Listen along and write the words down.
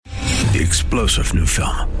the explosive new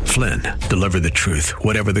film, Flynn, deliver the truth,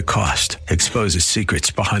 whatever the cost, exposes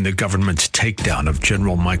secrets behind the government's takedown of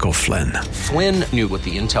General Michael Flynn. Flynn knew what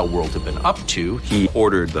the intel world had been up to. He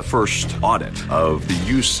ordered the first audit of the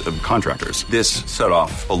use of contractors. This set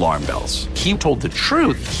off alarm bells. He told the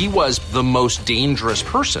truth. He was the most dangerous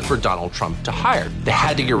person for Donald Trump to hire. They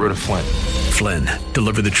had to get rid of Flynn. Flynn,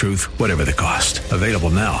 deliver the truth, whatever the cost. Available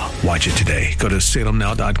now. Watch it today. Go to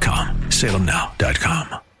salemnow.com.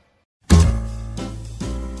 salemnow.com.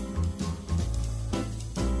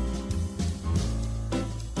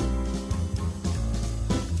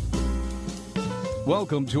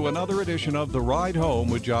 Welcome to another edition of The Ride Home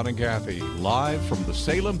with John and Kathy, live from the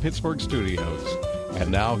Salem-Pittsburgh studios. And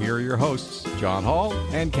now here are your hosts, John Hall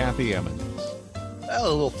and Kathy Emmons. A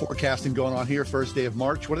little forecasting going on here. First day of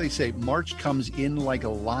March. What do they say? March comes in like a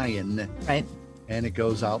lion. Right. And it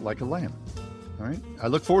goes out like a lamb. All right. I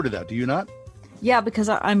look forward to that. Do you not? Yeah, because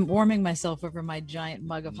I'm warming myself over my giant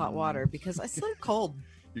mug of hot water because I still cold.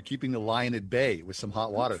 You're keeping the lion at bay with some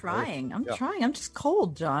hot water. I'm trying. Right? I'm trying. I'm just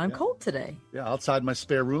cold, John. I'm cold today. Yeah. Outside my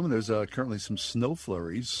spare room, there's currently some snow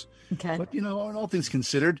flurries. Okay. But, all things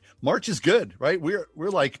considered, March is good, right? We're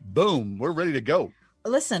like, boom, we're ready to go.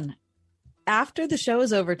 Listen, after the show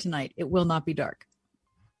is over tonight, it will not be dark.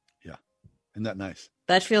 Yeah. Isn't that nice?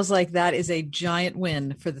 That feels like that is a giant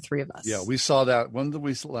win for the three of us. Yeah, we saw that. When did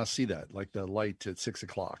we last see that? Like the light at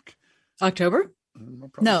 6:00. October?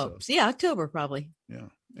 No. So. Yeah, October probably. Yeah.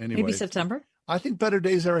 Anyway. Maybe September. I think better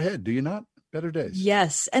days are ahead. Do you not? Better days.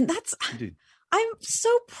 Yes. And that's, Indeed. I'm so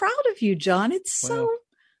proud of you, John. It's so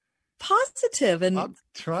positive and I'm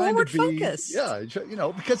trying forward to be, focus. Yeah,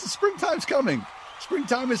 because the springtime's coming.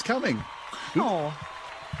 Springtime is coming. Oh.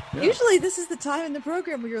 Yeah. Usually this is the time in the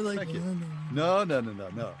program where you're like, No.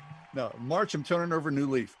 March, I'm turning over a new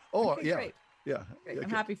leaf. Oh, okay, yeah. Great. Yeah. Great. Yeah, I'm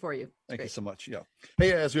happy for you. Thank you so much. Yeah.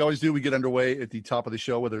 Hey, as we always do, we get underway at the top of the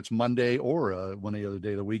show, whether it's Monday or one other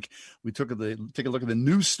day of the week. We take a look at the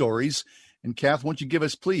news stories. And Kath, won't you give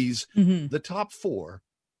us, please, the top 4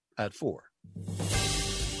 at 4?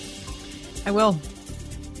 I will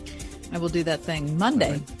do that thing.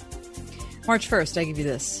 Monday, March 1st, I give you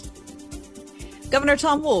this. Governor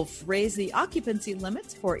Tom Wolf raised the occupancy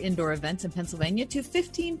limits for indoor events in Pennsylvania to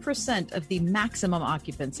 15% of the maximum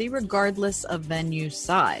occupancy, regardless of venue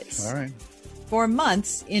size. All right. For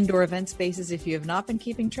months, indoor event spaces, if you have not been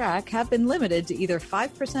keeping track, have been limited to either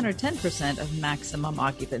 5% or 10% of maximum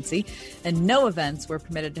occupancy, and no events were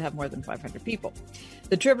permitted to have more than 500 people.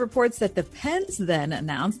 The Trib reports that the Pens then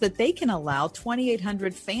announced that they can allow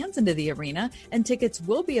 2,800 fans into the arena, and tickets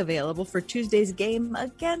will be available for Tuesday's game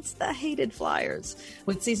against the hated Flyers,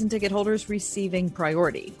 with season ticket holders receiving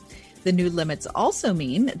priority. The new limits also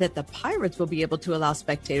mean that the Pirates will be able to allow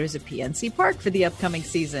spectators at PNC Park for the upcoming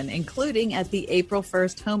season, including at the April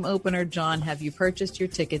 1st home opener. John, have you purchased your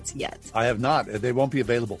tickets yet? I have not. They won't be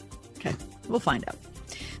available. Okay, we'll find out.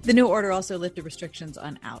 The new order also lifted restrictions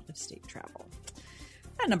on out-of-state travel.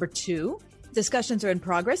 At number 2, discussions are in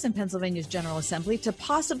progress in Pennsylvania's General Assembly to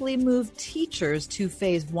possibly move teachers to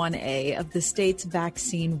Phase 1A of the state's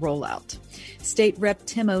vaccine rollout. State Rep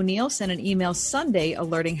Tim O'Neill sent an email Sunday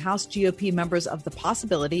alerting House GOP members of the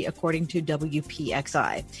possibility, according to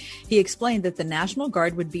WPXI. He explained that the National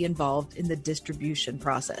Guard would be involved in the distribution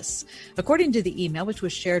process. According to the email, which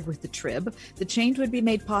was shared with the Trib, the change would be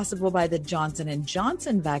made possible by the Johnson &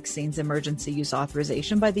 Johnson vaccine's emergency use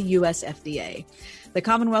authorization by the U.S. FDA. The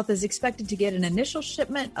Commonwealth is expected to get an initial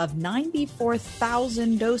shipment of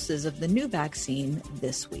 94,000 doses of the new vaccine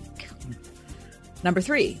this week. Number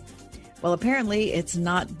 3. Well, apparently it's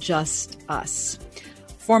not just us.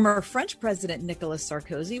 Former French President Nicolas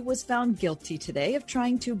Sarkozy was found guilty today of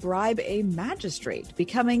trying to bribe a magistrate,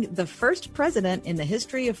 becoming the first president in the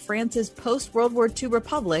history of France's post-World War II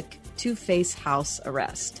republic to face house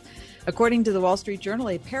arrest. According to the Wall Street Journal,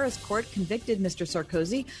 a Paris court convicted Mr.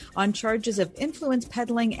 Sarkozy on charges of influence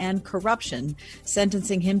peddling and corruption,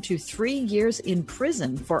 sentencing him to 3 years in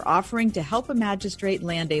prison for offering to help a magistrate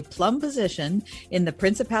land a plum position in the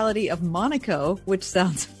Principality of Monaco, which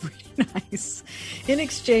sounds pretty nice, in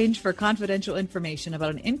exchange for confidential information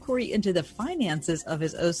about an inquiry into the finances of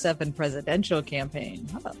his 2007 presidential campaign.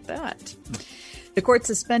 How about that? The court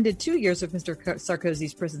suspended 2 years of Mr.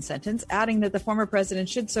 Sarkozy's prison sentence, adding that the former president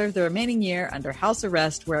should serve the remaining year under house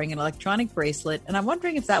arrest wearing an electronic bracelet. And I'm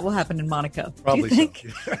wondering if that will happen in Monaco. Probably Do you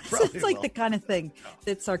think? so. Yeah, it's like the kind of thing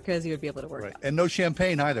that Sarkozy would be able to work out. And no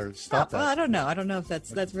champagne either. Stop that. Well, I don't know. I don't know if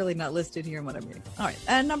that's really not listed here in what I'm reading. All right.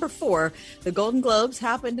 And number 4, the Golden Globes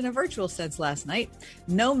happened in a virtual sense last night.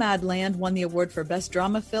 Nomadland won the award for Best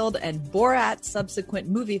Drama Film, and Borat's subsequent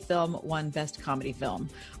movie film won Best Comedy Film.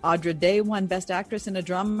 Audra Day won Best Actress Actress in a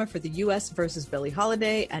Drama for the U.S. versus Billie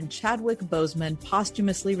Holiday, and Chadwick Boseman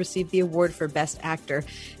posthumously received the award for Best Actor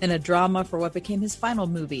in a Drama for what became his final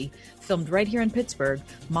movie, filmed right here in Pittsburgh,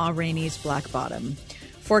 Ma Rainey's Black Bottom.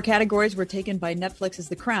 4 categories were taken by Netflix's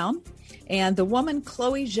The Crown, and the woman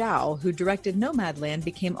Chloe Zhao, who directed Nomadland,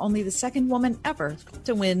 became only the second woman ever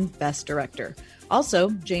to win Best Director. Also,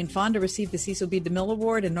 Jane Fonda received the Cecil B. DeMille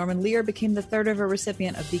Award, and Norman Lear became the third ever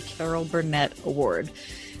recipient of the Carol Burnett Award.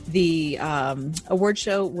 The award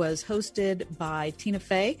show was hosted by Tina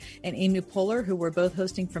Fey and Amy Poehler, who were both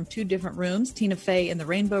hosting from 2 different rooms. Tina Fey in the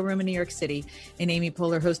Rainbow Room in New York City, and Amy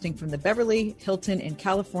Poehler hosting from the Beverly Hilton in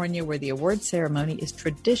California, where the award ceremony is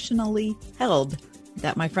traditionally held.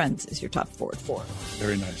 That, my friends, is your top 4 at 4.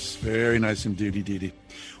 Very nice. Very nice indeed, Dee.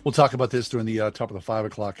 We'll talk about this during the top of the 5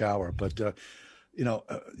 o'clock hour. But,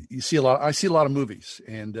 you see a lot. I see a lot of movies.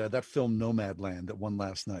 And that film Nomadland that won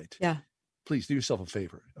last night. Yeah. Please do yourself a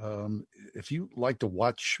favor. If you like to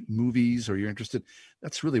watch movies or you're interested,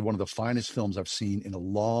 that's really one of the finest films I've seen in a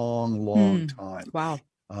long, long time. Wow.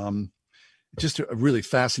 Just a really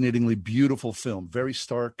fascinatingly beautiful film. Very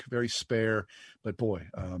stark, very spare. But boy,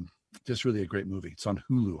 just really a great movie. It's on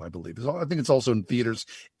Hulu, I believe. I think it's also in theaters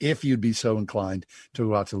if you'd be so inclined to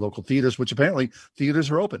go out to local theaters, which apparently theaters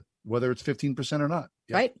are open, whether it's 15% or not.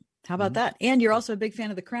 Yeah. Right. How about that? And you're also a big fan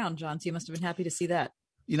of The Crown, John, so you must have been happy to see that.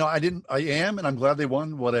 I am, and I'm glad they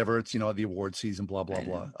won, whatever. It's, the award season, blah, blah,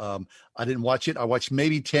 blah. I didn't watch it. I watched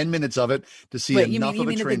maybe 10 minutes of it to see enough of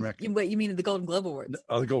a train wreck. Wait, you mean the Golden Globe Awards?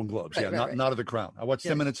 The Golden Globes, right, yeah, not of The Crown. I watched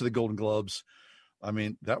 10 minutes of the Golden Globes. I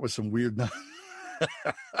mean, that was some weird...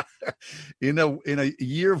 in a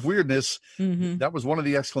year of weirdness, that was one of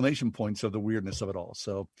the exclamation points of the weirdness of it all.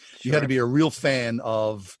 So you had to be a real fan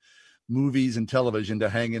of movies and television to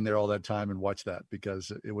hang in there all that time and watch that,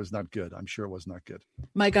 because it was not good. I'm sure it was not good.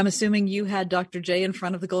 Mike, I'm assuming you had Dr. J in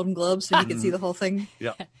front of the Golden Globes so you could see the whole thing.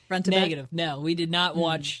 Yeah. Front to Negative. back? No, we did not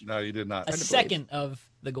watch. No, you did not. A second of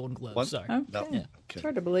the Golden Globes. What? Sorry. Okay. No. Yeah. Okay. It's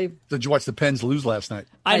hard to believe. Did you watch the Pens lose last night?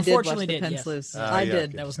 I did watch unfortunately the did. Pens Yes. lose. I did.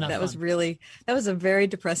 okay. That was not That fun. was a very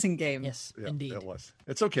depressing game. Yes, Yeah, indeed. it was.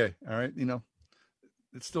 It's okay. All right.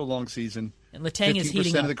 It's still a long season. And Letang is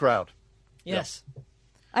heating 15% up. of the crowd. Yes. Yeah.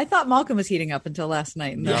 I thought Malcolm was heating up until last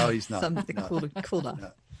night. No, he's not. Something cooled off.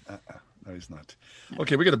 No, he's not.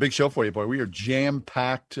 Okay, we got a big show for you, boy. We are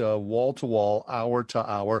jam-packed, wall to wall, hour to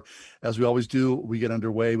hour. As we always do, we get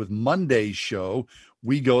underway with Monday's show.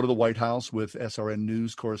 We go to the White House with SRN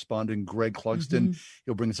News correspondent Greg Clugston.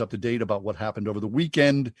 He'll bring us up to date about what happened over the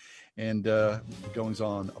weekend and goings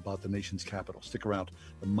on about the nation's capital. Stick around.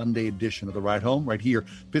 The Monday edition of The Ride Home right here,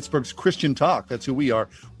 Pittsburgh's Christian Talk. That's who we are.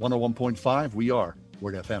 101.5. We are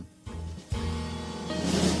Word FM.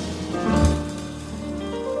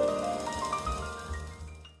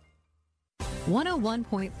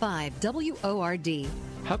 .5 WORD.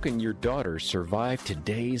 How can your daughter survive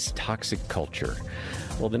today's toxic culture?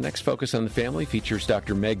 Well, the next Focus on the Family features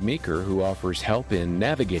Dr. Meg Meeker, who offers help in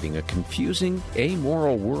navigating a confusing,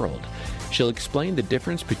 amoral world. She'll explain the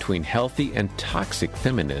difference between healthy and toxic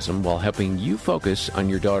feminism while helping you focus on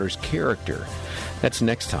your daughter's character. That's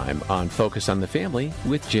next time on Focus on the Family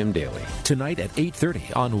with Jim Daly. Tonight at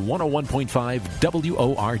 8:30 on 101.5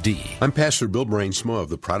 WORD. I'm Pastor Bill Brainsma of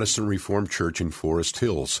the Protestant Reformed Church in Forest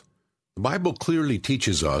Hills. The Bible clearly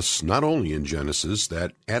teaches us, not only in Genesis,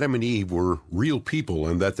 that Adam and Eve were real people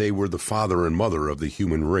and that they were the father and mother of the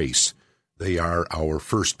human race. They are our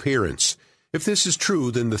first parents. If this is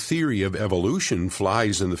true, then the theory of evolution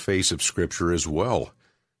flies in the face of Scripture as well.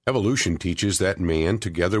 Evolution teaches that man,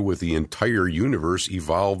 together with the entire universe,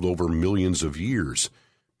 evolved over millions of years.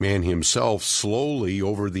 Man himself slowly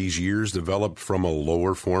over these years developed from a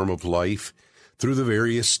lower form of life through the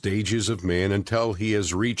various stages of man until he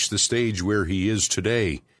has reached the stage where he is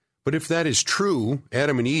today. But if that is true,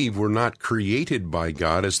 Adam and Eve were not created by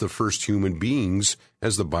God as the first human beings,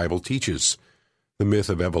 as the Bible teaches. The myth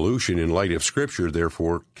of evolution in light of Scripture,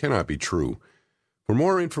 therefore, cannot be true. For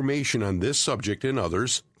more information on this subject and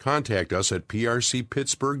others, contact us at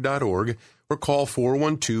prcpittsburgh.org or call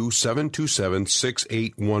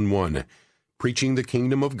 412-727-6811. Preaching the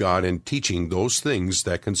kingdom of God and teaching those things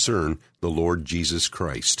that concern the Lord Jesus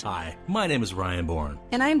Christ. Hi, my name is Ryan Bourne.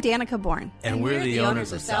 And I'm Danica Bourne. And we're the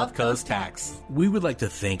owners of South Coast Tax. We would like to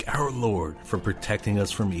thank our Lord for protecting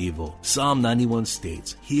us from evil. Psalm 91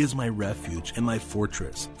 states, He is my refuge and my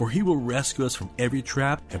fortress, for He will rescue us from every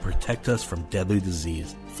trap and protect us from deadly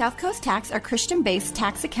disease. South Coast Tax are Christian-based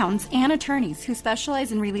tax accountants and attorneys who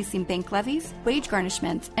specialize in releasing bank levies, wage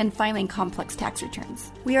garnishments, and filing complex tax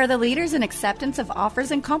returns. We are the leaders in acceptance of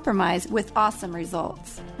offers and compromise with awesome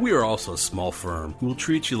results. We are also a small firm who will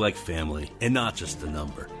treat you like family and not just a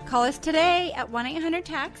number. Call us today at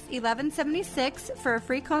 1-800-TAX-1176 for a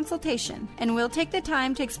free consultation, and we'll take the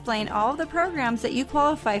time to explain all of the programs that you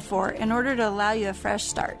qualify for in order to allow you a fresh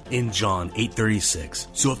start. In John 8:36,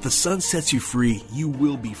 so if the Son sets you free, you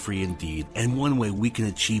will be free indeed. And one way we can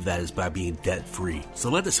achieve that is by being debt-free. So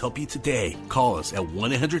let us help you today. Call us at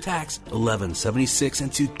 1-800-TAX-1176,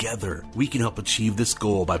 and together we can help achieve this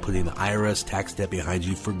goal by putting the IRS tax debt behind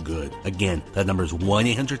you for good. Again, that number is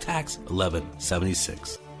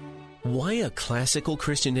 1-800-TAX-1176. Why a classical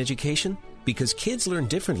Christian education? Because kids learn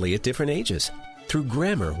differently at different ages. Through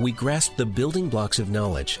grammar, we grasp the building blocks of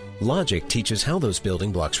knowledge. Logic teaches how those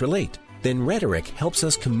building blocks relate. Then rhetoric helps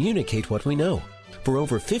us communicate what we know. For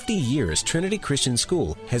over 50 years, Trinity Christian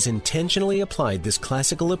School has intentionally applied this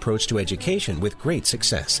classical approach to education with great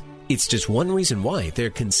success. It's just one reason why they're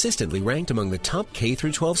consistently ranked among the top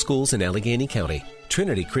K-12 schools in Allegheny County.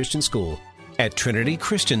 Trinity Christian School at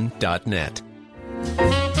trinitychristian.net.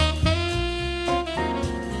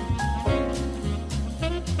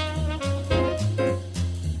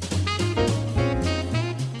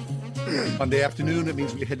 Monday afternoon, it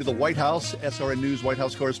means we head to the White House. SRN News White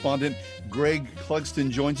House correspondent Greg Clugston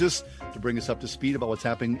joins us to bring us up to speed about what's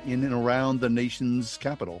happening in and around the nation's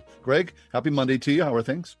capital. Greg, happy Monday to you. How are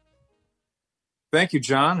things? Thank you,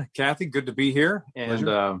 John. Kathy, good to be here,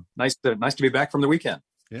 and nice to be back from the weekend.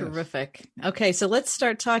 Yes. Terrific. Okay, so let's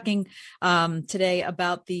start talking today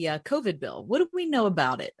about the COVID bill. What do we know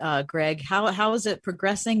about it, Greg? How is it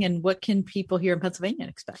progressing, and what can people here in Pennsylvania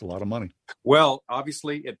expect? It's a lot of money. Well,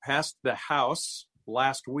 obviously, it passed the House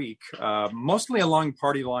last week, mostly along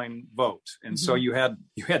party line vote, and so you had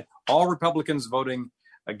all Republicans voting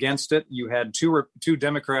against it. You had two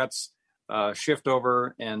Democrats shift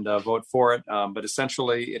over and vote for it, but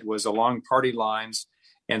essentially, it was along party lines.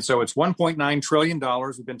 And so it's $1.9 trillion.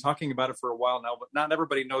 We've been talking about it for a while now, but not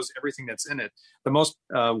everybody knows everything that's in it. The most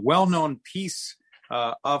well-known piece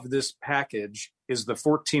of this package is the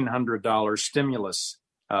 $1,400 stimulus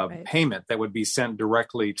payment that would be sent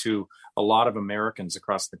directly to a lot of Americans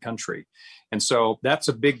across the country. And so that's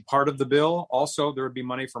a big part of the bill. Also, there would be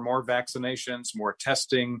money for more vaccinations, more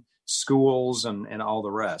testing, schools, and all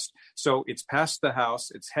the rest. So it's passed the House.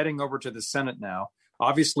 It's heading over to the Senate now.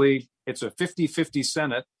 Obviously, it's a 50-50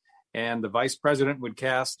 Senate, and the vice president would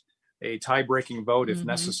cast a tie-breaking vote if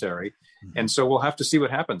necessary. And so we'll have to see what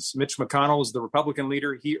happens. Mitch McConnell is the Republican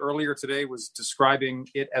leader. He earlier today was describing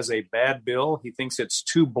it as a bad bill. He thinks it's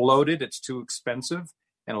too bloated, it's too expensive.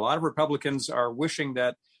 And a lot of Republicans are wishing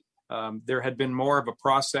that there had been more of a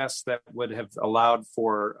process that would have allowed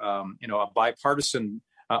for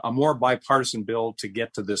a more bipartisan bill to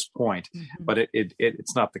get to this point. But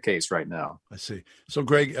it's not the case right now. I see. So,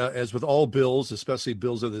 Greg, as with all bills, especially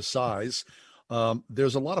bills of this size,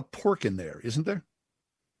 there's a lot of pork in there, isn't there?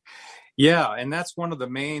 Yeah, and that's one of the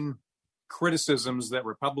main criticisms that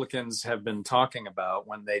Republicans have been talking about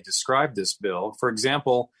when they describe this bill. For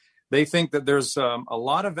example, they think that there's a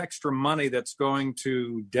lot of extra money that's going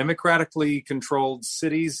to democratically controlled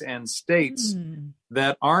cities and states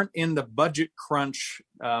that aren't in the budget crunch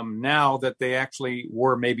now that they actually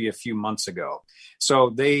were maybe a few months ago.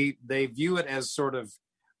 So they view it as sort of,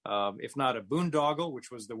 if not a boondoggle, which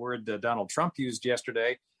was the word Donald Trump used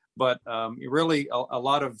yesterday, but really a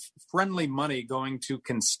lot of friendly money going to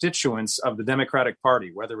constituents of the Democratic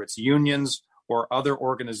Party, whether it's unions or other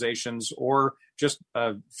organizations, or just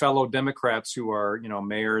fellow Democrats who are,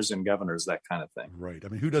 mayors and governors, that kind of thing. Right. I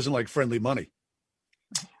mean, who doesn't like friendly money?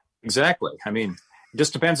 Exactly. I mean, it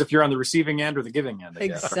just depends if you're on the receiving end or the giving end.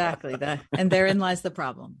 Exactly. And therein lies the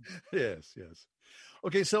problem. Yes.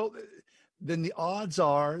 Okay, so then the odds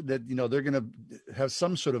are that, they're going to have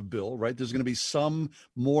some sort of bill, right? There's going to be some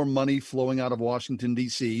more money flowing out of Washington,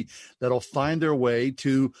 D.C. that'll find their way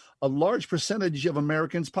to a large percentage of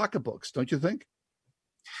Americans' pocketbooks, don't you think?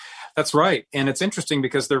 That's right. And it's interesting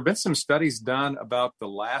because there have been some studies done about the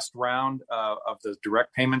last round of the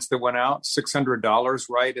direct payments that went out, $600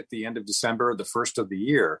 right at the end of December, the first of the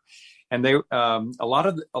year. And they a lot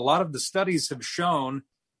of the studies have shown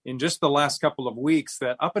in just the last couple of weeks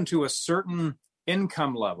that up into a certain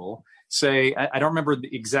income level, say, I don't remember the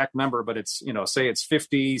exact number, but it's, say it's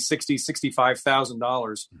 $50,000,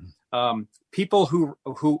 $60,000, $65,000. People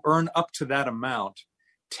who earn up to that amount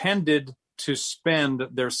tended to spend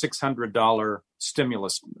their $600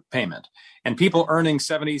 stimulus payment. And people earning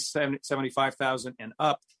 $70,000, $75,000 and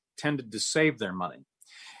up tended to save their money.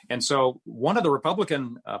 And so one of the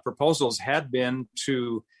Republican proposals had been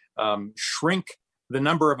to shrink the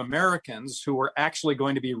number of Americans who are actually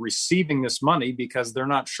going to be receiving this money because they're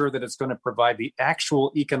not sure that it's going to provide the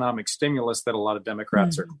actual economic stimulus that a lot of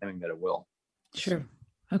Democrats are claiming that it will. Sure.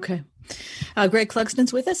 Okay. Greg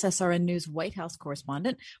Clugston's with us, SRN News White House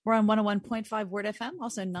correspondent. We're on 101.5 Word FM,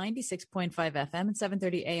 also 96.5 FM and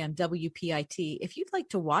 7:30 AM WPIT. If you'd like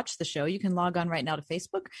to watch the show, you can log on right now to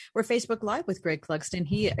Facebook. We're Facebook Live with Greg Clugston.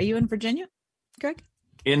 Are you in Virginia, Greg?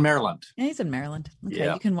 In Maryland. Yeah, he's in Maryland. Okay,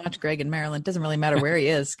 yeah. You can watch Greg in Maryland. Doesn't really matter where he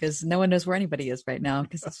is because no one knows where anybody is right now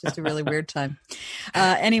because it's just a really weird time.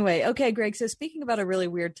 Anyway, okay, Greg. So speaking about a really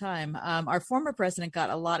weird time, our former president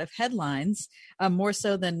got a lot of headlines, more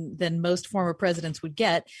so than most former presidents would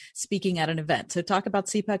get, speaking at an event. So talk about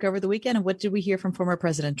CPAC over the weekend, and what did we hear from former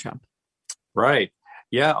President Trump? Right.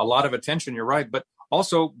 Yeah, a lot of attention. You're right. But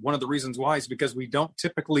also one of the reasons why is because we don't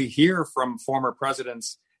typically hear from former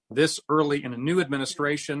presidents this early in a new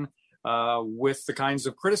administration with the kinds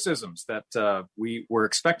of criticisms that we were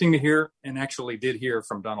expecting to hear and actually did hear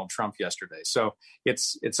from Donald Trump yesterday. So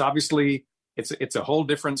it's obviously it's a whole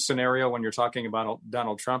different scenario when you're talking about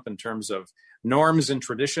Donald Trump in terms of norms and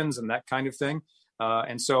traditions and that kind of thing.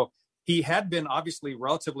 And so he had been obviously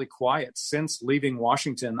relatively quiet since leaving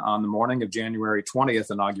Washington on the morning of January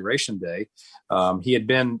 20th, Inauguration Day. He had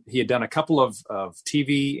done a couple of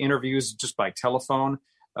TV interviews just by telephone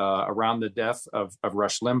around the death of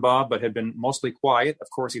Rush Limbaugh, but had been mostly quiet. Of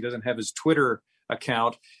course, he doesn't have his Twitter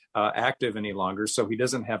account active any longer, so he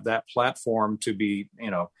doesn't have that platform to be,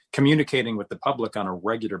 communicating with the public on a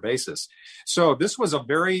regular basis. So this was a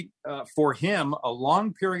very, for him, a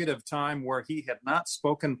long period of time where he had not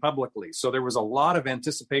spoken publicly. So there was a lot of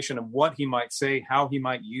anticipation of what he might say, how he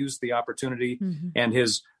might use the opportunity, and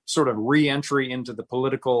his sort of re-entry into the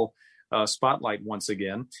political spotlight once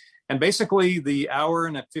again. And basically, the hour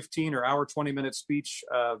and a 15 or hour 20-minute speech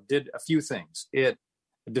did a few things. It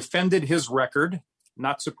defended his record,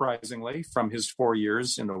 not surprisingly, from his 4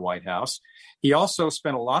 years in the White House. He also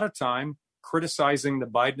spent a lot of time criticizing the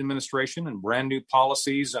Biden administration and brand new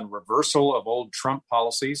policies and reversal of old Trump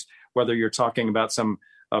policies, whether you're talking about some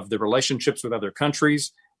of the relationships with other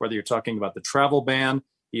countries, whether you're talking about the travel ban.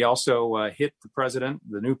 He also hit the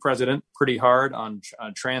new president, pretty hard on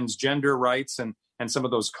transgender rights and some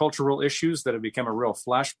of those cultural issues that have become a real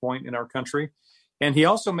flashpoint in our country. And he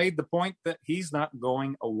also made the point that he's not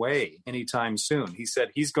going away anytime soon. He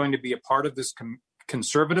said he's going to be a part of this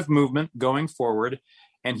conservative movement going forward.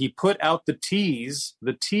 And he put out the tease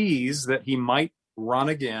that he might run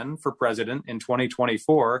again for president in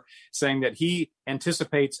 2024, saying that he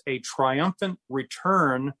anticipates a triumphant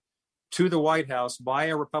return to the White House by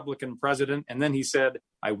a Republican president. And then he said,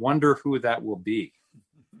 I wonder who that will be.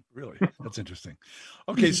 Really? That's interesting.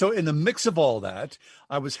 Okay, so in the mix of all that,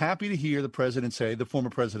 I was happy to hear the former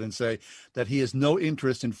president say that he has no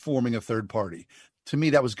interest in forming a third party. To me,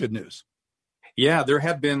 that was good news. Yeah, there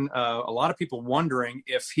have been a lot of people wondering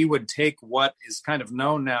if he would take what is kind of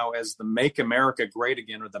known now as the Make America Great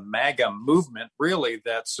Again, or the MAGA movement, really,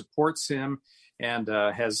 that supports him and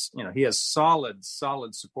he has solid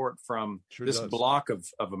support from this block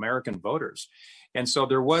of American voters. And so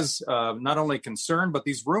there was not only concern, but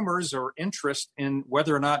these rumors or interest in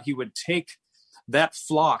whether or not he would take that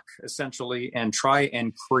flock essentially and try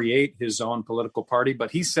and create his own political party. But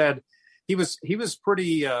he said he was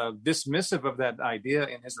pretty dismissive of that idea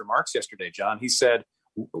in his remarks yesterday, John. He said,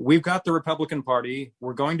 we've got the Republican Party.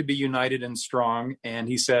 We're going to be united and strong. And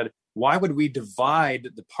he said, why would we divide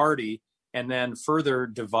the party and then further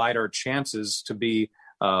divide our chances to be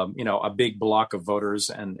a big block of voters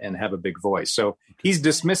and have a big voice? So he's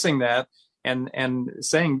dismissing that and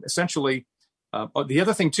saying essentially, the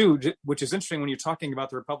other thing too, which is interesting when you're talking about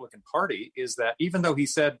the Republican Party, is that even though he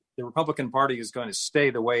said the Republican Party is going to stay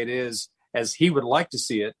the way it is as he would like to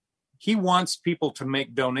see it, he wants people to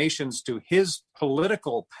make donations to his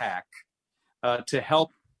political PAC to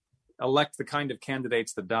help elect the kind of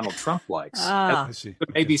candidates that Donald Trump likes. I see.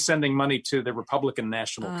 Maybe sending money to the Republican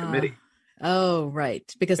National Committee. Oh,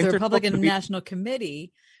 right. Because the Republican National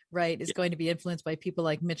Committee, right, is going to be influenced by people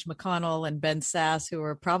like Mitch McConnell and Ben Sasse, who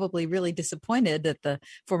are probably really disappointed that the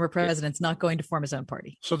former president's not going to form his own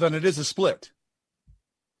party. So then it is a split.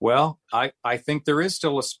 Well, I think there is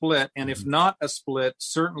still a split. And if not a split,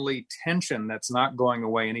 certainly tension that's not going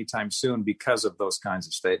away anytime soon because of those kinds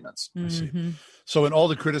of statements. I see. So in all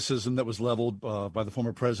the criticism that was leveled by the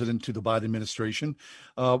former president to the Biden administration,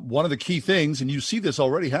 one of the key things, and you see this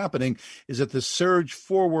already happening, is that the surge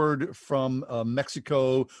forward from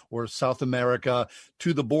Mexico or South America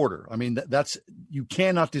to the border. I mean, you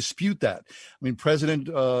cannot dispute that. I mean, President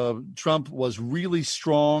Trump was really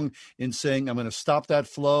strong in saying, I'm going to stop that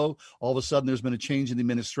flow. All of a sudden, there's been a change in the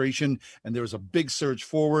administration, and there was a big surge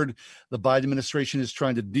forward. The Biden administration is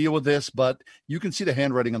trying to deal with this, but you can see the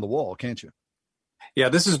handwriting on the wall, can't you? Yeah,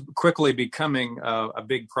 this is quickly becoming a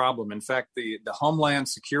big problem. In fact, the Homeland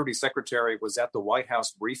Security Secretary was at the White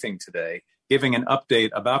House briefing today, giving an update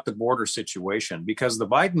about the border situation, because the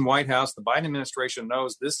Biden White House, the Biden administration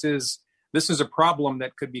knows this is a problem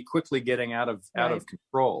that could be quickly getting out of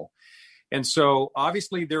control. And so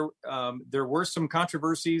obviously there were some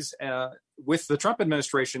controversies with the Trump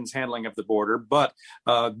administration's handling of the border, but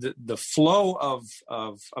the flow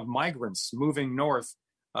of migrants moving north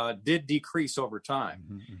did decrease over time.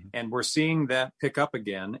 Mm-hmm. And we're seeing that pick up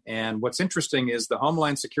again. And what's interesting is the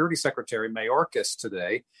Homeland Security Secretary, Mayorkas,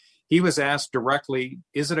 today, he was asked directly,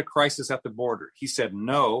 is it a crisis at the border? He said,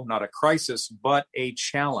 no, not a crisis, but a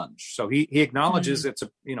challenge. So he acknowledges it's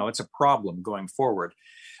a problem going forward.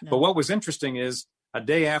 No. But what was interesting is a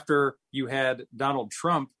day after you had Donald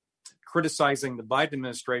Trump criticizing the Biden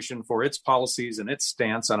administration for its policies and its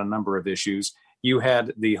stance on a number of issues, you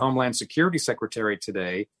had the Homeland Security Secretary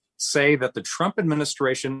today say that the Trump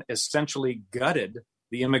administration essentially gutted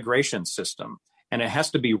the immigration system and it has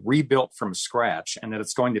to be rebuilt from scratch and that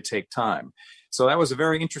it's going to take time. So that was a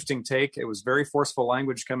very interesting take. It was very forceful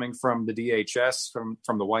language coming from the DHS,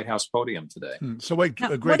 from the White House podium today. So wait, now,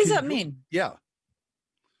 Greg, what does that mean? Yeah.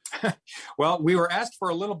 Well, we were asked for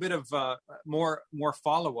a little bit of more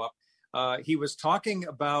follow-up. He was talking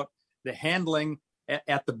about the handling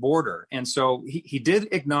at the border. And so he did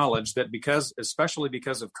acknowledge that especially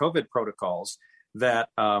because of COVID protocols, that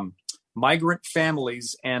migrant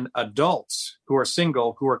families and adults who are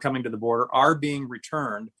single, who are coming to the border, are being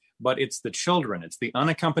returned, but it's the children, it's the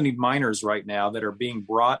unaccompanied minors right now that are being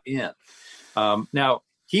brought in. Now,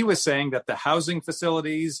 he was saying that the housing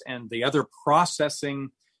facilities and the other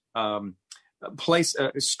processing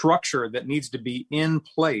structure that needs to be in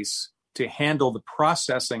place to handle the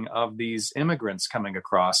processing of these immigrants coming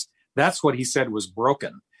across, that's what he said was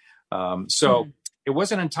broken. It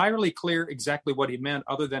wasn't entirely clear exactly what he meant,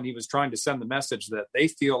 other than he was trying to send the message that they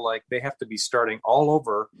feel like they have to be starting all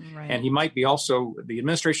over. Right. And the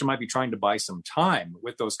administration might be trying to buy some time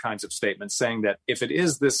with those kinds of statements, saying that if it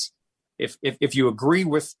is this, if you agree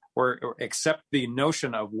with or accept the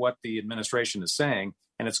notion of what the administration is saying,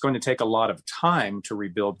 and it's going to take a lot of time to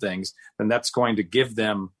rebuild things, then that's going to give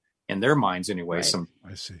them, in their minds anyway, right. some.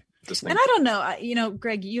 I see. And I don't know,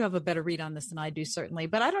 Greg, you have a better read on this than I do, certainly,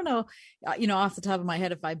 but I don't know, off the top of my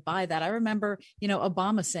head, if I buy that. I remember,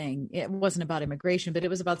 Obama saying it wasn't about immigration, but it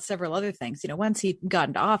was about several other things. Once he got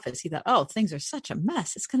into office, he thought, oh, things are such a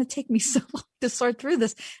mess. It's going to take me so long to sort through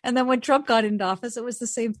this. And then when Trump got into office, it was the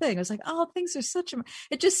same thing. I was like, oh, things are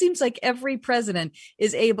it just seems like every president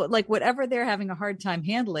is able, like whatever they're having a hard time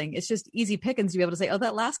handling, it's just easy pickings to be able to say, oh,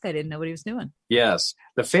 that last guy didn't know what he was doing. Yes.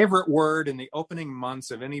 The favorite word in the opening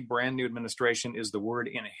months of any brand new administration is the word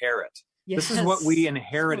inherit. Yes. This is what we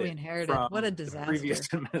inherited. From what a disaster. The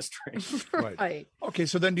previous administration. Right. Okay,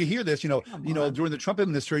 so then do you hear this? During the Trump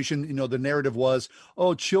administration, the narrative was,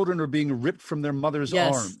 oh, children are being ripped from their mother's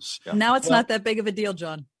arms. Yeah. Now it's not that big of a deal,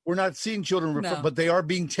 John. We're not seeing children ripped, but they are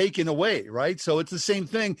being taken away, right? So it's the same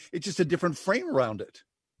thing. It's just a different frame around it.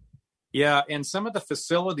 Yeah, and some of the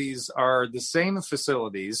facilities are the same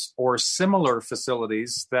facilities or similar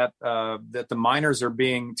facilities that the minors are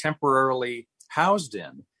being temporarily housed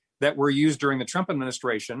in that were used during the Trump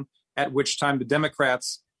administration, at which time the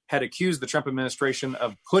Democrats had accused the Trump administration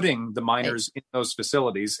of putting the minors in those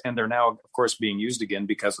facilities, and they're now, of course, being used again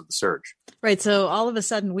because of the surge. Right, so all of a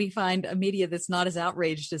sudden we find a media that's not as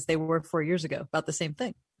outraged as they were 4 years ago about the same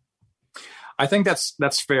thing. I think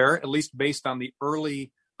that's fair, at least based on the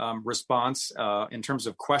early response in terms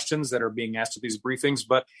of questions that are being asked at these briefings.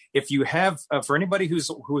 But if you have, for anybody who's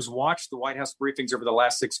watched the White House briefings over the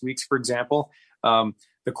last 6 weeks, for example,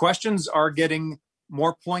 the questions are getting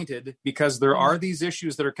more pointed because there are these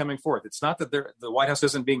issues that are coming forth. It's not that the White House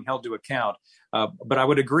isn't being held to account, but I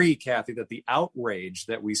would agree, Kathy, that the outrage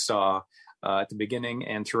that we saw at the beginning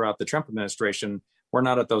and throughout the Trump administration, we're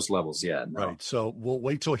not at those levels yet. No. Right. So we'll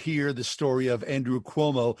wait till hear the story of Andrew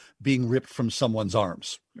Cuomo being ripped from someone's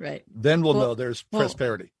arms. Right. Then we'll know there's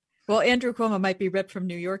prosperity. Well, Andrew Cuomo might be ripped from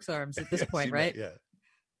New York's arms at this point, right? Yeah.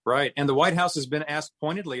 Right. And the White House has been asked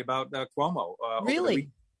pointedly about Cuomo.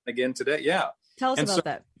 Really? Again today. Yeah. Tell us about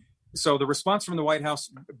that. So the response from the White House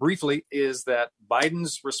briefly is that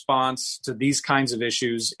Biden's response to these kinds of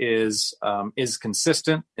issues is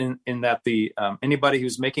consistent in that the anybody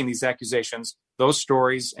who's making these accusations, those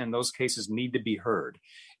stories and those cases need to be heard,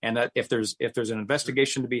 and that if there's an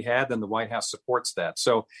investigation to be had, then the White House supports that.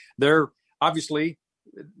 So they're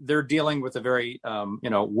dealing with a very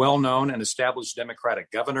well-known and established Democratic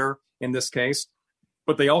governor in this case.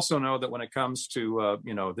 But they also know that when it comes to,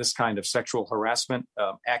 this kind of sexual harassment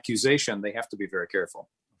accusation, they have to be very careful.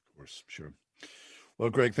 Of course, sure. Well,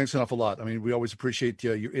 Greg, thanks an awful lot. I mean, we always appreciate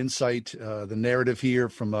your insight, the narrative here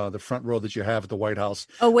from the front row that you have at the White House.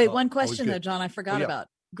 Oh, wait, one question though, John, I forgot yeah. about.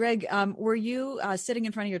 Greg, were you sitting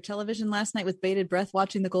in front of your television last night with bated breath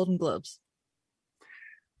watching the Golden Globes?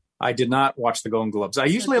 I did not watch the Golden Globes. I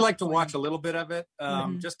usually like to watch a little bit of it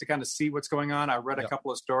just to kind of see what's going on. I read a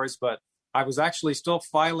couple of stories, but I was actually still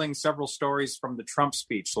filing several stories from the Trump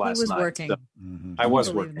speech last night. He was working. So I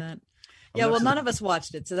was working. That. Yeah, well, none of us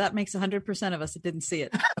watched it, so that makes 100% of us that didn't see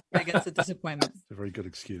it. I guess a disappointment. It's a very good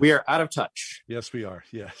excuse. We are out of touch. Yes, we are.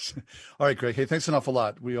 Yes. All right, Greg. Hey, thanks an awful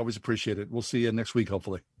lot. We always appreciate it. We'll see you next week,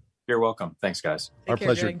 hopefully. You're welcome. Thanks, guys. Our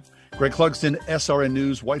pleasure. Greg Clugston, SRN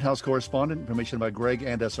News, White House correspondent. Information about Greg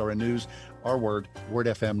and SRN News, our word,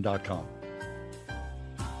 wordfm.com.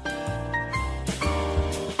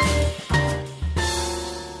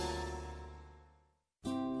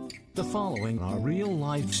 The following are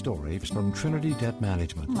real-life stories from Trinity Debt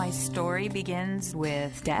Management. My story begins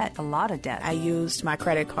with debt, a lot of debt. I used my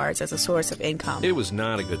credit cards as a source of income. It was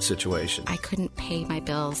not a good situation. I couldn't pay my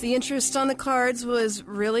bills. The interest on the cards was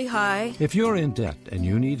really high. If you're in debt and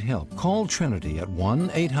you need help, call Trinity at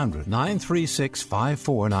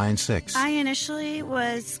 1-800-936-5496. I initially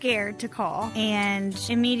was scared to call, and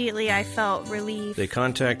immediately I felt relief. They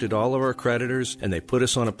contacted all of our creditors, and they put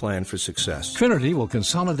us on a plan for success. Trinity will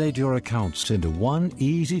consolidate your accounts into one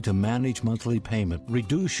easy-to-manage monthly payment,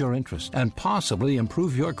 reduce your interest, and possibly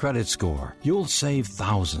improve your credit score. You'll save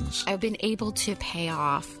thousands. I've been able to pay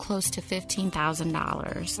off close to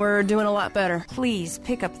 $15,000. We're doing a lot better. Please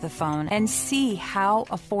pick up the phone and see how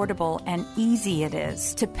affordable and easy it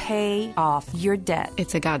is to pay off your debt.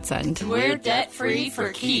 It's a godsend. We're debt-free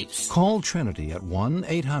for keeps. Call Trinity at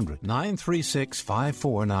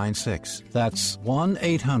 1-800-936-5496. That's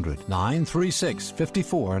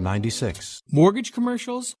 1-800-936-5496. Mortgage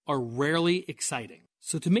commercials are rarely exciting.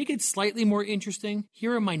 So to make it slightly more interesting,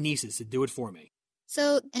 here are my nieces to do it for me.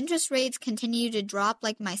 So interest rates continue to drop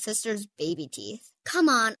like my sister's baby teeth. Come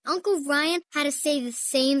on, Uncle Ryan had to say the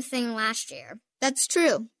same thing last year. That's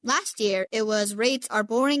true. Last year, it was rates are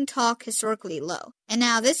boring talk historically low. And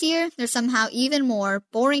now this year, there's somehow even more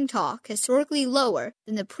boring talk historically lower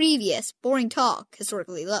than the previous boring talk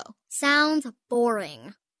historically low. Sounds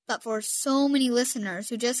boring. But for so many listeners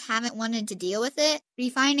who just haven't wanted to deal with it,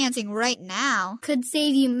 refinancing right now could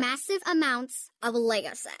save you massive amounts of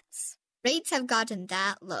Lego sets. Rates have gotten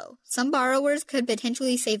that low. Some borrowers could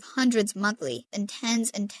potentially save hundreds monthly and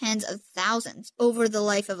tens of thousands over the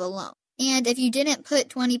life of a loan. And if you didn't put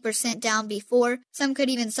 20% down before, some could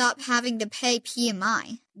even stop having to pay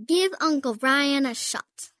PMI. Give Uncle Ryan a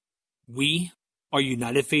shot. We are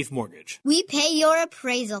United Faith Mortgage. We pay your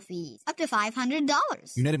appraisal fees, up to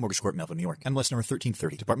 $500. United Mortgage Corp, Melville, New York. MLS number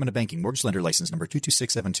 1330. Department of Banking. Mortgage Lender License number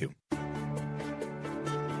 22672.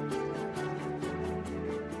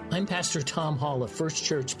 I'm Pastor Tom Hall of First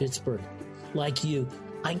Church Pittsburgh. Like you,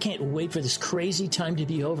 I can't wait for this crazy time to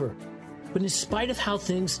be over. But in spite of how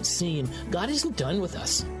things seem, God isn't done with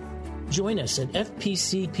us. Join us at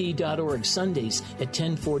fpcp.org Sundays at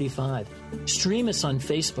 10:45. Stream us on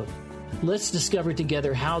Facebook. Let's discover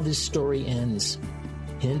together how this story ends.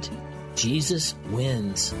 Hint, Jesus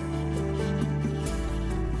wins.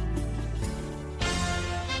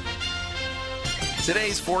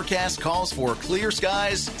 Today's forecast calls for clear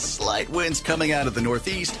skies, slight winds coming out of the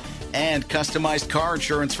northeast, and customized car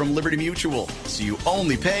insurance from Liberty Mutual, so you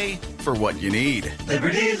only pay for what you need.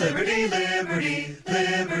 Liberty, liberty, liberty,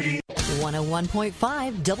 liberty.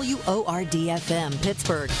 101.5 WORD-FM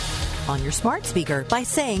Pittsburgh. On your smart speaker by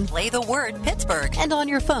saying, play the word Pittsburgh. And on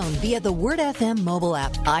your phone via the Word FM mobile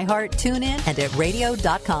app, iHeart, TuneIn, and at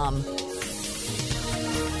radio.com.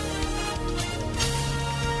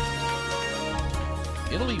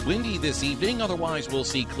 It'll be windy this evening. Otherwise, we'll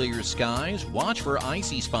see clear skies. Watch for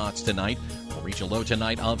icy spots tonight. We'll reach a low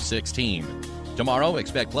tonight of 16. Tomorrow,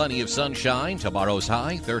 expect plenty of sunshine. Tomorrow's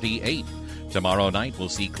high, 38. Tomorrow night, we'll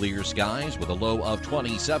see clear skies with a low of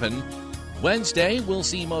 27. Wednesday, we'll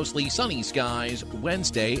see mostly sunny skies.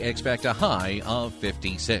 Wednesday, expect a high of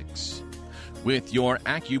 56. With your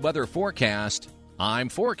AccuWeather forecast, I'm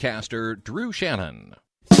forecaster Drew Shannon.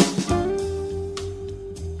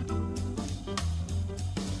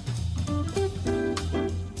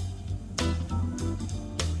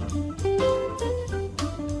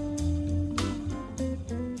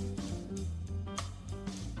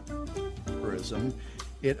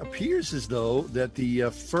 It appears as though that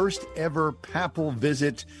the first ever papal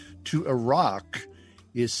visit to Iraq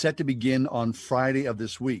is set to begin on Friday of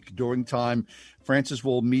this week. During time, Francis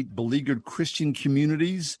will meet beleaguered Christian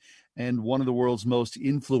communities and one of the world's most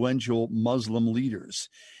influential Muslim leaders.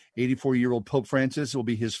 84-year-old Pope Francis will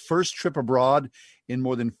be his first trip abroad in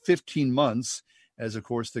more than 15 months, as, of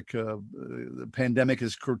course, the pandemic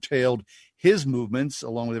has curtailed his movements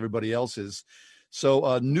along with everybody else's.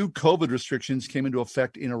 So new COVID restrictions came into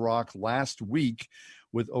effect in Iraq last week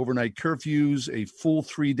with overnight curfews, a full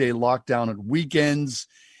 3-day lockdown at weekends,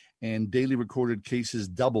 and daily recorded cases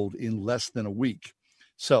doubled in less than a week.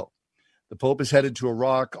 So the Pope is headed to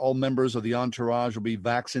Iraq. All members of the entourage will be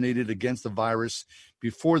vaccinated against the virus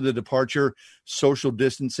before the departure. Social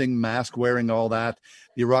distancing, mask wearing, all that.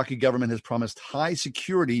 The Iraqi government has promised high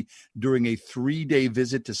security during a 3-day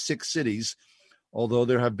visit to 6 cities. Although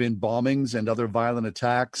there have been bombings and other violent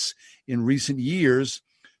attacks in recent years,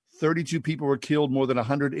 32 people were killed, more than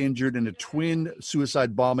 100 injured in a twin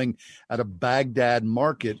suicide bombing at a Baghdad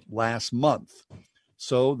market last month.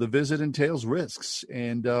 So the visit entails risks.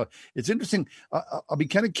 And it's interesting. I'll be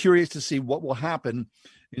kind of curious to see what will happen,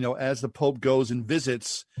 as the Pope goes and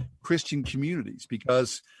visits Christian communities,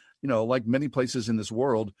 because, like many places in this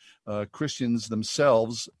world, Christians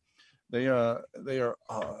themselves, they are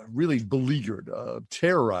really beleaguered,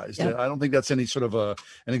 terrorized. Yep. I don't think that's any sort of an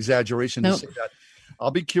exaggeration to say that. I'll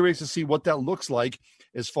be curious to see what that looks like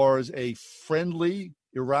as far as a friendly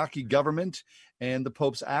Iraqi government and the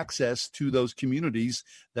Pope's access to those communities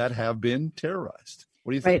that have been terrorized.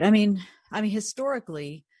 What do you think? Right. I mean,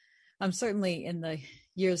 historically, certainly in the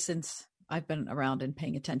years since I've been around and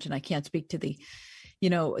paying attention, I can't speak to the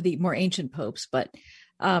more ancient popes, but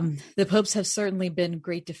the popes have certainly been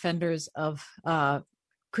great defenders of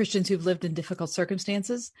Christians who've lived in difficult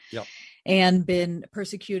circumstances. Yep. And been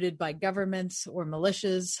persecuted by governments or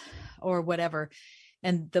militias or whatever.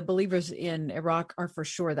 And the believers in Iraq are for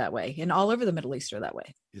sure that way. And all over the Middle East are that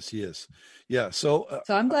way. Yes, he is. Yeah. So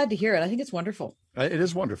I'm glad to hear it. I think it's wonderful. It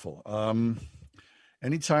is wonderful.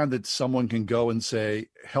 Anytime that someone can go and say,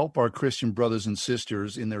 help our Christian brothers and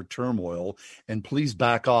sisters in their turmoil and please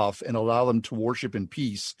back off and allow them to worship in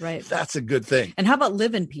peace. Right. That's a good thing. And how about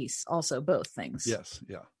live in peace also, both things? Yes.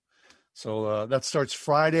 Yeah. So that starts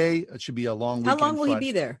Friday. It should be a long weekend. How long will Friday.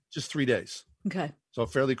 he be there? Just 3 days. Okay. So a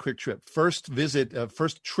fairly quick trip. First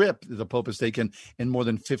trip the Pope has taken in more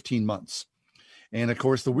than 15 months. And of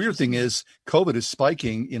course, the weird thing is COVID is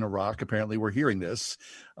spiking in Iraq. Apparently, we're hearing this.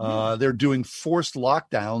 They're doing forced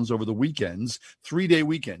lockdowns over the weekends, 3-day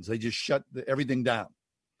weekends. They just shut everything down.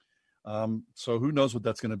 So who knows what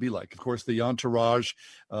that's going to be like? Of course, the entourage,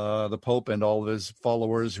 the Pope and all of his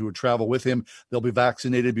followers who would travel with him, they'll be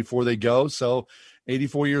vaccinated before they go. So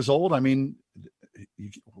 84 years old. I mean,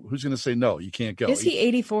 who's going to say no? You can't go. Is he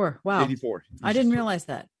 84? Wow. 84. I didn't realize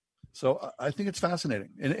that. So I think it's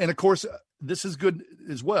fascinating. And of course, this is good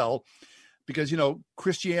as well, because,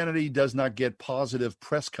 Christianity does not get positive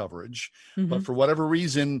press coverage. Mm-hmm. But for whatever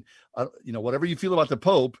reason, whatever you feel about the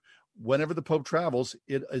Pope, whenever the Pope travels,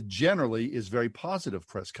 it generally is very positive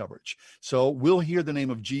press coverage. So we'll hear the name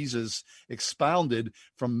of Jesus expounded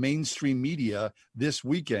from mainstream media this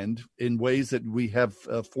weekend in ways that we have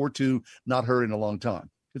not heard in a long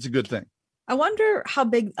time. It's a good thing. I wonder how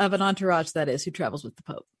big of an entourage that is who travels with the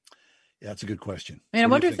Pope. Yeah, that's a good question. I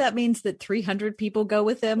wonder if that means that 300 people go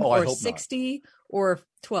with him, or 60 not. Or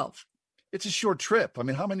 12. It's a short trip. I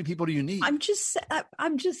mean, how many people do you need? I'm just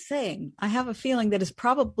saying. I have a feeling that it's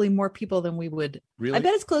probably more people than we would. Really? I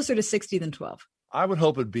bet it's closer to 60 than 12. I would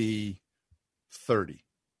hope it'd be 30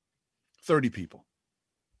 people.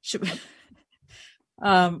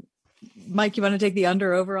 Mike, you want to take the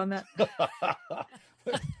under over on that?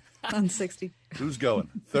 On 60. Who's going?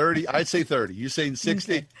 30? I'd say 30. You saying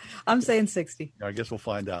 60? Okay. I'm saying 60. I guess we'll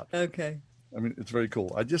find out. Okay. I mean, it's very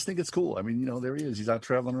cool. I just think it's cool. I mean, there he is. He's out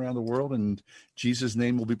traveling around the world, and Jesus'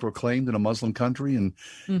 name will be proclaimed in a Muslim country. And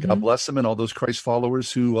God bless him and all those Christ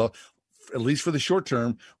followers who, at least for the short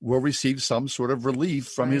term, will receive some sort of relief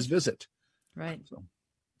from his visit. Right. So,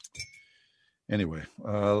 anyway,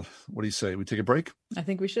 what do you say? We take a break? I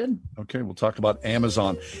think we should. Okay, we'll talk about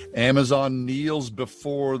Amazon. Amazon kneels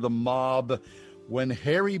before the mob when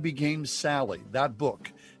Harry became Sally. That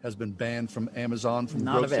book has been banned from Amazon from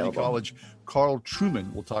Grove City College. Carl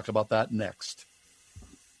Truman will talk about that next.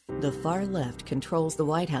 The far left controls the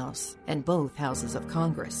White House and both houses of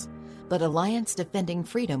Congress. But Alliance Defending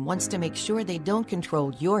Freedom wants to make sure they don't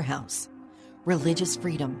control your house. Religious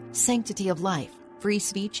freedom, sanctity of life, free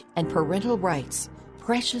speech, and parental rights.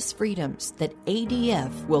 Precious freedoms that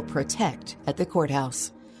ADF will protect at the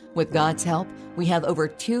courthouse. With God's help, we have over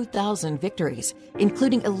 2,000 victories,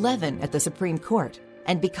 including 11 at the Supreme Court.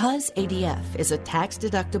 And because ADF is a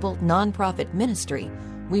tax-deductible nonprofit ministry,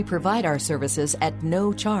 we provide our services at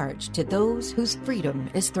no charge to those whose freedom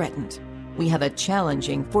is threatened. We have a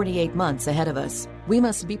challenging 48 months ahead of us. We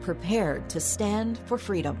must be prepared to stand for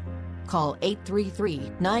freedom. Call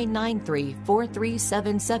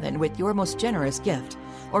 833-993-4377 with your most generous gift,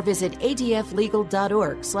 or visit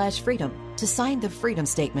adflegal.org/freedom to sign the Freedom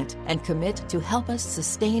Statement and commit to help us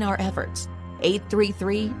sustain our efforts.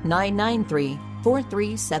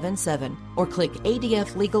 833-993-4377 or click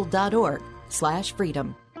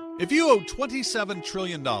adflegal.org/freedom. If you owe $27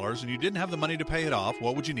 trillion and you didn't have the money to pay it off,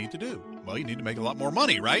 what would you need to do? Well, you need to make a lot more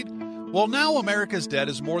money, right? Well, now America's debt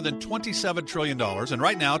is more than $27 trillion, and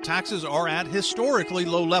right now taxes are at historically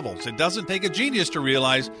low levels. It doesn't take a genius to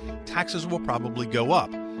realize taxes will probably go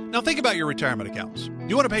up. Now think about your retirement accounts. Do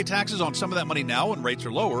you want to pay taxes on some of that money now when rates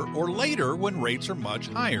are lower, or later when rates are much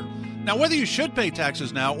higher? Now, whether you should pay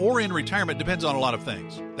taxes now or in retirement depends on a lot of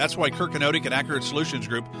things. That's why Kirk Kenotic and Accurate Solutions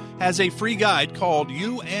Group has a free guide called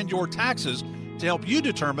You and Your Taxes to help you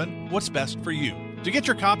determine what's best for you. To get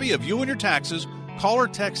your copy of You and Your Taxes, call or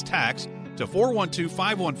text TAX to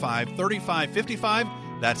 412-515-3555.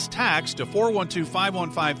 That's TAX to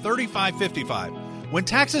 412-515-3555. When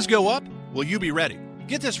taxes go up, will you be ready?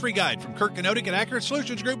 Get this free guide from Kirk Kenotic and Accurate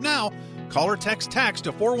Solutions Group now. Call or text TAX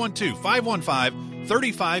to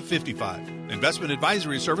 412-515-3555. Investment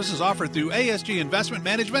advisory services offered through ASG Investment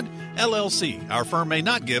Management, LLC. Our firm may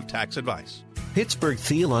not give tax advice. Pittsburgh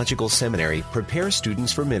Theological Seminary prepares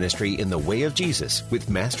students for ministry in the way of Jesus with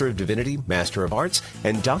Master of Divinity, Master of Arts,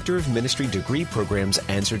 and Doctor of Ministry degree programs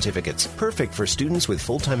and certificates. Perfect for students with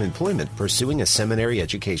full-time employment pursuing a seminary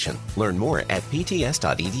education. Learn more at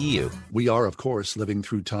pts.edu. We are, of course, living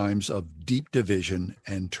through times of deep division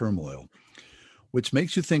and turmoil, which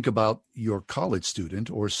makes you think about your college student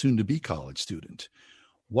or soon-to-be college student.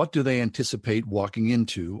 What do they anticipate walking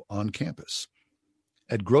into on campus?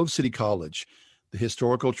 At Grove City College, the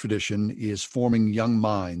historical tradition is forming young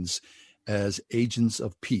minds as agents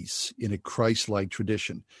of peace in a Christ-like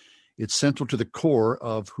tradition. It's central to the core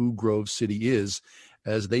of who Grove City is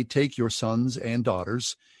as they take your sons and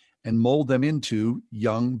daughters and mold them into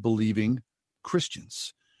young, believing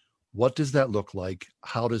Christians. What does that look like?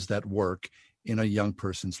 How does that work in a young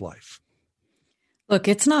person's life? Look,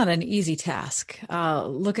 it's not an easy task.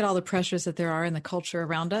 Look at all the pressures that there are in the culture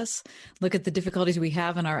around us. Look at the difficulties we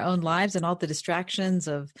have in our own lives and all the distractions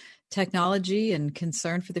of technology and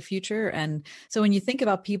concern for the future. And so when you think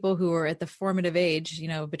about people who are at the formative age,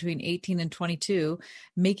 between 18 and 22,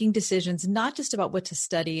 making decisions, not just about what to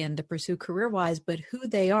study and to pursue career-wise, but who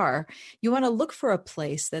they are, you want to look for a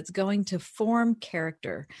place that's going to form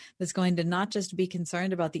character, that's going to not just be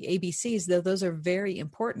concerned about the ABCs, though those are very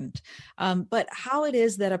important, but how it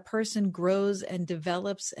is that a person grows and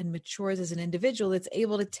develops and matures as an individual that's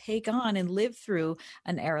able to take on and live through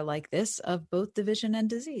an era like this of both division and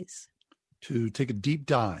disease. To take a deep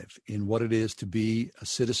dive in what it is to be a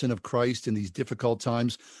citizen of Christ in these difficult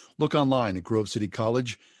times, look online at Grove City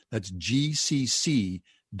College. That's gcc.edu,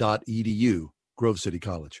 Grove City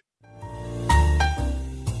College.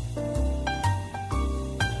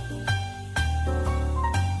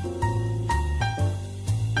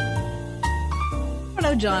 I don't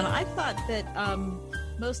know, John. I thought that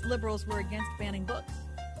most liberals were against banning books.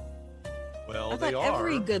 Well, I thought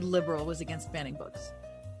every good liberal was against banning books.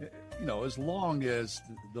 As long as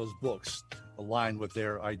those books align with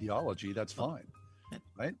their ideology, that's fine,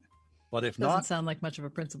 right? But if doesn't not, sound like much of a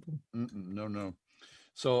principle. No.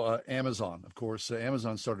 So Amazon, of course,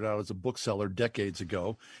 Amazon started out as a bookseller decades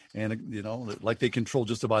ago, and like they control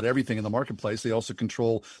just about everything in the marketplace, they also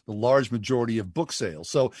control the large majority of book sales.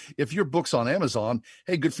 So if your book's on Amazon,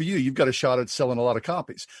 hey, good for you. You've got a shot at selling a lot of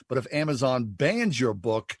copies. But if Amazon bans your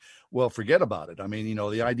book, well, forget about it. I mean,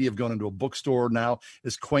 the idea of going into a bookstore now,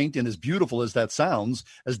 as quaint and as beautiful as that sounds,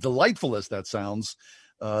 as delightful as that sounds,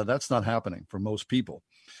 that's not happening for most people.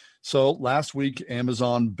 So last week,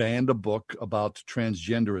 Amazon banned a book about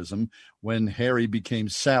transgenderism when Harry became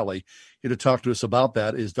Sally. Here to talk to us about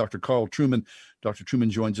that is Dr. Carl Trueman. Dr.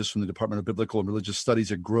 Trueman joins us from the Department of Biblical and Religious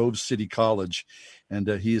Studies at Grove City College, and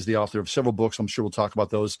he is the author of several books. I'm sure we'll talk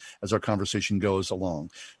about those as our conversation goes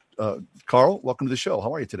along. Carl, welcome to the show.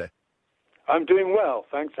 How are you today? I'm doing well.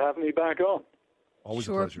 Thanks for having me back on. Always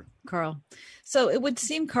sure, a pleasure. Carl. So it would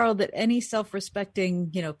seem, Carl, that any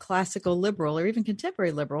self-respecting, classical liberal or even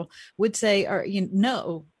contemporary liberal would say,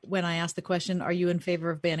 when I ask the question, are you in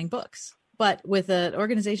favor of banning books? But with an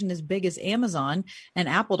organization as big as Amazon and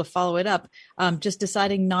Apple to follow it up, just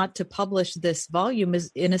deciding not to publish this volume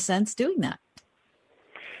is, in a sense, doing that.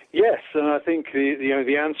 Yes, and I think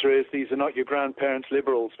the answer is these are not your grandparents'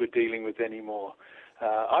 liberals we're dealing with anymore.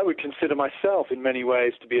 I would consider myself in many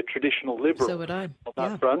ways to be a traditional liberal. So would I. On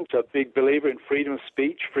that front, a big believer in freedom of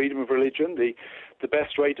speech, freedom of religion, the the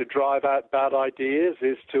best way to drive out bad ideas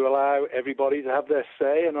is to allow everybody to have their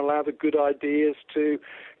say and allow the good ideas to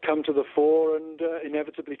come to the fore and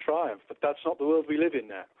inevitably triumph. But that's not the world we live in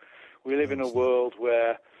now. We live in a world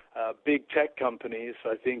where big tech companies,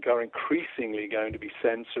 I think, are increasingly going to be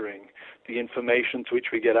censoring the information to which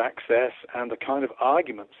we get access and the kind of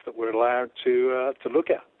arguments that we're allowed to look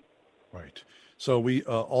at. Right. So we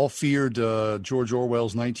all feared George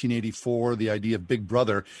Orwell's 1984, the idea of Big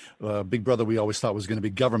Brother. Big Brother we always thought was going to be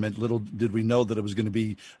government. Little did we know that it was going to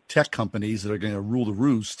be tech companies that are going to rule the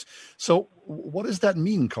roost. So what does that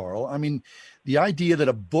mean, Carl? I mean, the idea that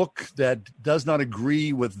a book that does not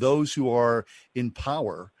agree with those who are in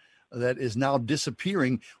power, that is now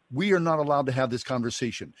disappearing, we are not allowed to have this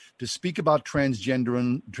conversation. To speak about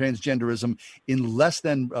transgenderism in less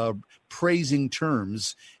than praising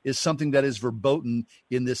terms is something that is verboten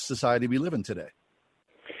in this society we live in today.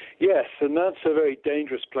 Yes, and that's a very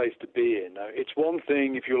dangerous place to be in. It's one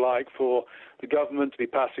thing, if you like, for the government to be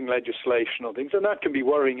passing legislation on things, and that can be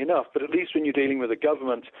worrying enough, but at least when you're dealing with a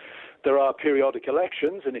government, there are periodic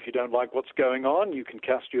elections, and if you don't like what's going on, you can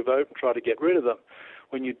cast your vote and try to get rid of them.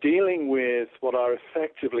 When you're dealing with what are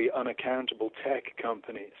effectively unaccountable tech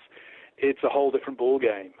companies, it's a whole different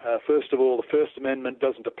ballgame. First of all, the First Amendment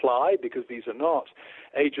doesn't apply because these are not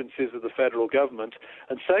agencies of the federal government.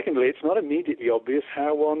 And secondly, it's not immediately obvious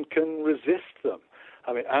how one can resist them.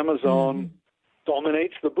 I mean, Amazon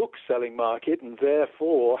dominates the book-selling market and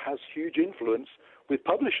therefore has huge influence with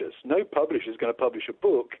publishers. No publisher is going to publish a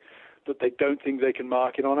book that they don't think they can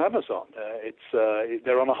market on Amazon.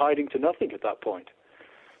 They're on a hiding to nothing at that point.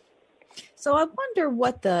 So I wonder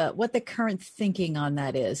what the current thinking on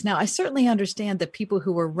that is. Now, I certainly understand that people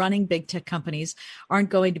who are running big tech companies aren't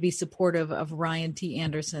going to be supportive of Ryan T.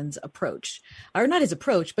 Anderson's approach, or not his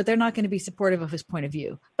approach, but they're not going to be supportive of his point of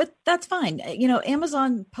view. But that's fine. You know,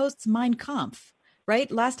 Amazon posts Mein Kampf,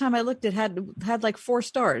 right? Last time I looked, it had like 4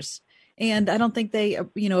 stars, and I don't think they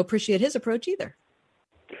appreciate his approach either.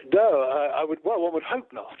 No, one would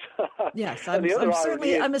hope not. Yes, I'm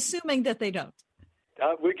assuming that they don't.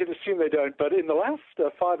 We can assume they don't, but in the last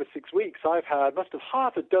 5 or 6 weeks, must have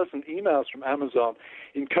half a dozen emails from Amazon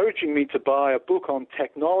encouraging me to buy a book on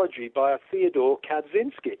technology by a Theodore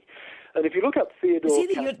Kaczynski. And if you look up Theodore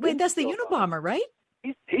Kaczynski... that's the Unabomber, right?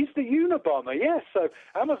 He's the Unabomber, yes. So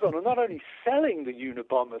Amazon are not only selling the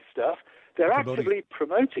Unabomber stuff, they're actively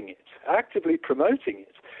promoting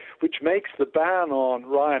it, which makes the ban on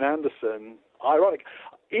Ryan Anderson ironic.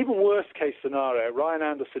 Even worst case scenario, Ryan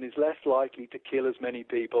Anderson is less likely to kill as many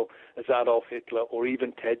people as Adolf Hitler or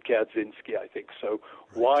even Ted Kaczynski, I think. So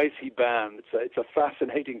why is he banned? It's a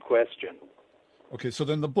fascinating question. Okay, so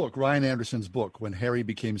then the book, Ryan Anderson's book, When Harry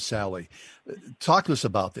Became Sally. Talk to us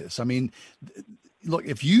about this. I mean, look,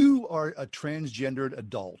 if you are a transgendered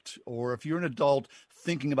adult or if you're an adult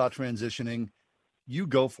thinking about transitioning, you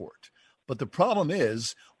go for it. But the problem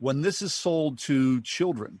is when this is sold to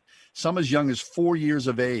children, some as young as 4 years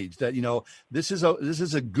of age, that, this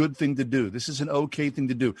is a good thing to do. This is an okay thing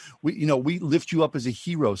to do. We lift you up as a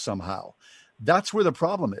hero somehow. That's where the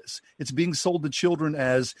problem is. It's being sold to children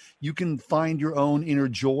as you can find your own inner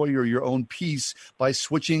joy or your own peace by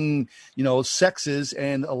switching, sexes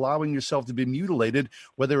and allowing yourself to be mutilated,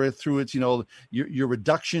 whether it's through its, your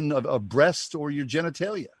reduction of breast or your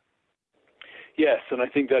genitalia. Yes, and I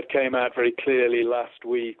think that came out very clearly last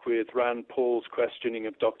week with Rand Paul's questioning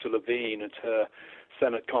of Dr. Levine at her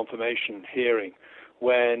Senate confirmation hearing,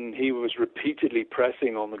 when he was repeatedly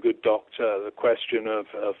pressing on the good doctor the question of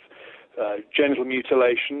genital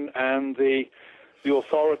mutilation and the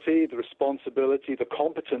authority, the responsibility, the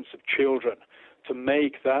competence of children to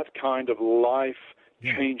make that kind of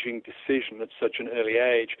life-changing decision at such an early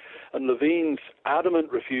age. And Levine's adamant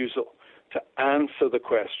refusal to answer the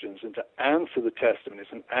questions and to answer the testimonies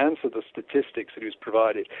and answer the statistics that he was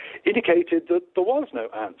provided indicated that there was no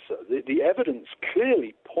answer. The evidence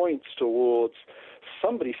clearly points towards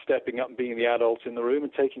somebody stepping up and being the adult in the room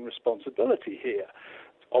and taking responsibility here.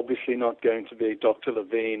 It's obviously not going to be Dr.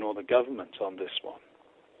 Levine or the government on this one.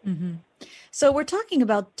 Mm-hmm. So we're talking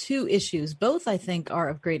about 2 issues. Both, I think, are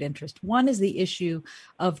of great interest. One is the issue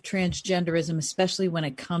of transgenderism, especially when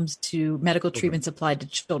it comes to medical treatments applied to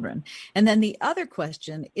children. And then the other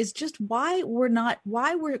question is just why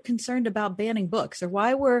we're concerned about banning books, or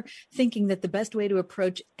why we're thinking that the best way to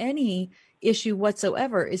approach any issue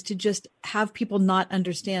whatsoever is to just have people not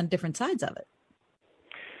understand different sides of it.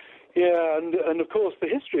 Yeah, and of course the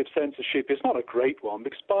history of censorship is not a great one,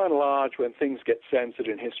 because by and large when things get censored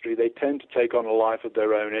in history, they tend to take on a life of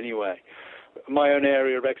their own anyway. My own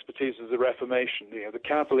area of expertise is the Reformation. The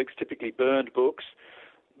Catholics typically burned books.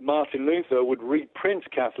 Martin Luther would reprint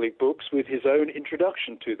Catholic books with his own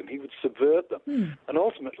introduction to them. He would subvert them. And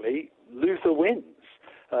ultimately, Luther wins.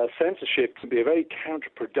 Censorship can be a very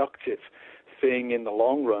counterproductive thing in the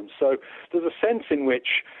long run. So there's a sense in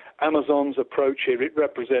which Amazon's approach here, it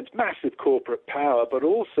represents massive corporate power, but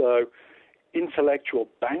also intellectual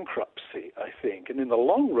bankruptcy, I think. And in the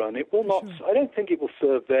long run, it will not, I don't think it will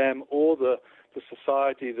serve them or the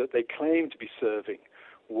society that they claim to be serving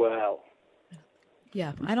well.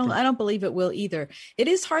 Yeah, I don't believe it will either. It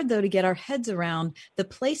is hard, though, to get our heads around the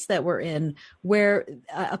place that we're in, where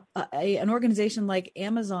an organization like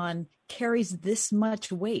Amazon carries this much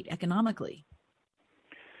weight economically.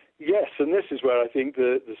 Yes, and this is where I think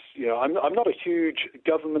I'm not a huge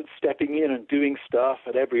government stepping in and doing stuff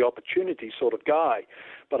at every opportunity sort of guy,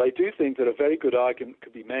 but I do think that a very good argument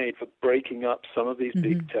could be made for breaking up some of these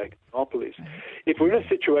big tech monopolies. If we're in a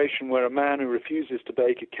situation where a man who refuses to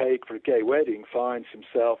bake a cake for a gay wedding finds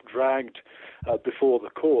himself dragged before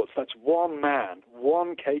the courts, that's one man,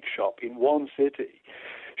 one cake shop in one city.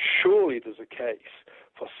 Surely there's a case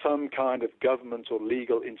for some kind of government or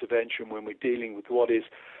legal intervention when we're dealing with what is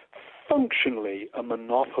functionally a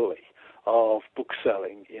monopoly of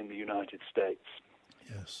bookselling in the United States.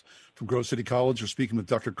 Yes. From Grove City College, we're speaking with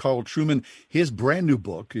Dr. Carl Trueman. His brand new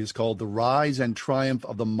book is called The Rise and Triumph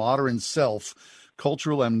of the Modern Self,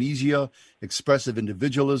 Cultural Amnesia, Expressive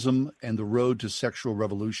Individualism, and the Road to Sexual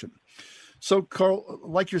Revolution. So, Carl,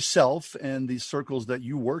 like yourself and the circles that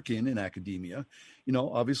you work in academia,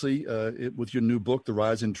 obviously with your new book, The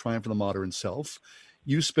Rise and Triumph of the Modern Self,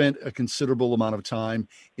 you spent a considerable amount of time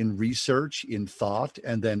in research, in thought,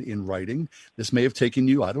 and then in writing. This may have taken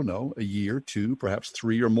you, I don't know, a year, 2, perhaps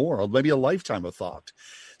 3 or more, or maybe a lifetime of thought.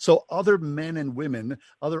 So other men and women,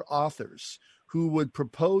 other authors who would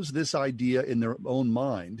propose this idea in their own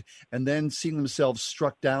mind and then seeing themselves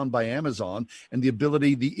struck down by Amazon and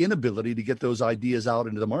the inability to get those ideas out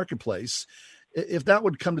into the marketplace, if that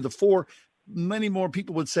would come to the fore, many more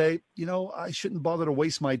people would say, I shouldn't bother to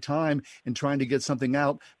waste my time in trying to get something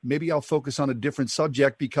out. Maybe I'll focus on a different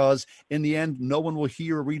subject because in the end, no one will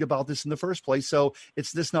hear or read about this in the first place. So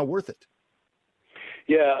it's just not worth it.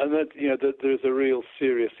 Yeah, and that there's a real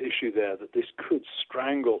serious issue there, that this could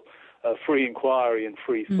strangle free inquiry and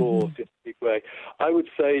free thought in a big way. I would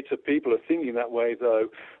say to people who are thinking that way, though,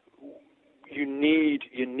 you need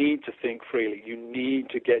to think freely. You need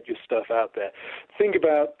to get your stuff out there. Think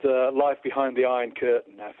about life behind the Iron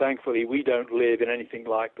Curtain. Now, thankfully, we don't live in anything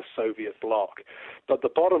like the Soviet bloc. But the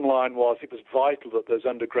bottom line was it was vital that those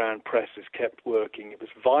underground presses kept working. It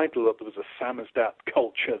was vital that there was a samizdat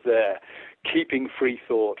culture there, keeping free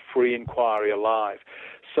thought, free inquiry alive.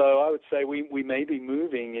 So I would say we may be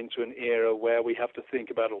moving into an era where we have to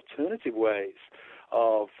think about alternative ways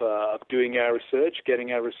of doing our research,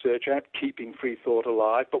 getting our research out, keeping free thought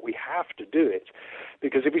alive, but we have to do it.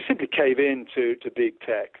 Because if we simply cave in to big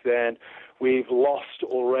tech, then we've lost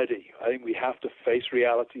already. I think we have to face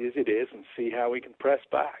reality as it is and see how we can press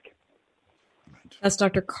back. That's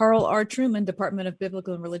Dr. Carl R. Trueman, Department of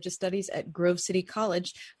Biblical and Religious Studies at Grove City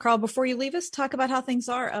College. Carl, before you leave us, talk about how things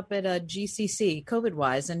are up at GCC,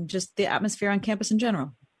 COVID-wise, and just the atmosphere on campus in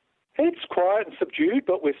general. It's quiet and subdued,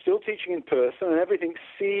 but we're still teaching in person, and everything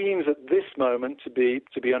seems at this moment to be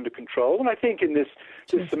under control. And I think in this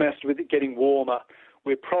semester, with it getting warmer,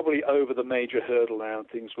 we're probably over the major hurdle now, and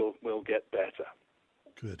things will get better.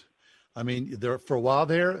 Good. I mean, for a while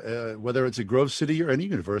there, whether it's at Grove City or any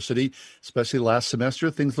university, especially last semester,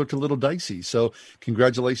 things looked a little dicey. So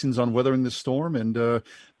congratulations on weathering the storm and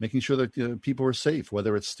making sure that people are safe,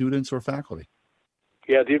 whether it's students or faculty.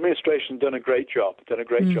 Yeah, the administration's done a great job. Job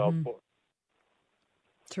for it.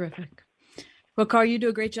 Terrific. Well, Carl, you do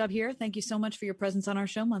a great job here. Thank you so much for your presence on our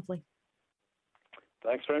show monthly.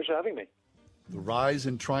 Thanks very much for having me. The Rise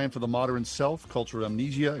and Triumph of the Modern Self, Cultural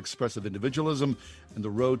Amnesia, Expressive Individualism, and the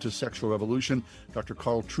Road to Sexual Revolution. Dr.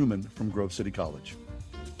 Carl Trueman from Grove City College.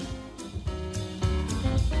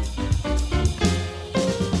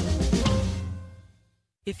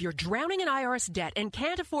 If you're drowning in IRS debt and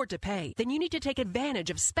can't afford to pay, then you need to take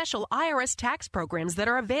advantage of special IRS tax programs that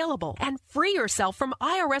are available and free yourself from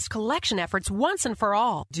IRS collection efforts once and for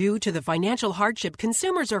all. Due to the financial hardship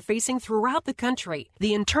consumers are facing throughout the country,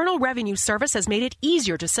 the Internal Revenue Service has made it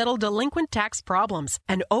easier to settle delinquent tax problems.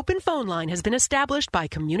 An open phone line has been established by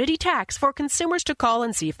Community Tax for consumers to call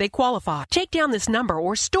and see if they qualify. Take down this number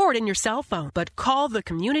or store it in your cell phone, but call the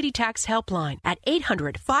Community Tax Helpline at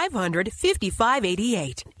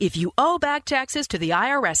 800-500-5588. it. If you owe back taxes to the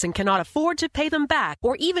IRS and cannot afford to pay them back,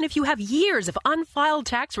 or even if you have years of unfiled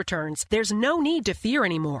tax returns, there's no need to fear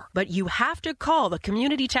anymore. But you have to call the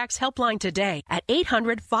Community Tax Helpline today at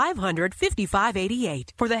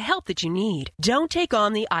 800-500-5588 for the help that you need. Don't take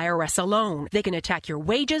on the IRS alone. They can attack your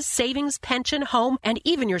wages, savings, pension, home, and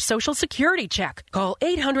even your Social Security check. Call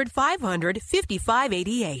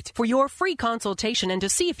 800-500-5588 for your free consultation and to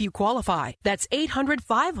see if you qualify. That's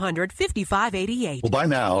 800-500-5588. Well, by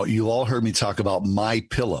now, you all heard me talk about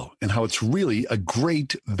MyPillow and how it's really a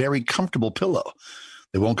great, very comfortable pillow.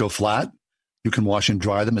 They won't go flat. You can wash and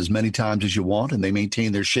dry them as many times as you want, and they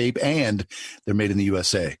maintain their shape, and they're made in the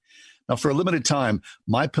USA. Now, for a limited time,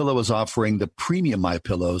 MyPillow is offering the premium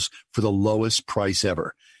MyPillows for the lowest price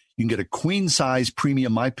ever. You can get a queen-size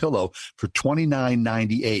premium MyPillow for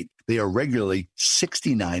 $29.98. They are regularly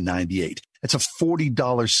 $69.98. That's a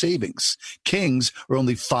 $40 savings. Kings are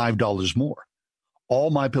only $5 more.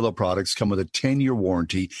 All MyPillow products come with a 10-year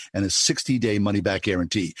warranty and a 60-day money-back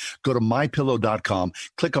guarantee. Go to MyPillow.com,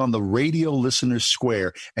 click on the radio listener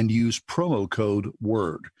square, and use promo code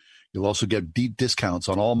WORD. You'll also get deep discounts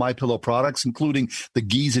on all MyPillow products, including the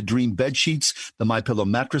Giza Dream bed sheets, the MyPillow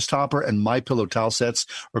mattress topper, and MyPillow towel sets,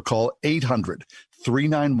 or call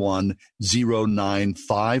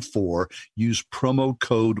 800-391-0954. Use promo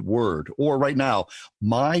code WORD. Or right now,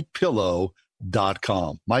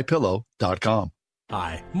 MyPillow.com. MyPillow.com.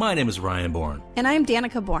 Hi, my name is Ryan Bourne. And I'm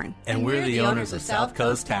Danica Bourne. And we're the owners of South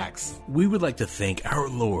Coast Tax. We would like to thank our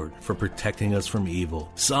Lord for protecting us from evil.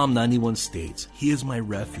 Psalm 91 states, He is my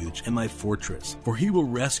refuge and my fortress, for He will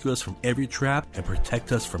rescue us from every trap and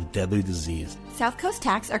protect us from deadly disease. South Coast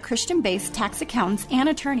Tax are Christian-based tax accountants and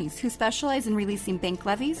attorneys who specialize in releasing bank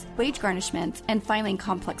levies, wage garnishments, and filing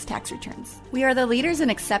complex tax returns. We are the leaders in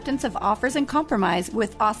acceptance of offers and compromise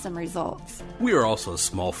with awesome results. We are also a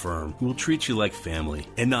small firm who will treat you like family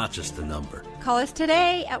and not just a number. Call us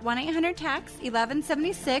today at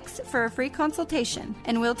 1-800-TAX-1176 for a free consultation,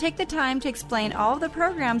 and we'll take the time to explain all of the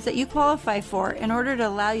programs that you qualify for in order to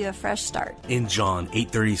allow you a fresh start. In John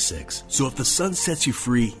 8:36, so if the Son sets you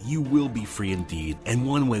free, you will be free indeed. And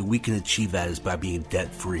one way we can achieve that is by being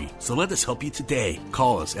debt-free. So let us help you today.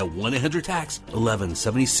 Call us at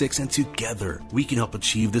 1-800-TAX-1176, and together we can help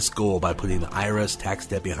achieve this goal by putting the IRS tax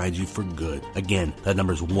debt behind you for good. Again, that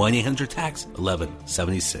number is 1-800-TAX-1176.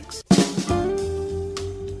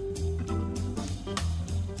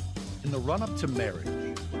 In the run-up to marriage,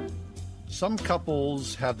 some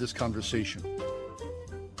couples have this conversation.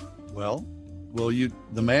 Well,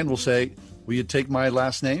 the man will say, will you take my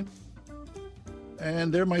last name?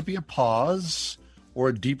 And there might be a pause or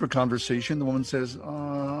a deeper conversation. The woman says,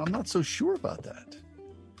 I'm not so sure about that.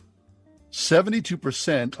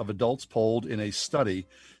 72% of adults polled in a study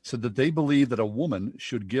said that they believe that a woman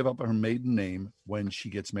should give up her maiden name when she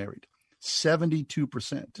gets married. 72%.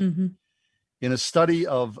 Mm-hmm. In a study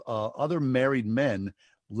of other married men,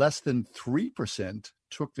 less than 3%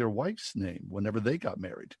 took their wife's name whenever they got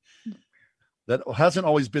married. That hasn't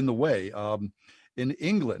always been the way. In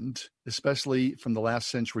England, especially from the last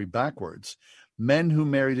century backwards, men who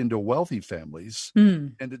married into wealthy families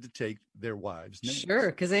tended to take their wives' names.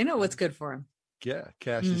 Sure, because they know what's good for them. Yeah,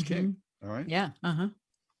 cash is king. All right. Yeah. Uh-huh.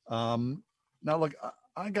 Now, look,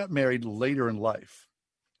 I got married later in life.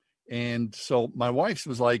 And so my wife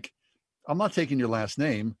was like, I'm not taking your last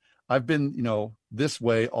name. I've been, this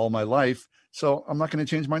way all my life. So I'm not going to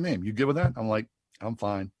change my name. You good with that? I'm like, I'm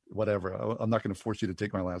fine. Whatever. I'm not going to force you to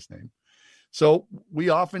take my last name. So we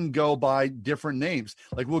often go by different names.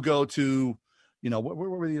 Like we'll go to, where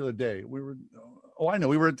were we the other day? We were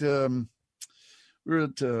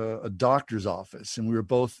at a doctor's office, and we were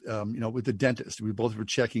both, with the dentist. We both were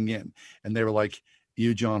checking in, and they were like,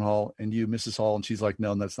 you, John Hall, and you, Mrs. Hall. And she's like,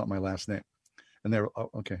 no, that's not my last name. And they were,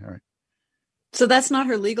 oh, okay. All right. So that's not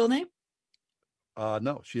her legal name?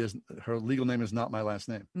 No, she isn't. Her legal name is not my last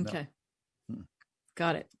name. Okay. No.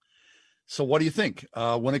 Got it. So what do you think?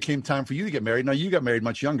 When it came time for you to get married, now you got married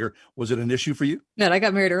much younger. Was it an issue for you? No, I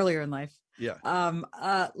got married earlier in life. Yeah.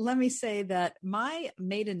 Let me say that my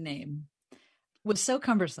maiden name was so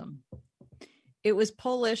cumbersome. It was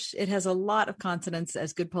Polish. It has a lot of consonants,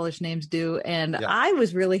 as good Polish names do. And I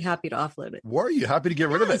was really happy to offload it. Were you happy to get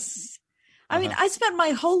rid of it? I mean, I spent my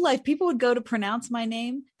whole life, people would go to pronounce my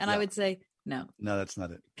name, and I would say, no, that's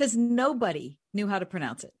not it. Because nobody knew how to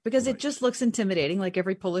pronounce it, because it just looks intimidating, like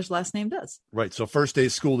every Polish last name does. Right. So first day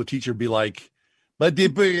of school, the teacher would be like, right.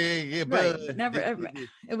 Never.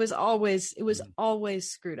 It was always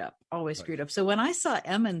screwed up, screwed up. So when I saw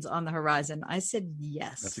Emmons on the horizon, I said,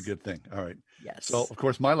 yes. That's a good thing. All right. Yes. So of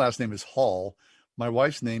course, my last name is Hall. My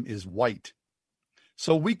wife's name is White.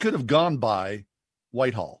 So we could have gone by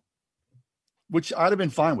Whitehall, which I'd have been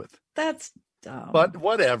fine with. That's dumb. But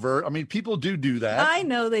whatever. I mean, people do that. I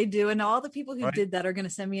know they do. And all the people who did that are going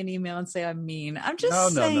to send me an email and say I'm mean. I'm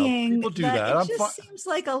just saying. No. People do that. It just seems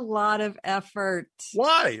like a lot of effort.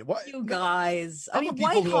 Why? You guys. I mean,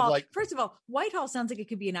 Whitehall, first of all, Whitehall sounds like it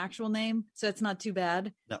could be an actual name, so it's not too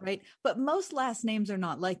bad, right? But most last names are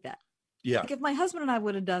not like that. Yeah. Like if my husband and I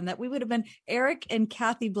would have done that, we would have been Eric and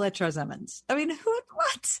Kathy Bletcher-Emmons. I mean,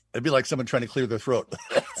 what? It'd be like someone trying to clear their throat.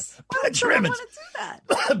 Bletcher-Emmons.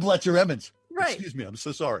 Bletcher-Emmons. Right. Excuse me. I'm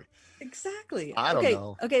so sorry. Exactly. I don't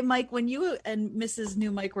know. Okay, Mike, when you and Mrs.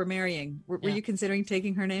 New Mike were marrying, were you considering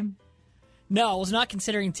taking her name? No, I was not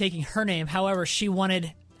considering taking her name. However, she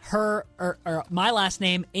wanted her or my last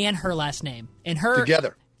name and her last name. And her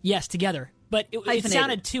together. Yes, together. But it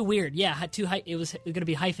sounded too weird. Yeah, it was going to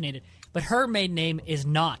be hyphenated. But her maiden name is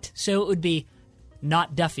Not. So it would be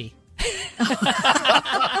Not Duffy.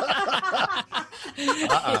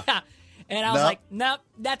 Yeah. And I was like, no,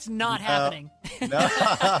 that's not happening.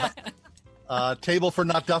 Table for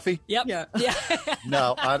Not Duffy? Yep. Yeah.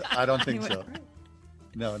 No, I don't think so.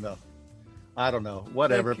 No. I don't know.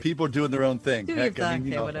 Whatever. Okay. People are doing their own thing.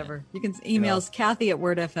 Whatever. You can email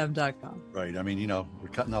Kathy@wordfm.com. Right. I mean, we're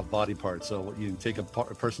cutting off body parts, so you can take a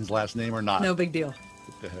person's last name or not. No big deal.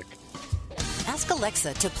 What the heck? Ask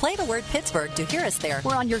Alexa to play the word Pittsburgh to hear us there.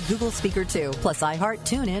 We're on your Google speaker too, plus iHeart,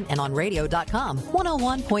 TuneIn, and on radio.com.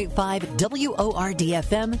 101.5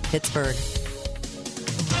 WORD-FM, Pittsburgh.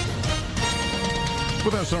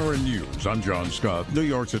 With SRN News, I'm John Scott. New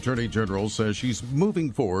York's Attorney General says she's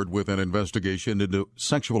moving forward with an investigation into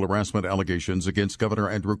sexual harassment allegations against Governor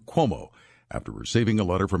Andrew Cuomo after receiving a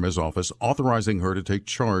letter from his office authorizing her to take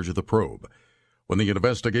charge of the probe. When the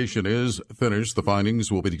investigation is finished, the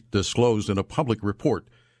findings will be disclosed in a public report.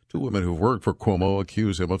 2 women who've worked for Cuomo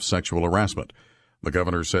accuse him of sexual harassment. The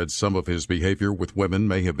governor said some of his behavior with women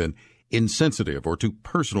may have been insensitive or too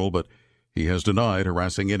personal, but he has denied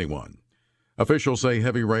harassing anyone. Officials say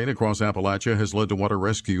heavy rain across Appalachia has led to water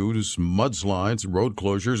rescues, mudslides, road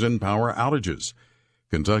closures, and power outages.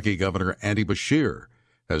 Kentucky Governor Andy Beshear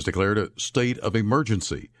has declared a state of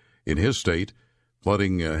emergency. In his state,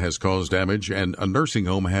 flooding has caused damage, and a nursing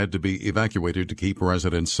home had to be evacuated to keep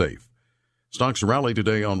residents safe. Stocks rallied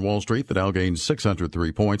today on Wall Street. The Dow gained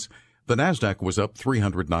 603 points. The Nasdaq was up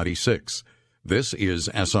 396. This is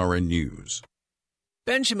SRN News.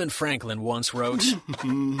 Benjamin Franklin once wrote,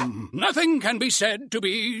 Nothing can be said to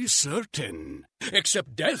be certain,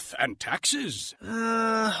 except death and taxes.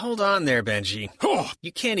 Hold on there, Benji. Oh.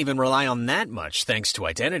 You can't even rely on that much thanks to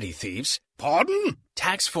identity thieves. Pardon?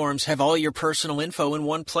 Tax forms have all your personal info in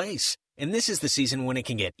one place. And this is the season when it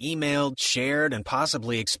can get emailed, shared, and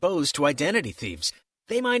possibly exposed to identity thieves.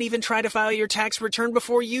 They might even try to file your tax return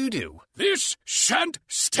before you do. This shan't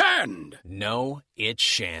stand. No, it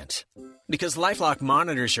shan't. Because LifeLock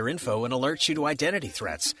monitors your info and alerts you to identity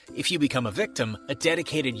threats. If you become a victim, a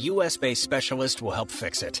dedicated U.S.-based specialist will help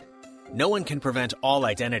fix it. No one can prevent all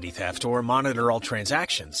identity theft or monitor all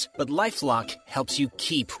transactions, but LifeLock helps you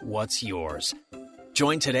keep what's yours.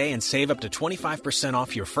 Join today and save up to 25%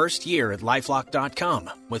 off your first year at LifeLock.com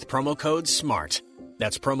with promo code SMART.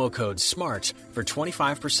 That's promo code SMART for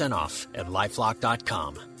 25% off at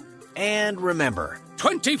LifeLock.com. And remember,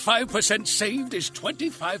 25% saved is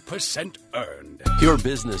 25% earned. Your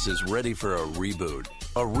business is ready for a reboot,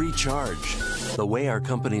 a recharge. The way our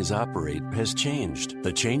companies operate has changed.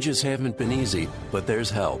 The changes haven't been easy, but there's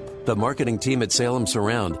help. The marketing team at Salem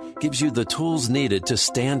Surround gives you the tools needed to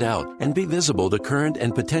stand out and be visible to current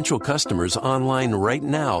and potential customers online right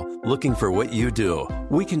now looking for what you do.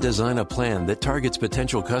 We can design a plan that targets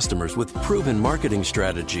potential customers with proven marketing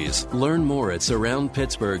strategies. Learn more at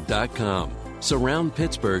surroundpittsburgh.com.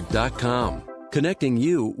 surroundpittsburgh.com. Connecting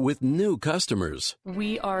you with new customers.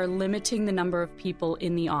 We are limiting the number of people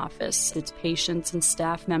in the office. It's patients and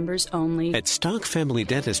staff members only. At Stock Family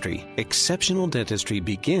Dentistry, exceptional dentistry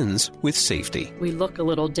begins with safety. We look a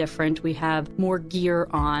little different. We have more gear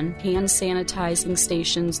on, hand sanitizing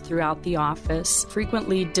stations throughout the office,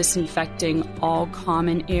 frequently disinfecting all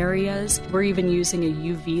common areas. We're even using a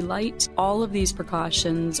UV light. All of these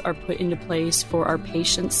precautions are put into place for our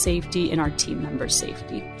patients' safety and our team members'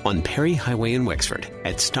 safety. On Perry Highway in Wexford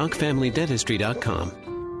at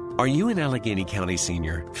StockFamilyDentistry.com. Are you an Allegheny County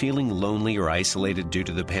senior feeling lonely or isolated due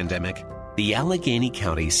to the pandemic? The Allegheny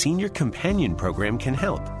County Senior Companion Program can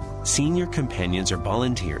help. Senior Companions are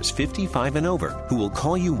volunteers 55 and over who will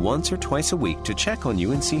call you once or twice a week to check on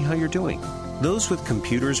you and see how you're doing. Those with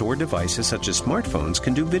computers or devices such as smartphones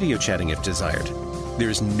can do video chatting if desired.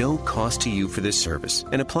 There's no cost to you for this service,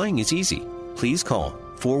 and applying is easy. Please call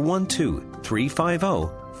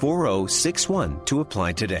 412-350-4660 4061 to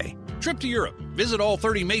apply today. Trip to Europe. Visit all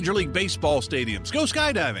 30 Major League Baseball stadiums. Go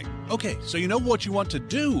skydiving. Okay, so you know what you want to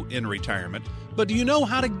do in retirement, but do you know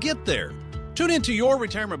how to get there? Tune into Your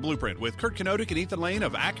Retirement Blueprint with Kurt Kenodic and Ethan Lane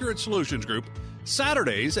of Accurate Solutions Group,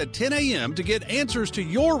 Saturdays at 10 a.m. to get answers to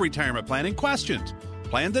your retirement planning questions.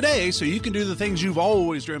 Plan today so you can do the things you've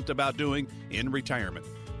always dreamt about doing in retirement.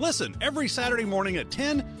 Listen every Saturday morning at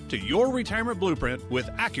 10 to Your Retirement Blueprint with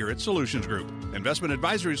Accurate Solutions Group. Investment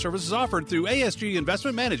advisory services offered through ASG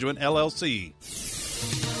Investment Management, LLC.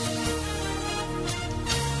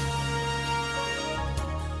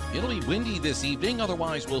 It'll be windy this evening,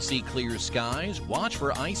 otherwise we'll see clear skies. Watch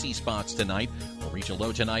for icy spots tonight. We'll reach a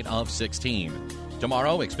low tonight of 16.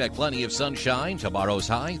 Tomorrow, expect plenty of sunshine. Tomorrow's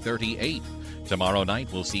high, 38. Tomorrow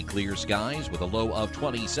night, we'll see clear skies with a low of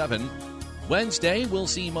 27. Wednesday, we'll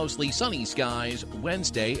see mostly sunny skies.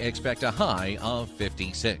 Wednesday, expect a high of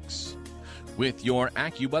 56. With your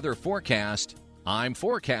AccuWeather forecast, I'm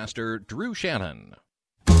forecaster Drew Shannon.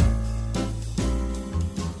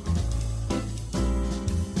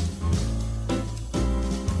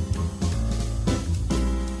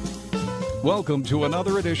 Welcome to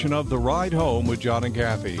another edition of The Ride Home with John and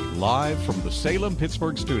Kathy, live from the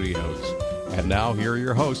Salem-Pittsburgh studios. And now here are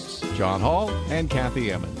your hosts, John Hall and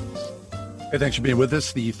Kathy Emmons. Hey, thanks for being with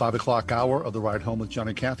us. The 5 o'clock hour of The Ride Home with John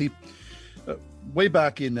and Kathy. Way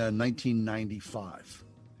back in 1995,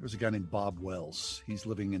 there was a guy named Bob Wells. He's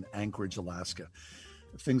living in Anchorage, Alaska.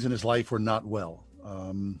 Things in his life were not well.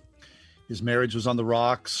 His marriage was on the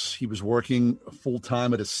rocks. He was working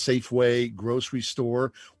full-time at a Safeway grocery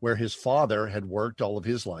store where his father had worked all of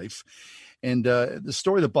his life. And the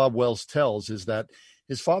story that Bob Wells tells is that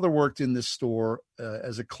his father worked in this store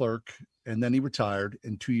as a clerk, and then he retired,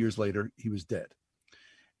 and 2 years later, he was dead.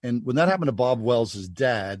 And when that happened to Bob Wells'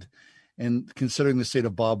 dad, and considering the state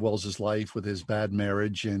of Bob Wells' life with his bad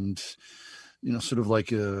marriage and, you know, sort of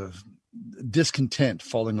like a discontent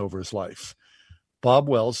falling over his life, Bob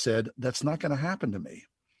Wells said, that's not going to happen to me.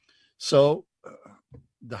 So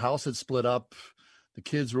the house had split up. The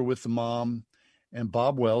kids were with the mom, and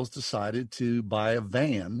Bob Wells decided to buy a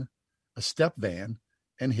van, a step van,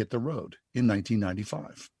 and hit the road in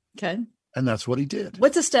 1995. Okay. And that's what he did.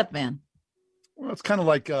 What's a step van? Well, it's kind of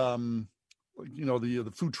like, the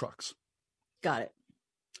food trucks. Got it.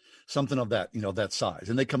 Something of that, that size.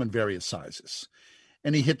 And they come in various sizes.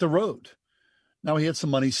 And he hit the road. Now, he had some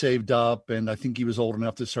money saved up, and I think he was old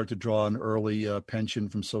enough to start to draw an early pension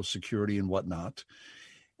from Social Security and whatnot.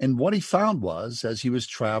 And what he found was, as he was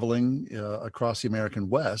traveling across the American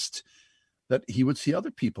West, that he would see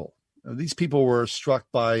other people. These people were struck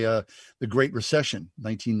by the Great Recession,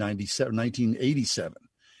 1987.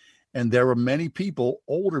 And there were many people,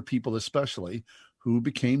 older people especially, who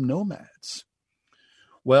became nomads.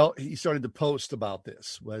 Well, he started to post about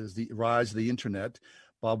this. As the rise of the internet,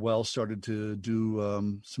 Bob Wells started to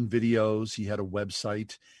do some videos. He had a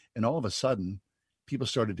website, and all of a sudden, people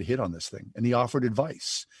started to hit on this thing. And he offered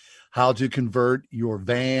advice, how to convert your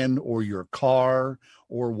van or your car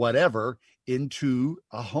or whatever into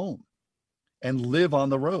a home and live on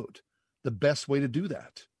the road, the best way to do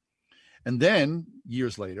that. And then,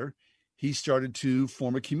 years later, he started to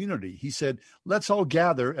form a community. He said, let's all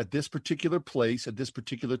gather at this particular place at this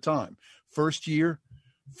particular time. First year,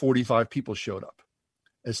 45 people showed up.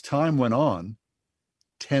 As time went on,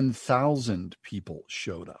 10,000 people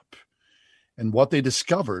showed up. And what they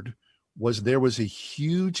discovered was there was a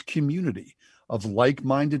huge community of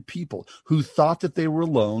like-minded people who thought that they were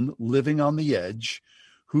alone, living on the edge,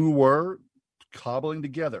 who were cobbling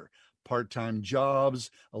together part-time jobs,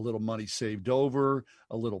 a little money saved over,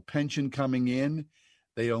 a little pension coming in.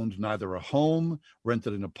 They owned neither a home,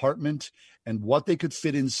 rented an apartment, and what they could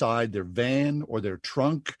fit inside their van or their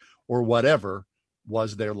trunk or whatever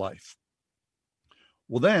was their life.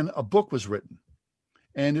 Well, then a book was written,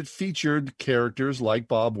 and it featured characters like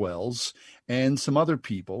Bob Wells and some other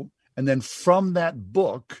people. And then from that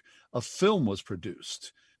book, a film was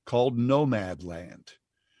produced called Nomadland.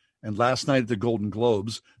 And last night at the Golden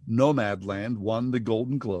Globes, Nomadland won the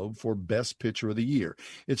Golden Globe for Best Picture of the Year.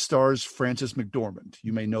 It stars Frances McDormand.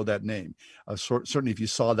 You may know that name. Certainly, if you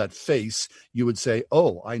saw that face, you would say,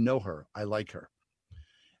 oh, I know her. I like her.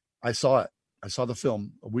 I saw it. I saw the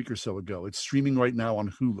film a week or so ago. It's streaming right now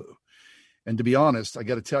on Hulu. And to be honest, I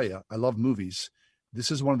got to tell you, I love movies.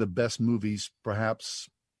 This is one of the best movies, perhaps,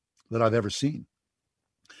 that I've ever seen.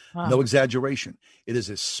 Wow. No exaggeration. It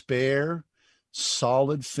is a spare,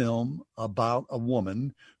 solid film about a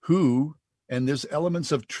woman who, and there's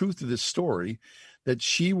elements of truth to this story, that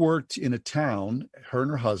she worked in a town, her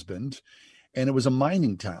and her husband, and it was a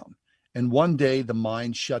mining town. And one day the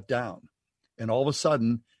mine shut down. And all of a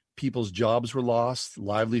sudden, People's jobs were lost,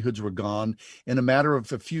 livelihoods were gone. In a matter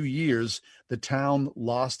of a few years, the town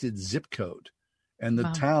lost its zip code and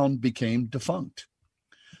the town became defunct.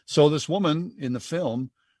 So this woman in the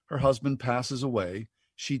film, her husband passes away.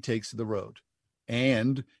 She takes the road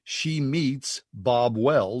and she meets Bob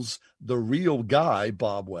Wells, the real guy,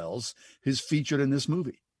 Bob Wells, who's featured in this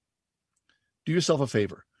movie. Do yourself a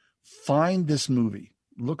favor. Find this movie.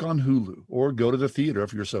 Look on Hulu or go to the theater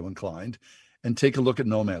if you're so inclined and take a look at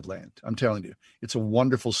Nomadland. I'm telling you, it's a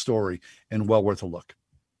wonderful story and well worth a look.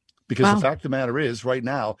 Because the fact of the matter is, right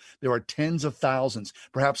now, there are tens of thousands,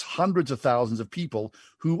 perhaps hundreds of thousands of people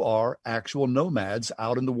who are actual nomads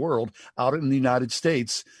out in the world, out in the United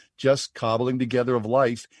States, just cobbling together of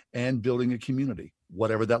life and building a community,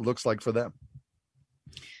 whatever that looks like for them.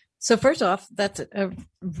 So first off, that's a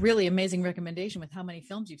really amazing recommendation with how many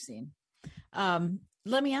films you've seen.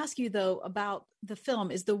 Let me ask you, though, about the film.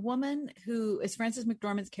 Is the woman who is Frances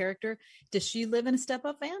McDormand's character, does she live in a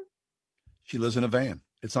step-up van? She lives in a van.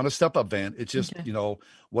 It's not a step-up van. It's just,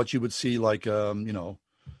 what you would see like, a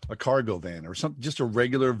cargo van or something, just a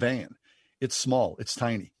regular van. It's small. It's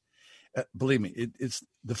tiny. Believe me,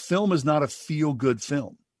 the film is not a feel-good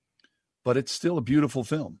film, but it's still a beautiful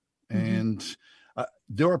film. Mm-hmm. And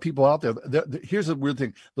there are people out there. Here's a weird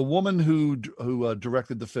thing. The woman who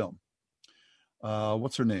directed the film,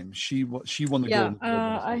 what's her name? She won the Golden Globe.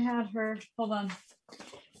 I had her. Hold on.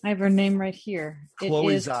 I have her name right here.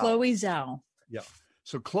 Chloe it is Zhao. Chloe Zhao. Yeah.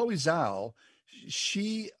 So Chloe Zhao,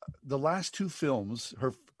 the last two films,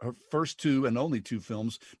 her first two and only two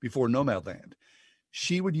films before Nomadland,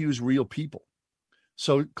 she would use real people.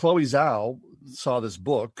 So Chloe Zhao saw this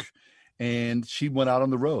book and she went out on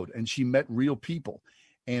the road and she met real people.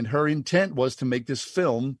 And her intent was to make this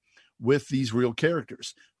film with these real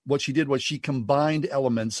characters. What she did was she combined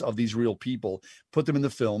elements of these real people, put them in the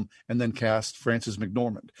film, and then cast Frances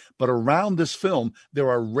McDormand. But around this film, there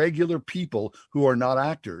are regular people who are not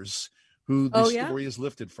actors who the story is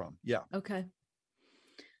lifted from. Yeah. Okay.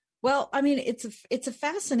 Well, I mean, it's a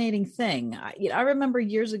fascinating thing. I remember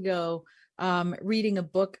years ago reading a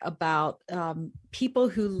book about people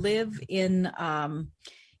who live in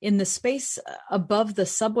the space above the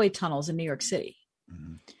subway tunnels in New York City.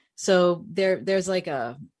 Mm-hmm. So there's like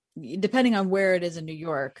depending on where it is in New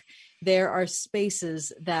York, there are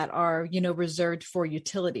spaces that are, reserved for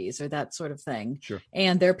utilities or that sort of thing. Sure.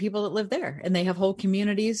 And there are people that live there and they have whole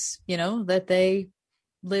communities, that they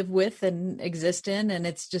live with and exist in. And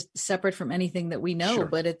it's just separate from anything that we know,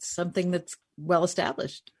 but it's something that's well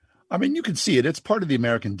established. I mean, you can see it. It's part of the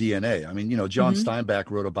American DNA. I mean, John Steinbeck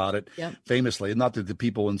wrote about it famously. Not that the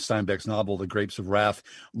people in Steinbeck's novel, The Grapes of Wrath,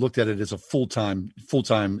 looked at it as a full-time,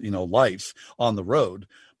 life on the road.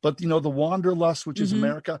 But, the wanderlust, which is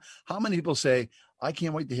America, how many people say, I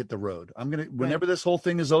can't wait to hit the road. Whenever this whole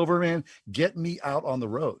thing is over, man, get me out on the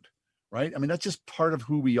road, right? I mean, that's just part of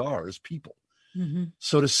who we are as people. Mm-hmm.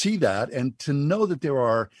 So to see that and to know that there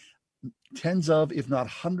are tens of, if not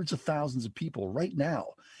hundreds of thousands of people right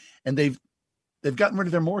now, and they've gotten rid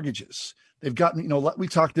of their mortgages. They've gotten, we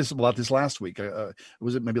talked about this last week.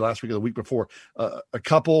 Was it maybe last week or the week before? A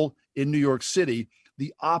couple in New York City,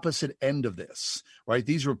 the opposite end of this, right?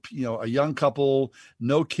 These were, a young couple,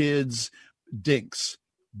 no kids, dinks,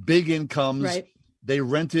 big incomes. Right. They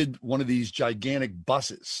rented one of these gigantic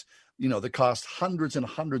buses, that cost hundreds and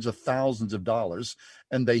hundreds of thousands of dollars,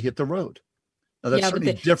 and they hit the road. Now, that's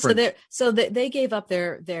certainly different. So they gave up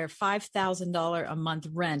their $5,000 a month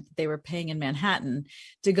rent they were paying in Manhattan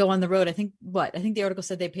to go on the road. I think the article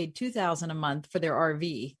said they paid $2,000 a month for their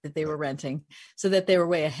RV that they were renting, so that they were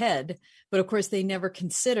way ahead. But of course, they never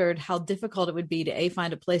considered how difficult it would be to A,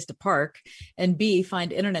 find a place to park, and B,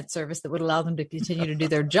 find internet service that would allow them to continue to do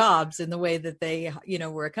their jobs in the way that they,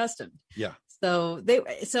 were accustomed. Yeah. So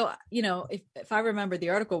if I remember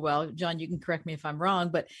the article well, John, you can correct me if I'm wrong,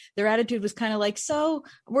 but their attitude was kind of like, so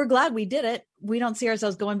we're glad we did it. We don't see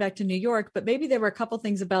ourselves going back to New York, but maybe there were a couple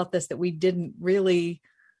things about this that we didn't really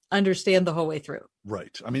understand the whole way through.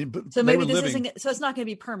 Right. I mean, but so maybe so it's not going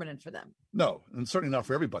to be permanent for them. No, and certainly not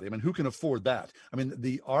for everybody. I mean, who can afford that? I mean,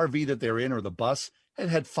 the RV that they're in or the bus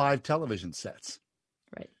had 5 television sets.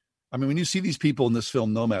 Right. I mean, when you see these people in this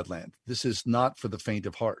film, Nomadland, this is not for the faint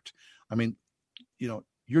of heart. I mean,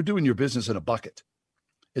 you're doing your business in a bucket.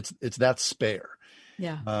 It's that spare.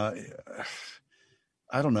 Yeah.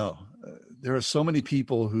 I don't know. There are so many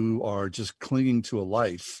people who are just clinging to a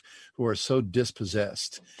life who are so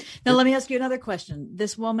dispossessed. Now, let me ask you another question.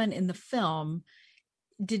 This woman in the film,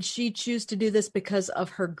 did she choose to do this because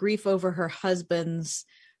of her grief over her husband's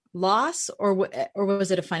loss, or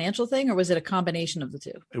was it a financial thing, or was it a combination of the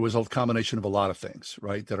two? It was a combination of a lot of things,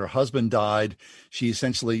 right? That her husband died. She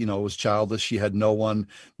essentially, was childless. She had no one,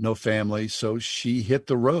 no family. So she hit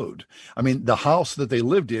the road. I mean, the house that they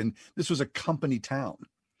lived in, this was a company town.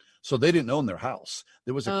 So they didn't own their house.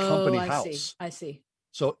 There was a company house. I see.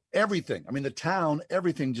 So everything, the town,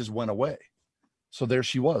 everything just went away. So there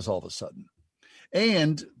she was all of a sudden.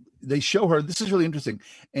 And they show her, this is really interesting.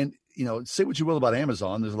 And, say what you will about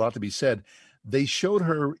Amazon, there's a lot to be said. They showed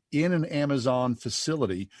her in an Amazon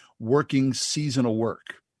facility working seasonal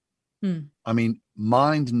work.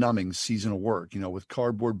 Mind-numbing seasonal work, with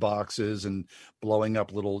cardboard boxes and blowing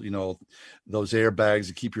up little, those airbags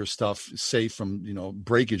to keep your stuff safe from,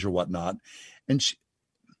 breakage or whatnot. And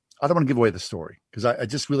I don't want to give away the story because I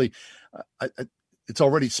just really, it's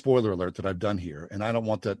already spoiler alert that I've done here. And I don't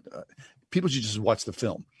want that. People should just watch the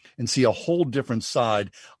film and see a whole different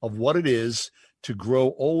side of what it is to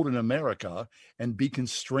grow old in America and be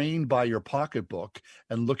constrained by your pocketbook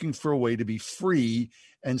and looking for a way to be free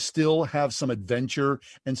and still have some adventure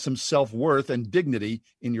and some self-worth and dignity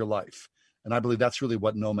in your life. And I believe that's really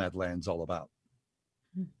what Nomadland's all about.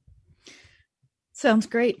 Sounds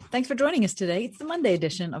great. Thanks for joining us today. It's the Monday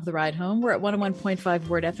edition of The Ride Home. We're at 101.5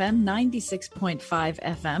 Word FM, 96.5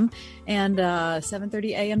 FM, and 7:30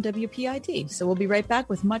 a.m. WPIT. So we'll be right back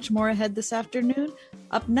with much more ahead this afternoon.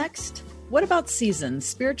 Up next, what about seasons?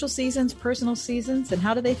 Spiritual seasons, personal seasons, and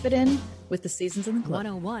how do they fit in with the seasons in the club?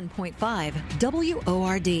 101.5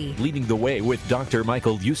 WORD. Leading the way with Dr.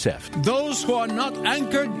 Michael Youssef. Those who are not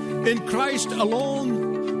anchored in Christ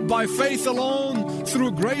alone, by faith alone,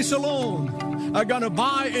 through grace alone, are going to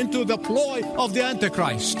buy into the ploy of the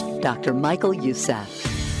Antichrist. Dr. Michael Youssef.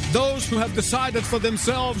 Those who have decided for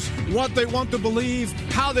themselves what they want to believe,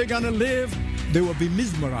 how they're going to live, they will be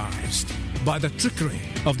mesmerized by the trickery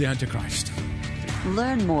of the Antichrist.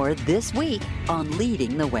 Learn more this week on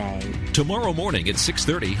Leading the Way. Tomorrow morning at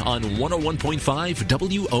 6:30 on 101.5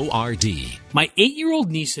 WORD. My 8-year-old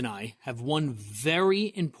niece and I have one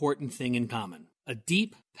very important thing in common: a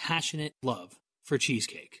deep, passionate love for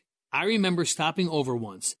cheesecake. I remember stopping over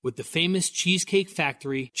once with the famous Cheesecake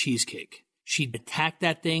Factory cheesecake. She'd attacked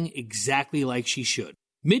that thing exactly like she should.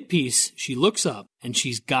 Mid-piece, she looks up and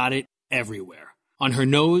she's got it everywhere. On her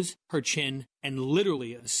nose, her chin, and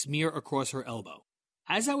literally a smear across her elbow.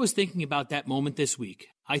 As I was thinking about that moment this week,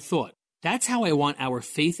 I thought, that's how I want our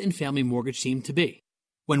Faith and Family Mortgage team to be.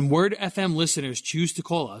 When Word FM listeners choose to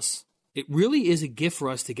call us, it really is a gift for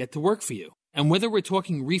us to get to work for you. And whether we're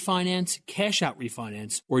talking refinance, cash out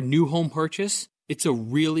refinance, or new home purchase, it's a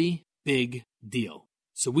really big deal.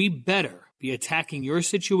 So we better be attacking your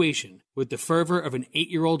situation with the fervor of an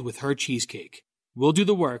 8-year-old with her cheesecake. We'll do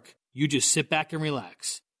the work. You just sit back and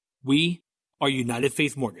relax. We are United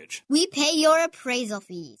Faith Mortgage. We pay your appraisal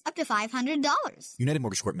fees, up to $500. United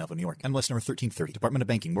Mortgage Corp, Melville, New York. MLS number 1330. Department of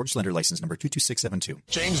Banking. Mortgage Lender License number 22672.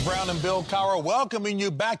 James Brown and Bill Cowher welcoming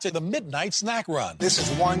you back to the Midnight Snack Run. This is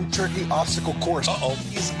one turkey obstacle course.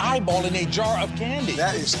 He's eyeballing a jar of candy.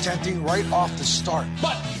 That is tempting right off the start.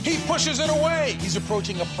 But he pushes it away. He's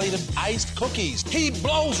approaching a plate of iced cookies. He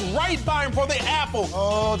blows right by him for the apple.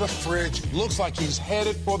 Oh, the fridge. Looks like he's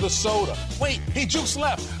headed for the soda. Wait, he jukes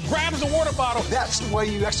left, grabs the water bottle. That's the way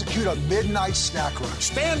you execute a midnight snack run.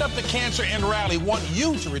 Stand Up to Cancer and Rally want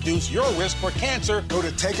you to reduce your risk for cancer. Go to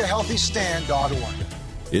takeahealthystand.org.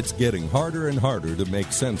 It's getting harder and harder to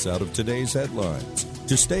make sense out of today's headlines.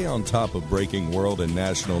 To stay on top of breaking world and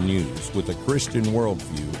national news with a Christian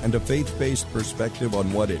worldview and a faith-based perspective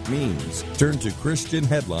on what it means, turn to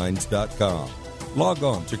ChristianHeadlines.com. Log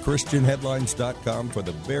on to ChristianHeadlines.com for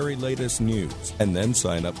the very latest news, and then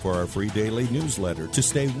sign up for our free daily newsletter to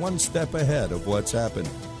stay one step ahead of what's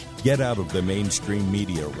happening. Get out of the mainstream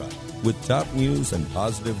media rut with top news and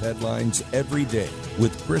positive headlines every day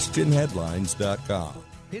with ChristianHeadlines.com.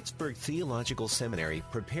 Pittsburgh Theological Seminary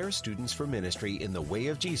prepares students for ministry in the way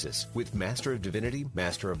of Jesus with Master of Divinity,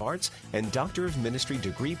 Master of Arts, and Doctor of Ministry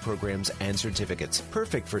degree programs and certificates.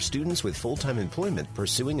 Perfect for students with full-time employment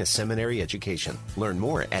pursuing a seminary education. Learn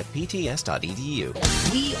more at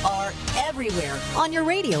pts.edu. We are everywhere on your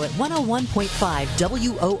radio at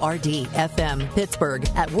 101.5 WORD FM Pittsburgh,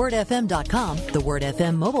 at wordfm.com, the Word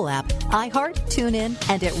FM mobile app, iHeart, TuneIn,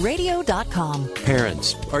 and at radio.com.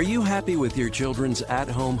 Parents, are you happy with your children's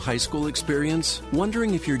at-home high school experience?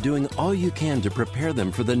 Wondering if you're doing all you can to prepare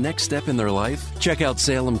them for the next step in their life? Check out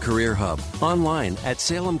Salem Career Hub online at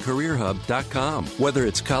salemcareerhub.com. Whether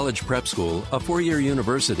it's college prep school, a 4-year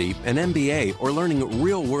university, an MBA, or learning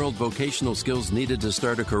real-world vocational skills needed to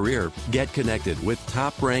start a career, Get connected with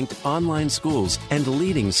top-ranked online schools and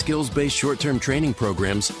leading skills-based short-term training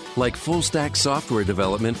programs like full-stack software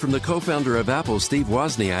development from the co-founder of Apple, Steve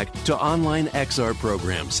Wozniak, to online XR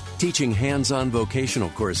programs, teaching hands-on vocational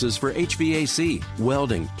courses for HVAC,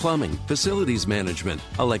 welding, plumbing, facilities management,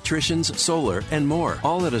 electricians, solar, and more,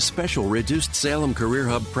 all at a special reduced Salem Career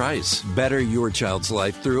Hub price. Better your child's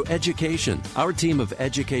life through education. Our team of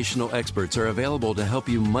educational experts are available to help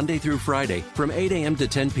you Monday through Friday from 8 a.m. to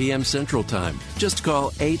 10 p.m. Central Time. Just call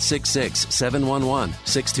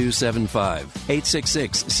 866-711-6275,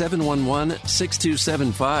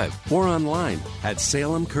 866-711-6275, or online at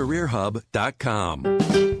salemcareerhub.com.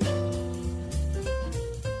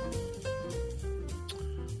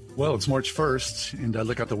 Well, it's March 1st, and I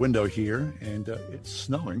look out the window here, and it's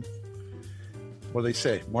snowing. What do they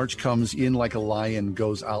say? March comes in like a lion,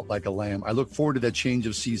 goes out like a lamb. I look forward to that change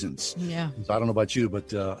of seasons. Yeah. I don't know about you,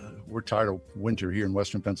 but we're tired of winter here in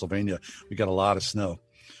Western Pennsylvania. We got a lot of snow.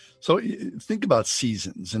 So think about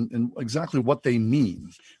seasons and exactly what they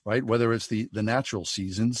mean, right? Whether it's the natural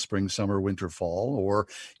seasons, spring, summer, winter, fall, or,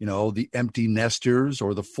 the empty nesters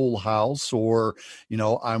or the full house, or,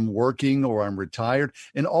 I'm working or I'm retired.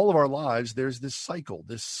 In all of our lives, there's this cycle,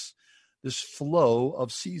 this flow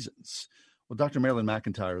of seasons. Well, Dr. Marilyn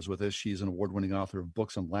McIntyre is with us. She's an award-winning author of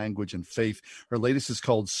books on language and faith. Her latest is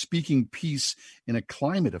called Speaking Peace in a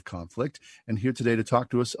Climate of Conflict, and here today to talk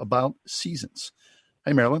to us about seasons.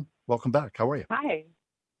 Hey, Marilyn, welcome back. How are you? Hi.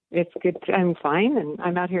 It's good. I'm fine, and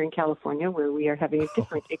I'm out here in California where we are having a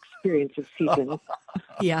different experience of seasons.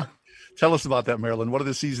 Yeah. Tell us about that, Marilyn. What are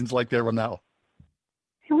the seasons like there now?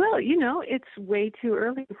 Well, it's way too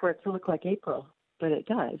early for it to look like April, but it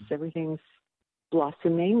does. Everything's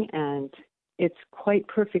blossoming, and it's quite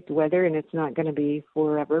perfect weather, and it's not going to be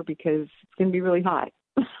forever because it's going to be really hot.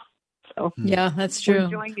 So yeah, that's true.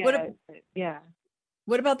 We're enjoying it. Yeah.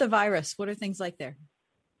 What about the virus? What are things like there?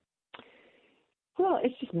 Well,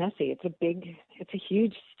 it's just messy. It's a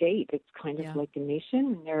huge state. It's kind of like a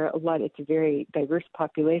nation. And it's a very diverse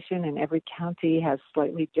population, and every county has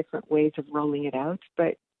slightly different ways of rolling it out.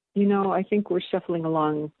 But, I think we're shuffling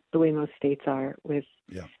along the way most states are with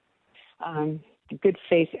good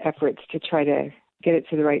faith efforts to try to get it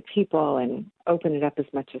to the right people and open it up as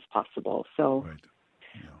much as possible. So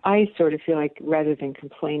I sort of feel like rather than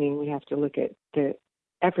complaining, we have to look at the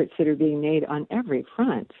efforts that are being made on every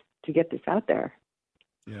front to get this out there.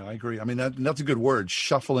 Yeah, I agree. I mean, that's a good word,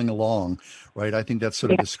 shuffling along, right? I think that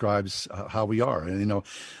sort of describes how we are. And,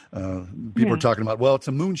 people are talking about, well, it's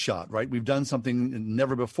a moonshot, right? We've done something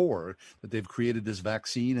never before, that they've created this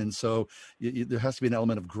vaccine. And so there has to be an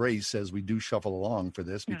element of grace as we do shuffle along for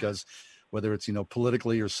this, because whether it's,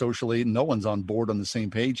 politically or socially, no one's on board on the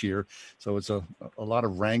same page here. So it's a lot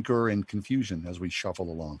of rancor and confusion as we shuffle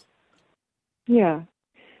along. Yeah.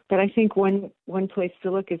 But I think one place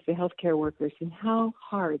to look is the healthcare workers and how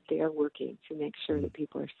hard they are working to make sure that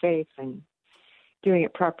people are safe and doing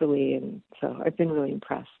it properly. And so I've been really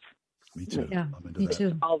impressed. Me too. Yeah, me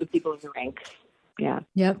too. All the people in the ranks. Yeah.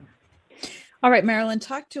 Yep. All right, Marilyn,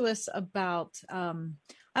 talk to us about,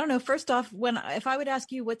 first off, if I would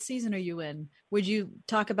ask you, what season are you in? Would you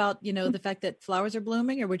talk about, the fact that flowers are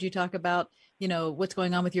blooming, or would you talk about, what's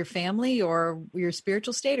going on with your family or your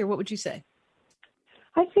spiritual state, or what would you say?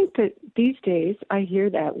 I think that these days I hear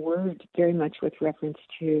that word very much with reference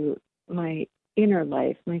to my inner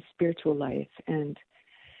life, my spiritual life. And,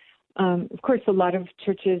 of course, a lot of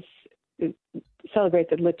churches celebrate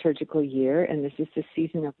the liturgical year, and this is the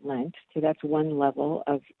season of Lent. So that's one level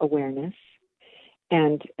of awareness.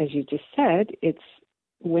 And as you just said, it's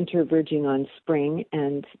winter verging on spring,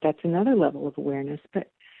 and that's another level of awareness.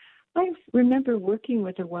 But I remember working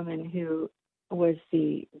with a woman who was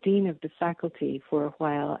the dean of the faculty for a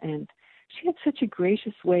while, and she had such a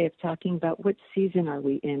gracious way of talking about what season are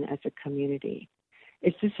we in as a community.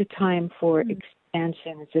 Is this a time for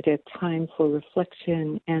expansion? Is it a time for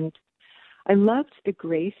reflection? And I loved the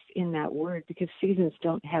grace in that word, because seasons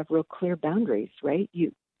don't have real clear boundaries, right?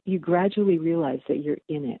 You gradually realize that you're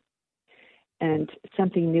in it, and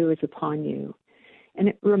something new is upon you. And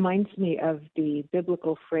it reminds me of the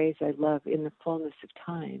biblical phrase I love, in the fullness of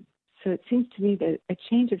time. So it seems to me that a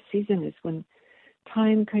change of season is when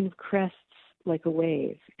time kind of crests like a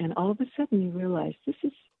wave, and all of a sudden you realize this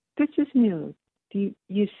is new.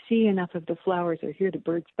 You see enough of the flowers or hear the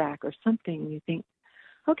birds back or something, and you think,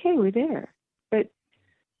 okay, we're there. But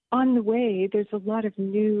on the way, there's a lot of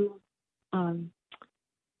new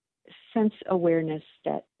sense awareness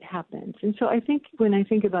that happens. And so I think when I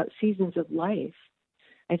think about seasons of life,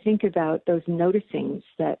 I think about those noticings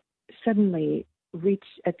that suddenly reach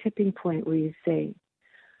a tipping point where you say,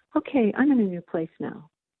 okay, I'm in a new place now.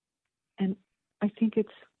 And I think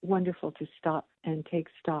it's wonderful to stop and take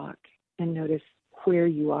stock and notice where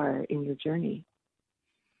you are in your journey.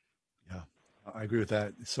 Yeah, I agree with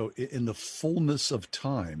that. So in the fullness of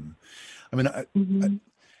time, I mean,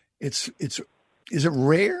 is it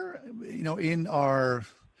rare, in our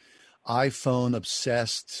iPhone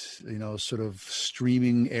obsessed, sort of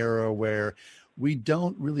streaming era where we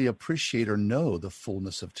don't really appreciate or know the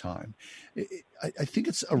fullness of time? I think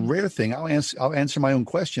it's a rare thing. I'll answer my own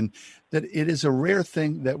question, that it is a rare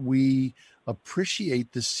thing that we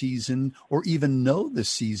appreciate the season or even know the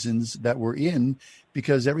seasons that we're in,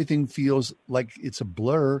 because everything feels like it's a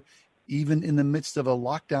blur, even in the midst of a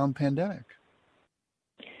lockdown pandemic.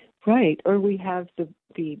 Right. Or we have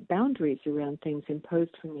the boundaries around things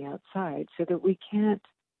imposed from the outside so that we can't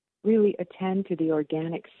really attend to the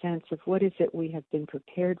organic sense of what is it we have been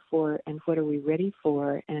prepared for and what are we ready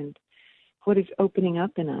for and what is opening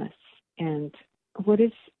up in us and what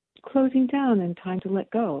is closing down and time to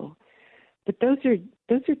let go. But those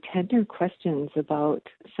are tender questions about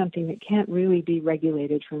something that can't really be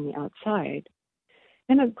regulated from the outside.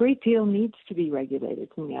 And a great deal needs to be regulated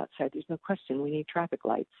from the outside. There's no question. We need traffic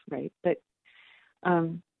lights, right? But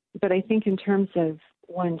I think in terms of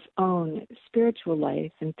one's own spiritual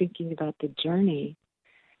life and thinking about the journey,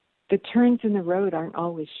 the turns in the road aren't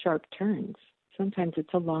always sharp turns. Sometimes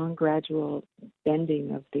it's a long, gradual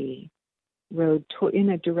bending of the road in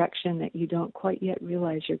a direction that you don't quite yet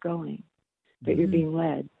realize you're going, that you're being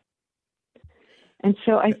led. And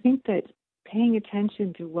so I think that paying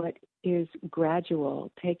attention to what is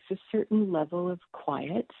gradual takes a certain level of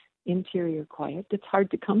quiet, interior quiet, that's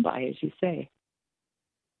hard to come by, as you say.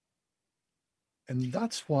 And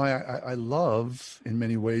that's why I love, in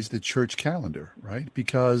many ways, the church calendar, right?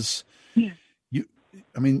 Because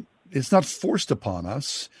it's not forced upon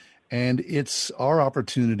us, and it's our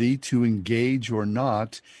opportunity to engage or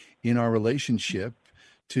not in our relationship,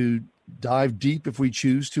 to dive deep if we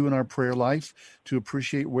choose to in our prayer life, to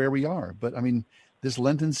appreciate where we are. But this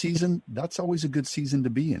Lenten season, that's always a good season to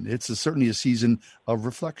be in. It's certainly a season of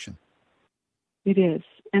reflection. It is.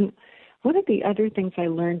 And one of the other things I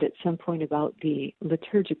learned at some point about the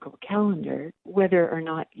liturgical calendar, whether or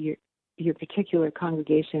not your particular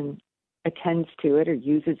congregation attends to it or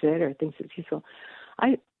uses it or thinks it's useful,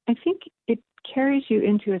 I think it carries you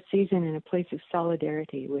into a season in a place of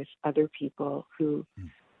solidarity with other people who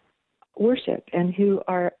worship and who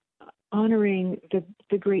are honoring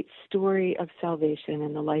the great story of salvation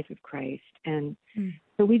and the life of Christ. And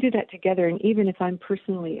so we do that together. And even if I'm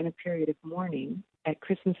personally in a period of mourning at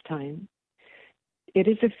Christmas time, it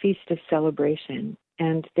is a feast of celebration.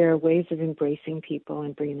 And there are ways of embracing people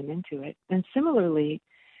and bringing them into it. And similarly,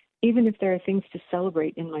 even if there are things to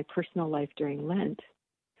celebrate in my personal life during Lent,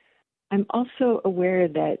 I'm also aware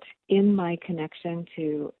that in my connection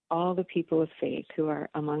to all the people of faith who are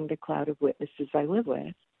among the cloud of witnesses I live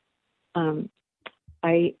with,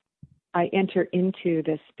 I enter into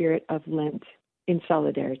the spirit of Lent in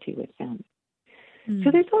solidarity with them.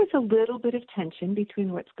 So there's always a little bit of tension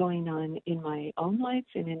between what's going on in my own life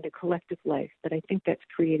and in the collective life, but I think that's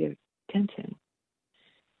creative tension.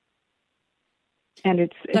 And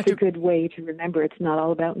it's a good way to remember it's not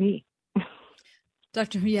all about me.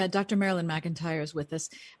 Dr. Marilyn McIntyre is with us.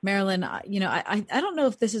 Marilyn, I don't know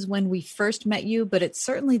if this is when we first met you, but it's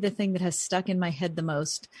certainly the thing that has stuck in my head the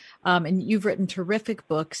most. And you've written terrific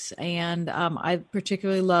books, and I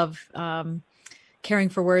particularly love Caring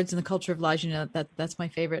for Words and the Culture of Lies. That's my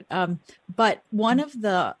favorite. But one of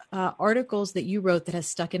the articles that you wrote that has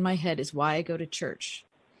stuck in my head is Why I Go to Church.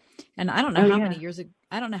 And I don't know many years ago.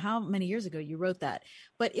 I don't know how many years ago you wrote that,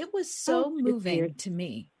 but it was so moving to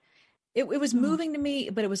me. It was moving to me,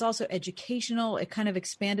 but it was also educational. It kind of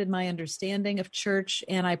expanded my understanding of church,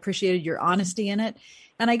 and I appreciated your honesty in it.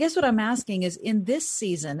 And I guess what I'm asking is, in this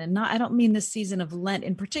season, and I don't mean this season of Lent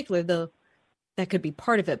in particular, though that could be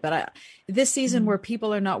part of it, but this season where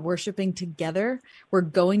people are not worshiping together, where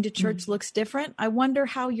going to church looks different, I wonder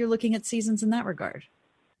how you're looking at seasons in that regard.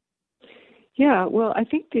 Yeah, well, I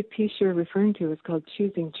think the piece you're referring to is called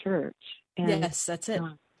Choosing Church. And, yes, that's it.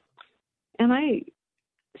 And I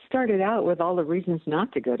started out with all the reasons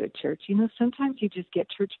not to go to church. Sometimes you just get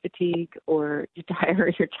church fatigue, or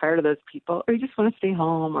you're tired of those people, or you just want to stay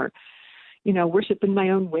home, or, worship in my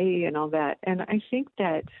own way and all that. And I think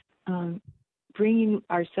that bringing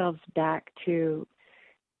ourselves back to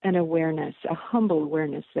an awareness, a humble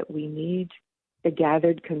awareness that we need a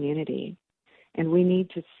gathered community, and we need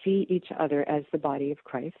to see each other as the body of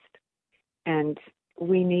Christ, and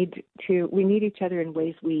we need each other in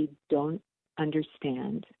ways we don't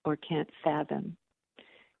understand or can't fathom,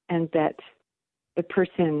 and that the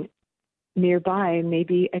person nearby may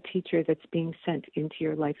be a teacher that's being sent into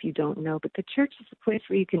your life you don't know. But the church is a place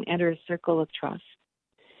where you can enter a circle of trust.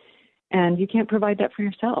 And you can't provide that for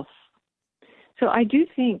yourself. So I do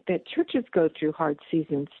think that churches go through hard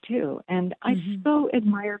seasons too. And I so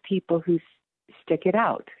admire people who stick it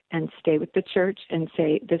out and stay with the church and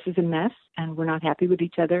say, this is a mess and we're not happy with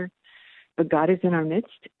each other, but God is in our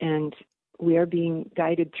midst and we are being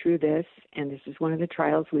guided through this. And this is one of the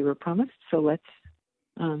trials we were promised. So let's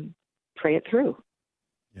pray it through.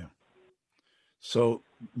 Yeah. So,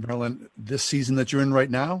 Marilyn, this season that you're in right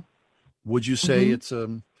now, would you say it's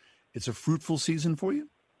a fruitful season for you?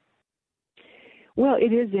 Well,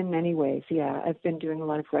 it is in many ways. Yeah, I've been doing a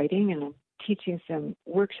lot of writing and I'm teaching some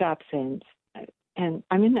workshops and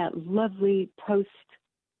I'm in that lovely post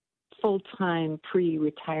full-time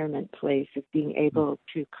pre-retirement place of being able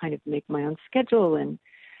to kind of make my own schedule and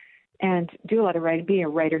do a lot of writing, being a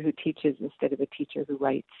writer who teaches instead of a teacher who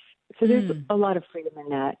writes. So there's a lot of freedom in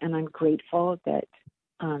that, and I'm grateful that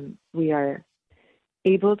we are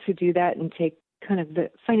able to do that and take kind of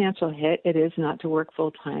the financial hit it is not to work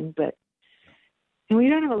full-time, and we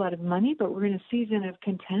don't have a lot of money, but we're in a season of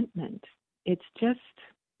contentment. It's just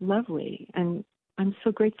lovely, and I'm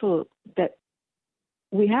so grateful that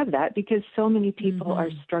we have that because so many people are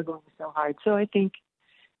struggling so hard. So I think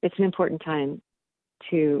it's an important time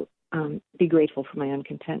to be grateful for my own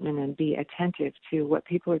contentment and be attentive to what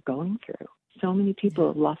people are going through. So many people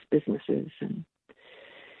have lost businesses and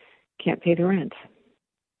can't pay the rent.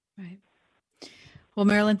 Right. Well,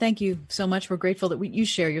 Marilyn, thank you so much. We're grateful that you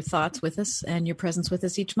share your thoughts with us and your presence with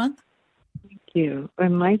us each month. Thank you.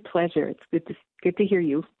 And my pleasure. It's good to hear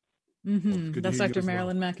you. That's Dr.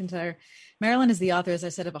 Marilyn McIntyre. Marilyn is the author, as I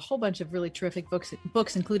said, of a whole bunch of really terrific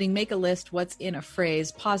books, including Make a List, What's in a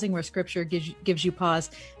Phrase, Pausing Where Scripture Gives You Pause.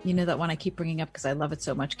 You know that one I keep bringing up because I love it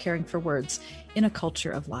so much, Caring for Words in a Culture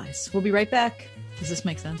of Lies. We'll be right back. Does this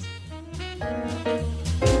make sense?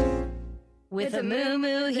 With a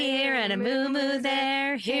moo-moo here and a moo-moo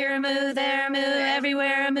there, here a moo, there a moo,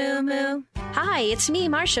 everywhere a moo-moo. Hi, it's me,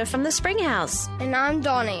 Marcia, from the Springhouse. And I'm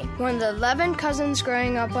Donnie, one of the 11 cousins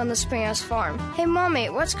growing up on the Springhouse farm. Hey, Mommy,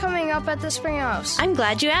 what's coming up at the Springhouse? I'm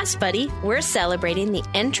glad you asked, buddy. We're celebrating the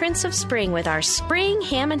entrance of spring with our spring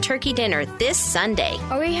ham and turkey dinner this Sunday.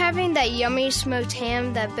 Are we having that yummy smoked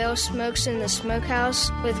ham that Bill smokes in the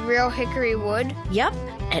smokehouse with real hickory wood? Yup.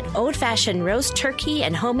 An old-fashioned roast turkey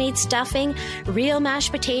and homemade stuffing, real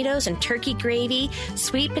mashed potatoes and turkey gravy,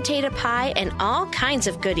 sweet potato pie, and all kinds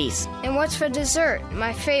of goodies. And what's for dessert?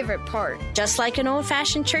 My favorite part. Just like an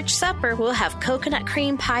old-fashioned church supper, we'll have coconut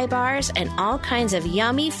cream pie bars and all kinds of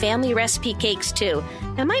yummy family recipe cakes, too.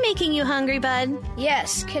 Am I making you hungry, bud?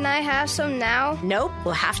 Yes. Can I have some now? Nope.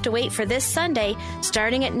 We'll have to wait for this Sunday,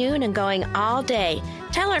 starting at noon and going all day.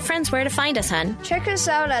 Tell our friends where to find us, hon. Check us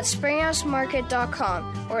out at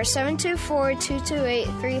springhousemarket.com or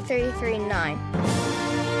 724-228-3339.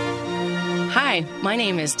 Hi, my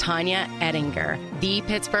name is Tanya Ettinger, the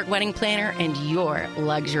Pittsburgh wedding planner and your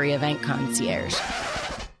luxury event concierge.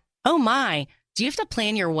 Oh my, do you have to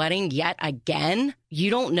plan your wedding yet again? You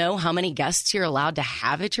don't know how many guests you're allowed to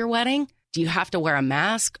have at your wedding? Do you have to wear a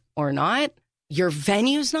mask or not? Your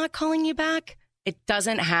venue's not calling you back? It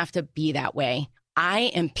doesn't have to be that way.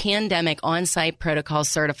 I am pandemic on-site protocol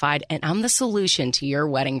certified, and I'm the solution to your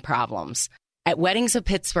wedding problems. At Weddings of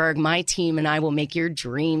Pittsburgh, my team and I will make your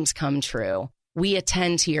dreams come true. We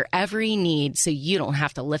attend to your every need so you don't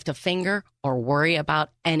have to lift a finger or worry about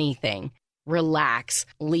anything. Relax,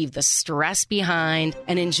 leave the stress behind,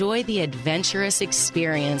 and enjoy the adventurous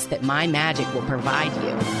experience that my magic will provide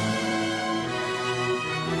you.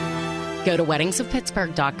 Go to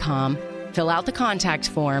weddingsofpittsburgh.com. Fill out the contact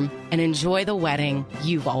form and enjoy the wedding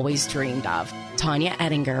you've always dreamed of. Tanya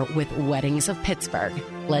Ettinger with Weddings of Pittsburgh.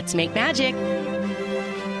 Let's make magic.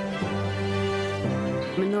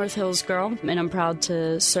 I'm a North Hills girl, and I'm proud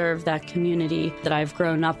to serve that community that I've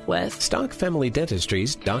grown up with. Stock Family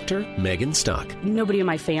Dentistry's Dr. Megan Stock. Nobody in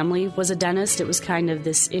my family was a dentist. It was kind of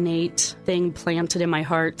this innate thing planted in my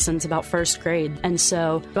heart since about first grade. And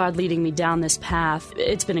so God leading me down this path,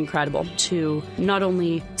 it's been incredible to not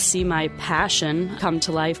only see my passion come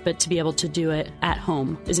to life, but to be able to do it at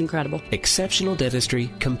home is incredible. Exceptional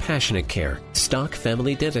dentistry, compassionate care. Stock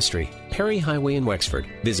Family Dentistry, Perry Highway in Wexford.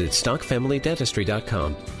 Visit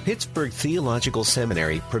stockfamilydentistry.com. Pittsburgh Theological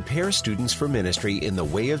Seminary prepares students for ministry in the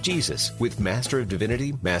way of Jesus with Master of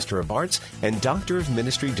Divinity, Master of Arts, and Doctor of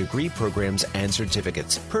Ministry degree programs and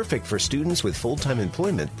certificates. Perfect for students with full-time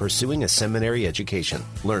employment pursuing a seminary education.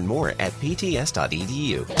 Learn more at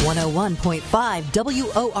pts.edu.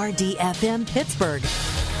 101.5 WORD FM Pittsburgh.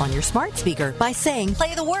 On your smart speaker by saying,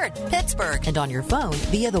 play the word Pittsburgh. And on your phone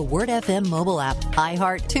via the Word FM mobile app,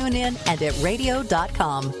 iHeart, TuneIn, and at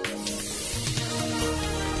radio.com.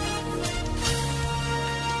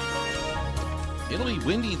 It'll be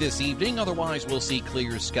windy this evening, otherwise we'll see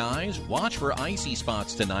clear skies. Watch for icy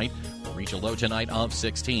spots tonight. We'll reach a low tonight of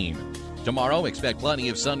 16. Tomorrow, expect plenty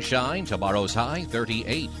of sunshine. Tomorrow's high,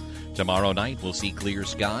 38. Tomorrow night, we'll see clear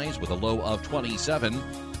skies with a low of 27.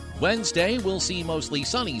 Wednesday, we'll see mostly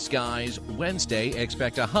sunny skies. Wednesday,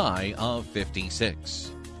 expect a high of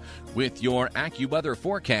 56. With your AccuWeather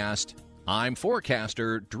forecast, I'm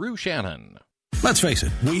forecaster Drew Shannon. Let's face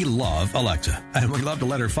it, we love Alexa, and we love to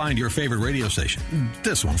let her find your favorite radio station.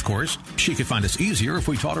 This one, of course. She could find us easier if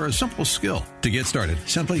we taught her a simple skill. To get started,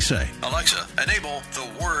 simply say, Alexa, enable the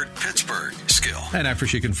word Pittsburgh skill. And after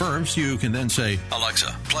she confirms, you can then say,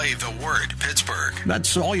 Alexa, play the word Pittsburgh.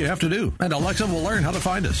 That's all you have to do, and Alexa will learn how to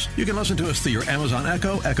find us. You can listen to us through your Amazon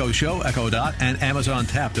Echo, Echo Show, Echo Dot, and Amazon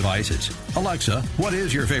Tap devices. Alexa, what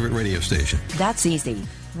is your favorite radio station? That's easy.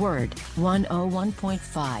 Word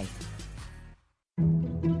 101.5.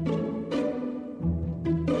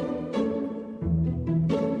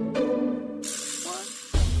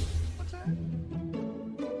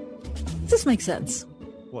 Does this make sense?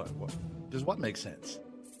 What? Does what make sense?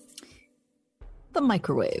 The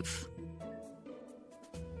microwave.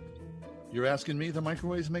 You're asking me the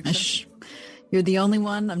microwaves make sense? You're the only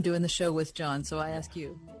one. I'm doing the show with John, so I ask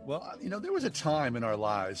you. Well, there was a time in our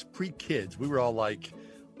lives, pre-kids, we were all like,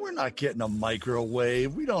 we're not getting a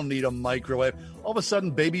microwave. We don't need a microwave. All of a sudden,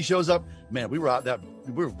 baby shows up. Man, we were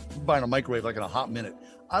buying a microwave like in a hot minute.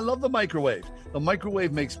 I love the microwave. The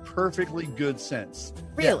microwave makes perfectly good sense.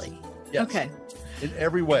 Really? Yes. Okay. In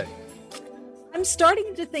every way. I'm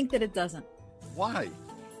starting to think that it doesn't. Why?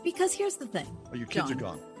 Because here's the thing. Oh, your kids John. are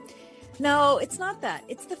gone. No, it's not that.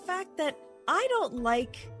 It's the fact that I don't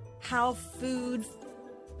like how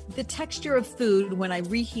the texture of food when I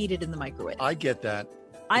reheat it in the microwave. I get that.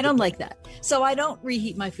 I don't like that. So I don't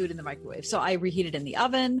reheat my food in the microwave. So I reheat it in the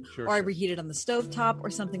oven I reheat it on the stovetop or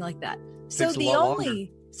something like that. So the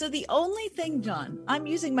only thing, John, I'm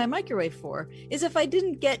using my microwave for is if I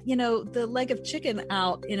didn't get, the leg of chicken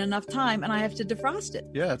out in enough time and I have to defrost it.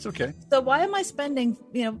 Yeah, it's okay. So why am I spending,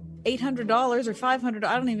 $800 or $500,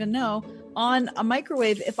 I don't even know, on a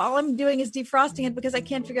microwave if all I'm doing is defrosting it because I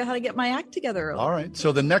can't figure out how to get my act together? All right.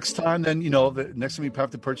 So the next time then, the next time you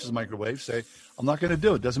have to purchase a microwave, say, I'm not going to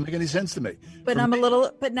do it. Doesn't make any sense to me. But now I'm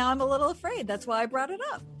a little afraid. That's why I brought it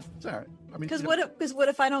up. It's all right. I mean, because what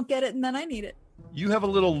if I don't get it and then I need it? You have a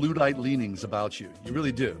little Luddite leanings about you. You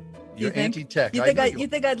really do. You're anti-tech. You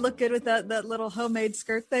think I'd look good with that little homemade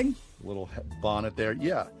skirt thing? Little bonnet there.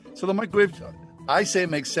 Yeah. So the microwave, I say it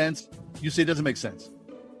makes sense. You say it doesn't make sense.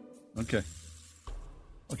 Okay.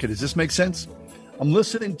 Does this make sense? I'm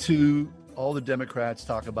listening to all the Democrats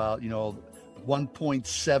talk about,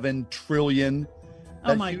 1.7 trillion.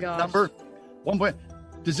 Oh my gosh. Number.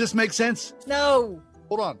 Does this make sense? No.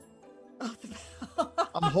 Hold on.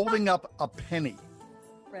 I'm holding up a penny.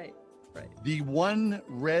 Right. The 1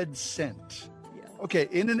 red cent. Yeah. Okay,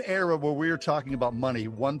 in an era where we're talking about money,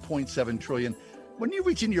 1.7 trillion, when you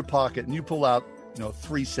reach in your pocket and you pull out,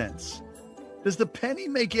 3 cents, does the penny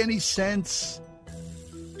make any sense?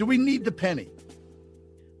 Do we need the penny?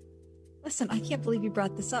 Listen, I can't believe you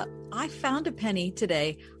brought this up. I found a penny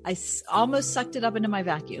today. I almost sucked it up into my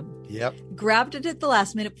vacuum. Yep. Grabbed it at the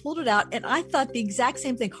last minute, pulled it out, and I thought the exact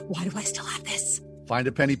same thing. Why do I still have this? Find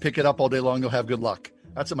a penny, pick it up all day long, you'll have good luck.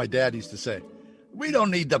 That's what my dad used to say. We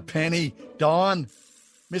don't need the penny, Don.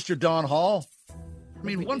 Mr. Don Hall. I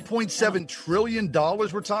mean, $1.7 trillion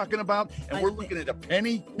we're talking about, and we're looking at a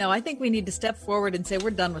penny? No, I think we need to step forward and say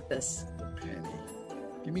we're done with this.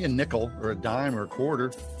 Give me a nickel or a dime or a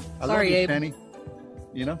quarter. I Sorry, love you, Abe. penny.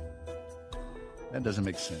 That doesn't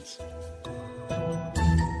make sense.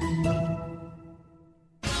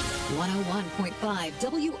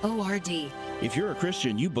 101.5 WORD. If you're a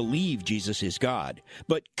Christian, you believe Jesus is God.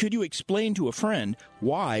 But could you explain to a friend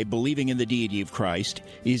why believing in the deity of Christ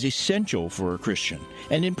is essential for a Christian?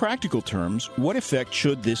 And in practical terms, what effect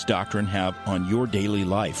should this doctrine have on your daily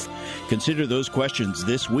life? Consider those questions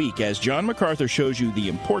this week as John MacArthur shows you the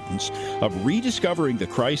importance of rediscovering the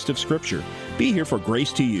Christ of Scripture. Be here for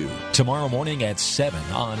Grace to You. Tomorrow morning at 7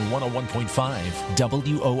 on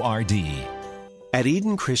 101.5 WORD. At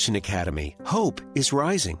Eden Christian Academy, hope is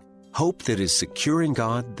rising. Hope that is secure in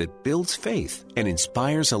God, that builds faith, and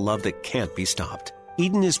inspires a love that can't be stopped.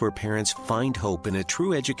 Eden is where parents find hope in a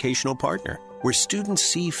true educational partner, where students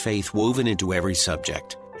see faith woven into every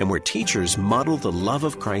subject, and where teachers model the love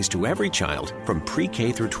of Christ to every child from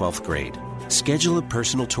pre-K through 12th grade. Schedule a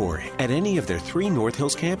personal tour at any of their 3 North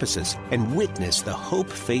Hills campuses and witness the hope,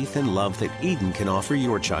 faith, and love that Eden can offer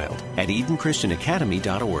your child at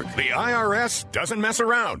EdenChristianAcademy.org. The IRS doesn't mess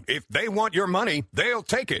around. If they want your money, they'll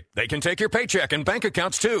take it. They can take your paycheck and bank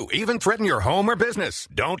accounts too, even threaten your home or business.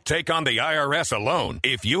 Don't take on the IRS alone.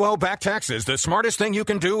 If you owe back taxes, the smartest thing you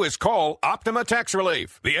can do is call Optima Tax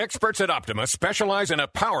Relief. The experts at Optima specialize in a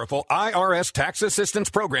powerful IRS tax assistance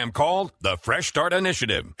program called the Fresh Start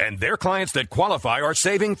Initiative. And their clients that qualify are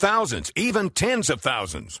saving thousands, even tens of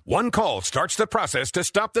thousands. One call starts the process to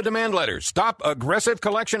stop the demand letters, stop aggressive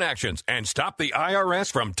collection actions, and stop the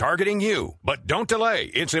IRS from targeting you. But don't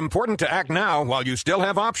delay. It's important to act now while you still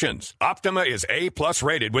have options. Optima is A+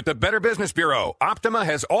 rated with the Better Business Bureau. Optima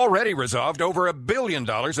has already resolved over $1 billion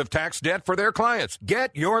of tax debt for their clients.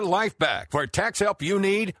 Get your life back. For tax help you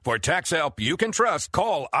need, for tax help you can trust,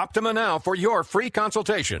 call Optima now for your free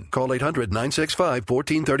consultation. Call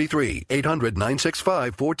 800-965-1433.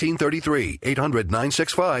 800-965-1433.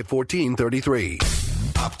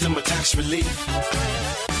 800-965-1433. Optima Tax Relief.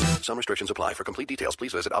 Some restrictions apply. For complete details,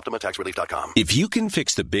 please visit OptimaTaxRelief.com. If you can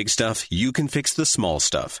fix the big stuff, you can fix the small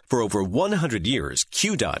stuff. For over 100 years,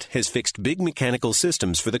 QDOT has fixed big mechanical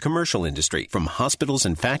systems for the commercial industry, from hospitals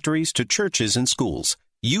and factories to churches and schools.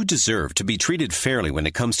 You deserve to be treated fairly when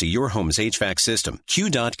it comes to your home's HVAC system.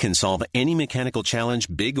 QDOT can solve any mechanical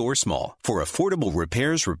challenge, big or small. For affordable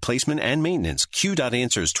repairs, replacement, and maintenance, QDOT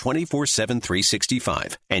answers 24/7,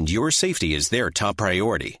 365. And your safety is their top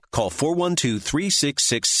priority. Call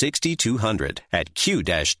 412-366-6200 at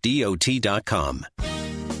q-dot.com.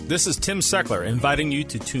 This is Tim Seckler inviting you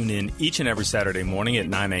to tune in each and every Saturday morning at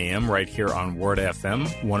 9 a.m. right here on Word FM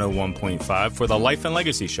 101.5 for the Life and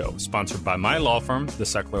Legacy Show, sponsored by my law firm, the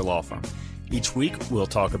Seckler Law Firm. Each week, we'll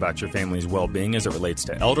talk about your family's well-being as it relates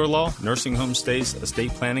to elder law, nursing home stays,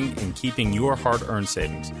 estate planning, and keeping your hard-earned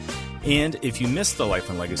savings. And if you missed the Life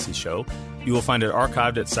and Legacy Show, you will find it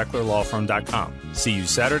archived at SecklerLawFirm.com. See you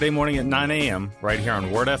Saturday morning at 9 a.m. right here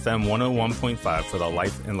on Word FM 101.5 for the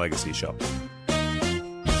Life and Legacy Show.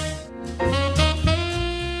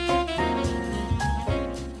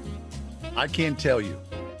 I can't tell you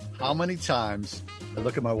how many times I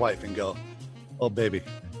look at my wife and go, oh, baby,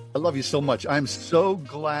 I love you so much. I'm so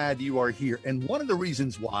glad you are here. And one of the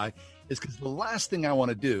reasons why is because the last thing I want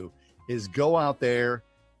to do is go out there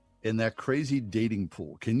in that crazy dating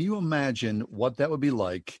pool. Can you imagine what that would be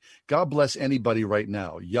like? God bless anybody right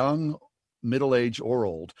now, young, middle-aged, or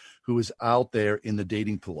old, who is out there in the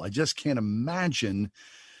dating pool. I just can't imagine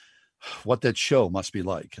what that show must be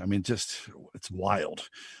like. I mean, just, it's wild.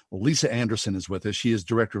 Well, Lisa Anderson is with us. She is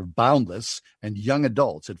director of Boundless and Young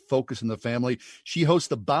Adults at Focus on the Family. She hosts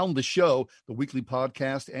the Boundless Show, the weekly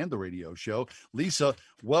podcast and the radio show. Lisa,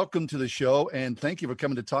 welcome to the show, and thank you for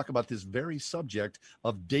coming to talk about this very subject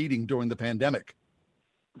of dating during the pandemic.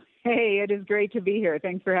 Hey, it is great to be here.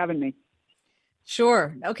 Thanks for having me.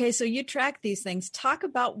 Sure. Okay, so you track these things. Talk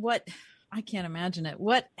about what, I can't imagine it.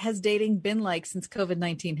 What has dating been like since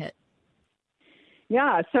COVID-19 hit?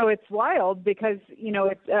 Yeah, so it's wild because,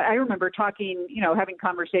 I remember talking, having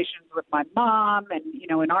conversations with my mom and,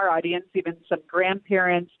 in our audience, even some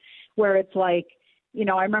grandparents, where it's like,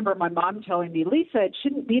 I remember my mom telling me, Lisa, it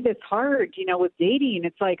shouldn't be this hard, with dating.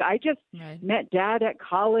 It's like, I just met Dad at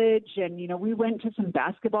college and, we went to some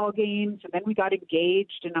basketball games and then we got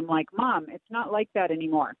engaged. And I'm like, Mom, it's not like that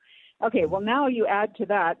anymore. Okay, well, now you add to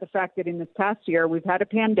that the fact that in this past year, we've had a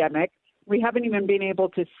pandemic. We haven't even been able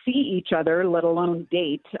to see each other, let alone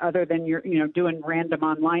date, other than doing random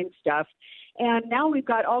online stuff. And now we've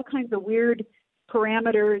got all kinds of weird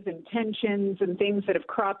parameters and tensions and things that have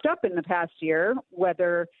cropped up in the past year,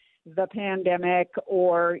 whether the pandemic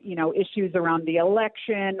or, issues around the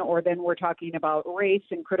election, or then we're talking about race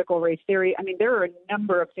and critical race theory. I mean, there are a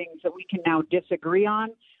number of things that we can now disagree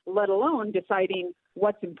on, let alone deciding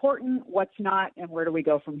what's important, what's not, and where do we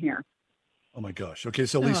go from here. Oh, my gosh. Okay,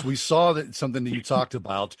 so Lisa, we saw that something that you talked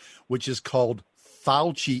about, which is called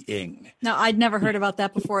Fauci-ing. No, I'd never heard about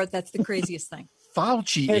that before. That's the craziest thing.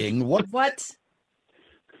 Fauci-ing? What?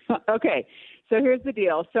 Okay, so here's the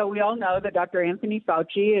deal. So we all know that Dr. Anthony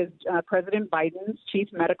Fauci is President Biden's chief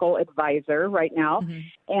medical advisor right now. Mm-hmm.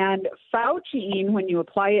 And Fauci-ing, when you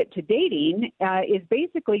apply it to dating, is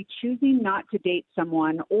basically choosing not to date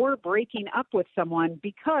someone or breaking up with someone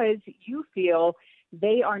because you feel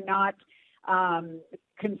they are not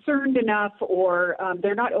concerned enough, or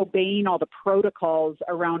they're not obeying all the protocols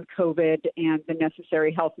around COVID and the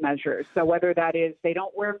necessary health measures. So whether that is they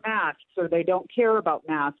don't wear masks, or they don't care about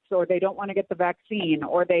masks, or they don't want to get the vaccine,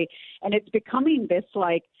 and it's becoming this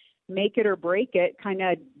like make it or break it kind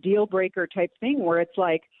of deal breaker type thing where it's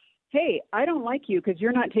like, hey, I don't like you because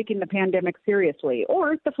you're not taking the pandemic seriously.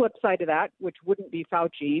 Or the flip side of that, which wouldn't be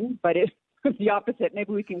Fauci, but it's the opposite,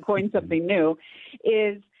 maybe we can coin something new,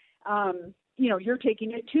 is, you're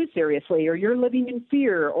taking it too seriously, or you're living in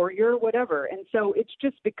fear, or you're whatever. And so it's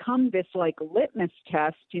just become this like litmus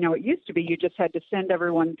test. It used to be you just had to send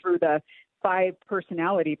everyone through the 5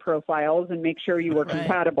 personality profiles and make sure you were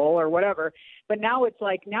compatible or whatever. But now it's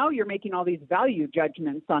like, now you're making all these value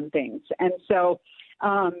judgments on things. And so,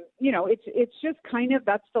 it's just kind of,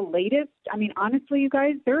 that's the latest. I mean, honestly, you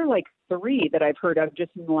guys, there are like 3 that I've heard of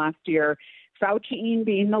just in the last year, Fauci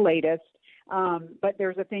being the latest. But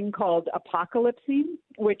there's a thing called apocalypsing,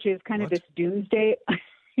 which is kind of this doomsday.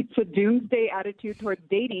 It's a doomsday attitude towards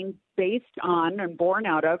dating based on and born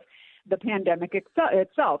out of the pandemic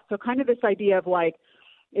itself. So kind of this idea of like,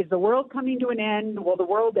 is the world coming to an end? Will the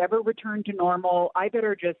world ever return to normal? I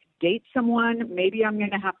better just date someone. Maybe I'm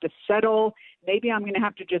going to have to settle. Maybe I'm going to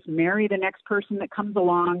have to just marry the next person that comes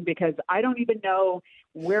along because I don't even know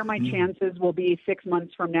where my chances will be 6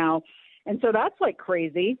 months from now. And so that's like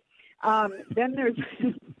crazy. Then there's,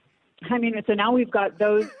 so now we've got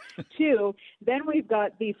those 2. Then we've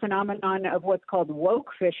got the phenomenon of what's called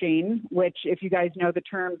woke fishing, which if you guys know the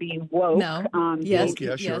term being woke. No.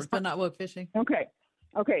 Yes, but not woke fishing.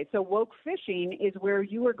 Okay, so woke fishing is where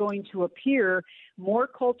you are going to appear more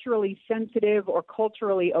culturally sensitive or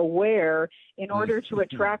culturally aware in order to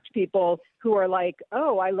attract people who are like,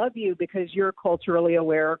 oh, I love you because you're culturally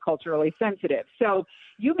aware or culturally sensitive. So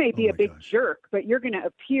you may be a big jerk, but you're going to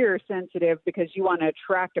appear sensitive because you want to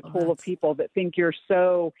attract a pool of people that think you're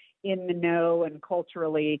so in the know and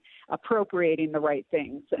culturally appropriating the right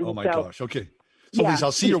things. And oh, my gosh. Okay. So, Lisa,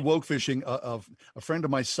 I'll see your woke fishing. A friend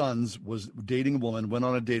of my son's was dating a woman, went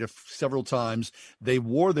on a date several times. They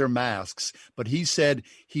wore their masks, but he said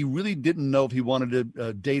he really didn't know if he wanted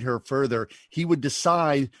to date her further. He would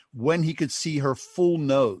decide when he could see her full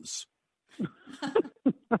nose.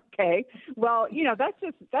 Okay. Well,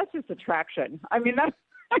 that's just attraction. I mean, that's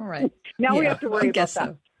all right. Now we have to worry about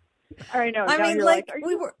that. I know. I mean,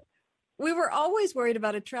 we were always worried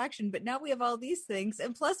about attraction, but now we have all these things.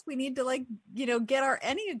 And plus we need to get our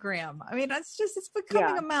Enneagram. I mean, it's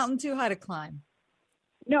becoming a mountain too high to climb.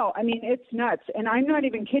 No, I mean, it's nuts. And I'm not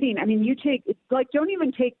even kidding. I mean, don't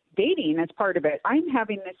even take dating as part of it. I'm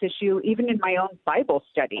having this issue even in my own Bible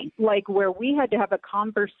study, where we had to have a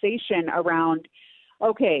conversation around,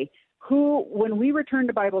 okay, when we return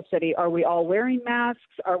to Bible study, are we all wearing masks?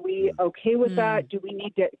 Are we okay with that? Do we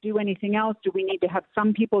need to do anything else? Do we need to have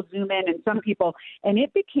some people Zoom in and some people? And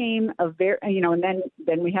it became a very, and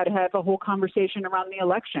then we had to have a whole conversation around the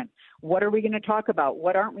election. What are we going to talk about?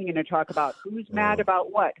 What aren't we going to talk about? Who's mad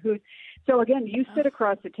about what? So again, you sit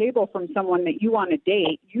across the table from someone that you want to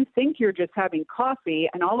date. You think you're just having coffee,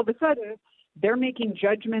 and all of a sudden they're making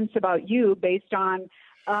judgments about you based on,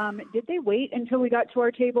 did they wait until we got to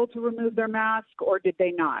our table to remove their mask, or did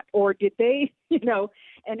they not? Or did they,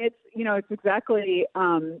 and it's exactly,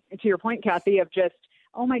 to your point, Kathy, of just,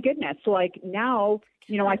 oh my goodness, now,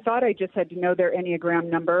 I thought I just had to know their Enneagram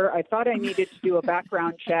number. I thought I needed to do a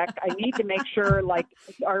background check. I need to make sure,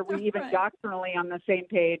 are we even doctrinally on the same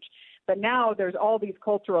page? But now there's all these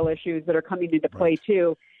cultural issues that are coming into play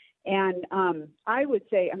too. And I would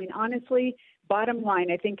say, honestly, bottom line,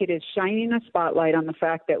 I think it is shining a spotlight on the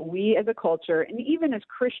fact that we as a culture, and even as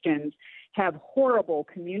Christians, have horrible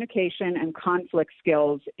communication and conflict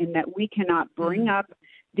skills in that we cannot bring up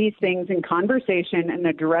these things in conversation and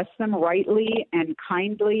address them rightly and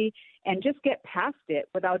kindly and just get past it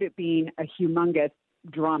without it being a humongous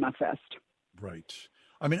drama fest. Right.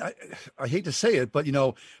 I mean, I hate to say it, but,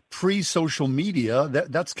 pre-social media,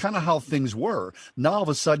 that's kind of how things were. Now, all of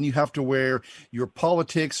a sudden, you have to wear your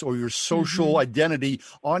politics or your social identity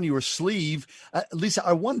on your sleeve. Lisa,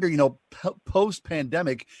 I wonder,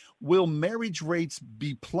 post-pandemic, will marriage rates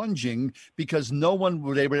be plunging because no one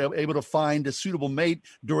was able to find a suitable mate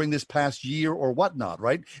during this past year or whatnot,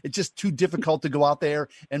 right? It's just too difficult to go out there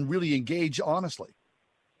and really engage honestly.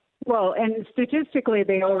 Well, and statistically,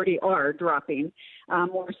 they already are dropping.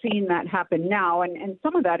 We're seeing that happen now, and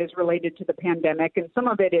some of that is related to the pandemic, and some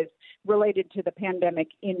of it is related to the pandemic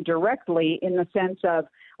indirectly in the sense of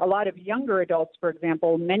a lot of younger adults, for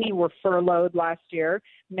example, many were furloughed last year,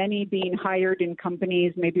 many being hired in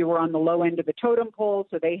companies maybe were on the low end of the totem pole,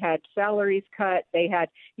 so they had salaries cut. They had,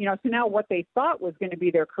 so now what they thought was going to be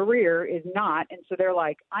their career is not, and so they're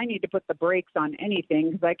like, I need to put the brakes on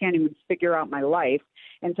anything because I can't even figure out my life.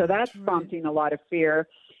 And so that's prompting a lot of fear.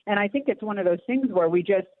 And I think it's one of those things where we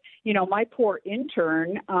just, my poor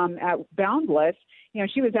intern at Boundless,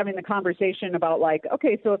 she was having the conversation about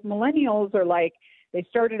okay, so if millennials are they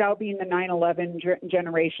started out being the 9/11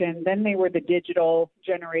 generation, then they were the digital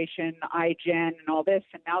generation, iGen and all this,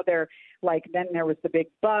 and now they're like, then there was the big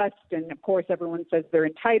bust, and of course everyone says they're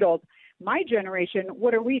entitled. My generation,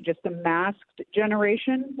 what are we, just a masked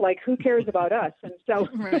generation? Like, who cares about us? And so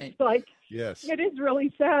it's like, yes, it is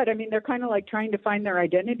really sad. I mean, they're kind of like trying to find their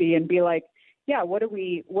identity and be like, yeah, what do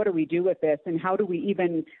we do with this? And how do we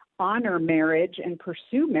even honor marriage and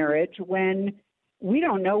pursue marriage when we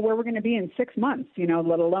don't know where we're going to be in 6 months,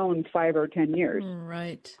 let alone 5 or 10 years.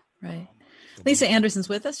 Right. Lisa Anderson's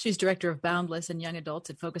with us. She's director of Boundless and Young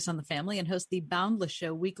Adults at Focus on the Family and hosts the Boundless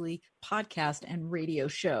Show weekly podcast and radio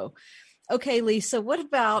show. Okay, Lisa, what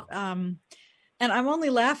about, and I'm only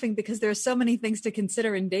laughing because there are so many things to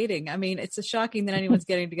consider in dating. I mean, it's shocking that anyone's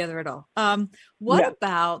getting together at all. What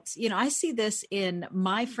about, I see this in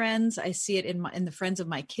my friends, I see it in the friends of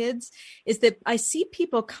my kids, is that I see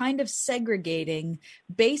people kind of segregating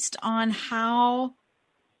based on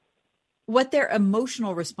what their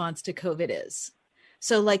emotional response to COVID is.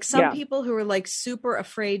 So like some people who are like super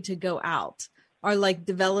afraid to go out are like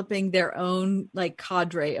developing their own like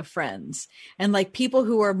cadre of friends, and like people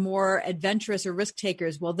who are more adventurous or risk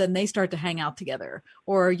takers, well, then they start to hang out together.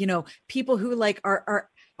 Or, people who like are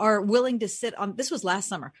willing to sit on, this was last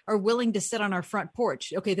summer, are willing to sit on our front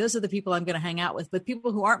porch. Okay, those are the people I'm going to hang out with. But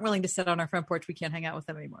people who aren't willing to sit on our front porch, we can't hang out with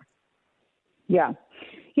them anymore. Yeah.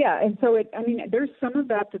 And so there's some of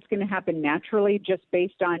that that's going to happen naturally just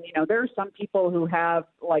based on, there are some people who have,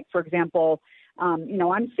 like, for example,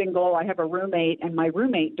 I'm single, I have a roommate, and my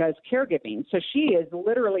roommate does caregiving. So she is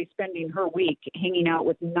literally spending her week hanging out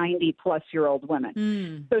with 90-plus-year-old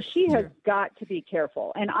women. So she has got to be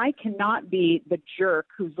careful. And I cannot be the jerk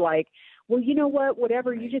who's like, well, you know what,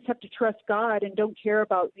 whatever, you just have to trust God and don't care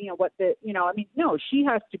about, no, she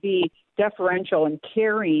has to be deferential and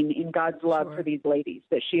caring in God's love for these ladies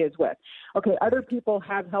that she is with. Okay, other people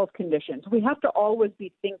have health conditions. We have to always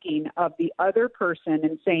be thinking of the other person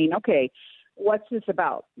and saying, okay, what's this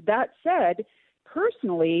about? That said,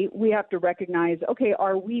 personally, we have to recognize, okay,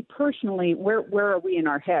 are we personally, where are we in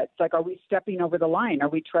our heads? Like, are we stepping over the line? Are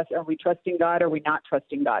we trusting God? Are we not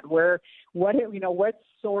trusting God? What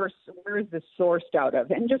source, where is this sourced out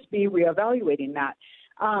of? And just be reevaluating that.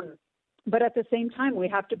 But at the same time, we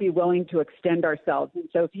have to be willing to extend ourselves. And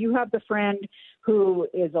so if you have the friend who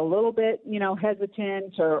is a little bit,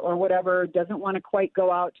 hesitant or whatever, doesn't want to quite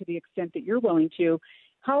go out to the extent that you're willing to,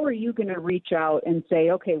 how are you going to reach out and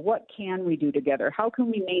say, okay, what can we do together? How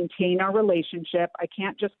can we maintain our relationship? I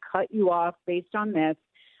can't just cut you off based on this.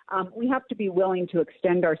 We have to be willing to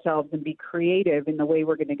extend ourselves and be creative in the way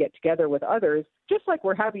we're going to get together with others, just like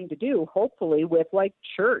we're having to do, hopefully, with like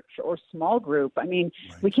church or small group. I mean,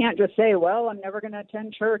 we can't just say, well, I'm never going to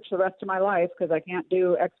attend church the rest of my life because I can't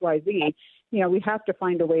do X, Y, Z. We have to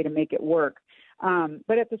find a way to make it work.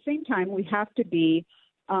 But at the same time, we have to be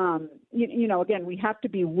again, we have to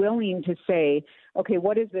be willing to say, okay,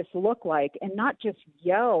 what does this look like? And not just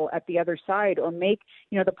yell at the other side or make,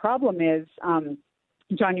 the problem is,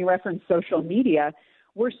 John, you referenced social media.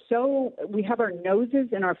 We have our noses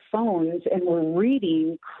in our phones and we're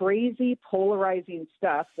reading crazy, polarizing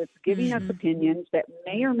stuff that's giving us opinions that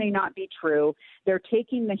may or may not be true. They're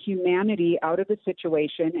taking the humanity out of the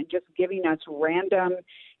situation and just giving us random,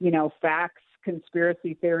 facts,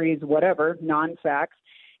 conspiracy theories, whatever, non-facts.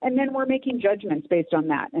 And then we're making judgments based on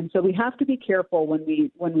that. And so we have to be careful when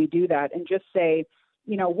we do that and just say,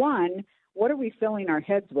 one, what are we filling our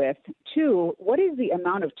heads with? Two, what is the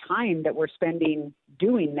amount of time that we're spending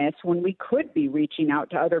doing this when we could be reaching out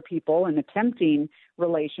to other people and attempting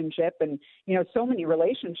relationship? And, so many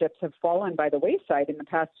relationships have fallen by the wayside in the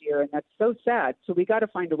past year, and that's so sad. So we got to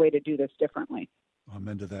find a way to do this differently.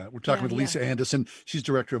 Amen to that. We're talking with Lisa Anderson. She's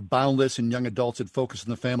director of Boundless and Young Adults at Focus on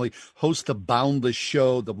the Family, hosts the Boundless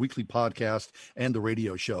Show, the weekly podcast, and the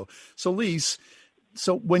radio show. So, Lisa,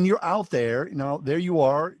 when you're out there, there you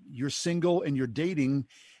are, you're single and you're dating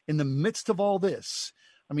in the midst of all this.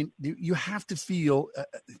 I mean, you have to feel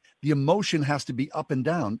the emotion has to be up and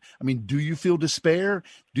down. I mean, do you feel despair?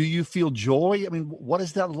 Do you feel joy? I mean, what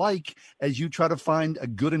is that like as you try to find a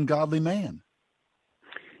good and godly man?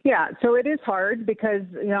 Yeah, so it is hard because,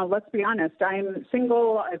 let's be honest, I'm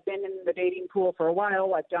single. I've been in the dating pool for a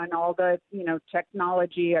while. I've done all the,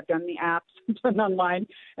 technology. I've done the apps, I've done online.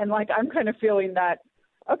 And I'm kind of feeling that,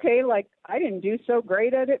 okay, I didn't do so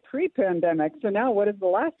great at it pre-pandemic. So now what does the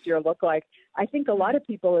last year look like? I think a lot of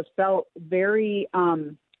people have felt very,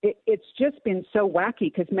 it's just been so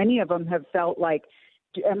wacky because many of them have felt like,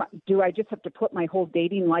 do I just have to put my whole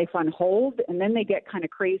dating life on hold? And then they get kind of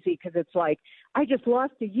crazy because it's like, I just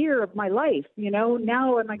lost a year of my life, now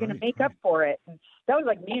am I going to make up for it? that was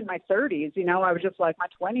like me in my 30s. You know, I was just like my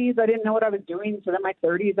 20s, I didn't know what I was doing. So then my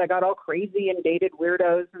 30s, I got all crazy and dated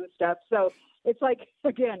weirdos and stuff. So it's like,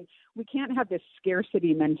 again, we can't have this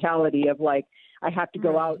scarcity mentality of like, I have to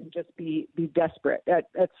go out and just be desperate.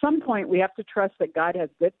 At some point, we have to trust that God has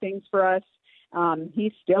good things for us.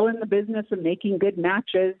 He's still in the business of making good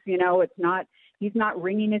matches. You know, he's not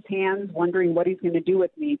wringing his hands, wondering what he's going to do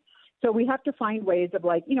with me. So we have to find ways of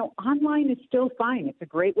like, you know, online is still fine. It's a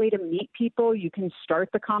great way to meet people. You can start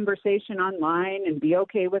the conversation online and be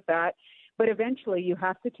okay with that. But eventually you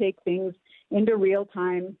have to take things into real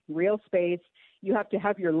time, real space. You have to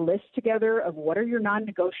have your list together of what are your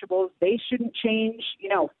non-negotiables. They shouldn't change, you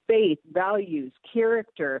know, faith, values,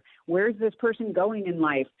 character. Where's this person going in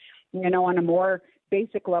life? You know, on a more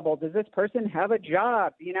basic level, does this person have a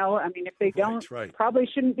job? You know, I mean, if they don't, probably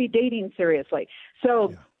shouldn't be dating seriously.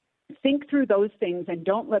 So think through those things and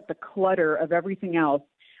don't let the clutter of everything else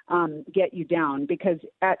get you down, because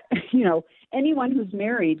anyone who's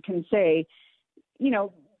married can say, you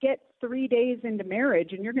know, get 3 days into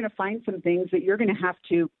marriage and you're going to find some things that you're going to have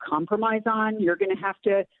to compromise on. You're going to have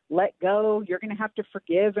to let go. You're going to have to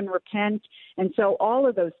forgive and repent. And so all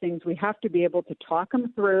of those things, we have to be able to talk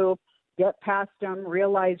them through, get past them,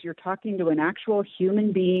 realize you're talking to an actual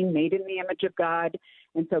human being made in the image of God.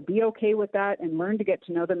 And so be okay with that and learn to get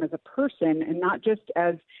to know them as a person and not just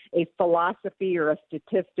as a philosophy or a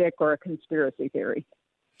statistic or a conspiracy theory.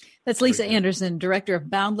 That's Lisa Anderson, director of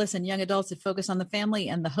Boundless and Young Adults at Focus on the Family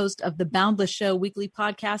and the host of the Boundless Show weekly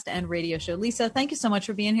podcast and radio show. Lisa, thank you so much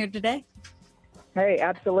for being here today. Hey,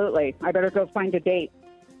 absolutely. I better go find a date.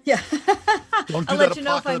 Yeah. Don't I'll do let you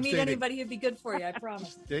know if I meet dating. anybody who'd be good for you, I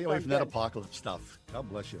promise. Stay away from that apocalypse stuff. God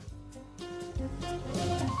bless you.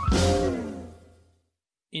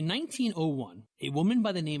 In 1901, a woman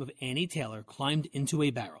by the name of Annie Taylor climbed into a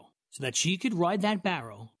barrel so that she could ride that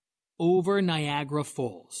barrel over Niagara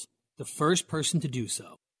Falls, the first person to do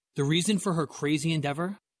so. The reason for her crazy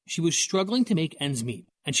endeavor? She was struggling to make ends meet,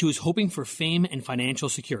 and she was hoping for fame and financial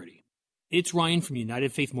security. It's Ryan from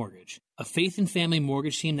United Faith Mortgage, a faith and family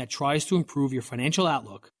mortgage team that tries to improve your financial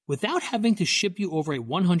outlook without having to ship you over a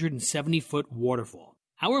 170-foot waterfall.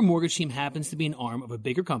 Our mortgage team happens to be an arm of a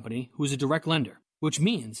bigger company who is a direct lender, which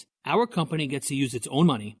means our company gets to use its own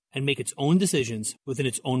money and make its own decisions within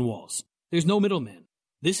its own walls. There's no middleman.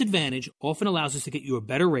 This advantage often allows us to get you a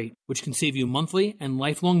better rate, which can save you monthly and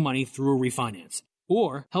lifelong money through a refinance,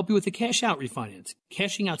 or help you with a cash-out refinance,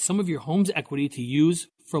 cashing out some of your home's equity to use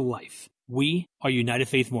for life. We are United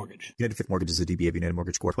Faith Mortgage. United Faith Mortgage is a DBA of United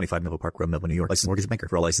Mortgage Corp. 25 Melville Park Road, Melville, New York. Licensed mortgage banker.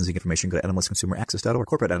 For all licensing information, go to nmlsconsumeraccess.org.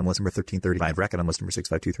 Corporate NMLS number 1335. RAC NMLS number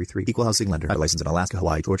 65233. Equal housing lender. Licensed in Alaska,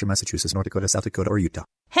 Hawaii, Georgia, Massachusetts, North Dakota, South Dakota, or Utah.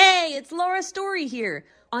 Hey, it's Laura Story here.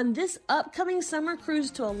 On this upcoming summer cruise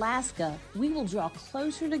to Alaska, we will draw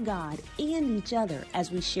closer to God and each other as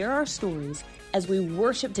we share our stories, as we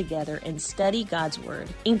worship together and study God's Word.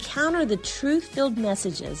 Encounter the truth-filled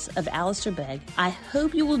messages of Alistair Begg. I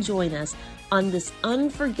hope you will join us on this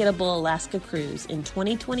unforgettable Alaska cruise in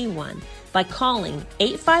 2021 by calling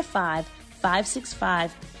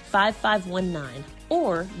 855-565-5519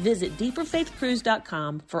 or visit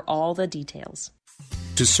deeperfaithcruise.com for all the details.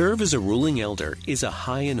 To serve as a ruling elder is a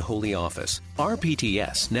high and holy office.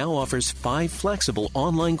 RPTS now offers 5 flexible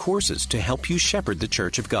online courses to help you shepherd the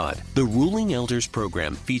Church of God. The Ruling Elders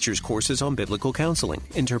program features courses on biblical counseling,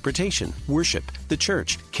 interpretation, worship, the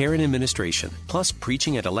church, care and administration, plus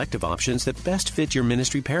preaching at elective options that best fit your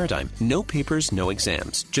ministry paradigm. No papers, no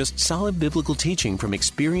exams. Just solid biblical teaching from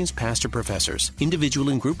experienced pastor professors. Individual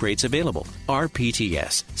and group rates available.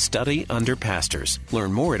 RPTS. Study under pastors.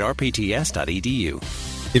 Learn more at rpts.edu.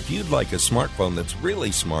 If you'd like a smartphone that's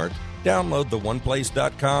really smart, download the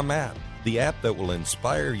OnePlace.com app, the app that will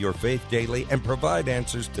inspire your faith daily and provide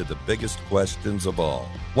answers to the biggest questions of all.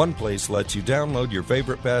 OnePlace lets you download your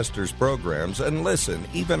favorite pastor's programs and listen,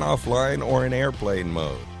 even offline or in airplane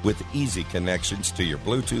mode, with easy connections to your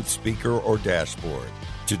Bluetooth speaker or dashboard.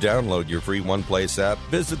 To download your free OnePlace app,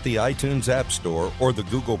 visit the iTunes App Store or the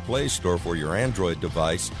Google Play Store for your Android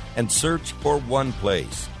device and search for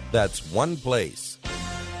OnePlace. That's OnePlace.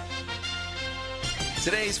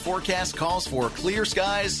 Today's forecast calls for clear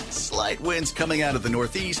skies, slight winds coming out of the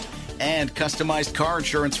northeast, and customized car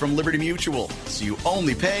insurance from Liberty Mutual, so you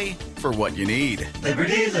only pay for what you need.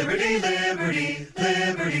 Liberty, liberty, liberty,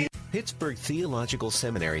 liberty. Pittsburgh Theological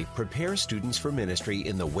Seminary prepares students for ministry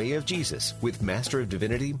in the way of Jesus with Master of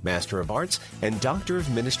Divinity, Master of Arts, and Doctor of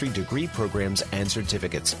Ministry degree programs and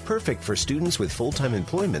certificates. Perfect for students with full-time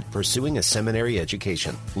employment pursuing a seminary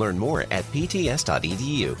education. Learn more at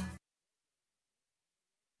pts.edu.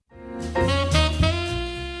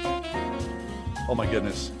 Oh my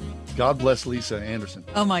goodness. God bless Lisa Anderson.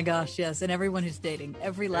 Oh my gosh, yes, and everyone who's dating,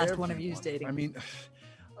 every last one of you who's dating. I mean,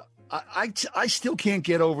 I still can't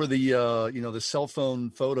get over the the cell phone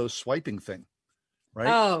photo swiping thing, right?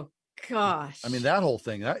 Oh gosh, I mean that whole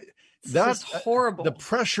thing. That's horrible. The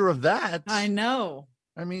pressure of that. I know.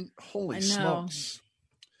 I mean, holy smokes.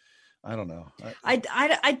 I don't know. I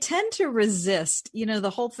tend to resist, the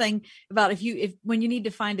whole thing about when you need to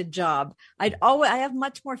find a job. I have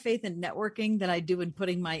much more faith in networking than I do in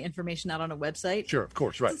putting my information out on a website. Sure, of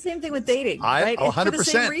course, right. It's the same thing with dating, right? 100%.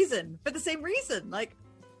 For the same reason. Like,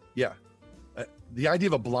 yeah. The idea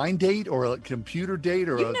of a blind date or a computer date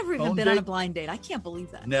or you've never even been date? on a blind date. I can't believe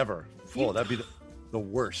that. Never. Oh, that'd be the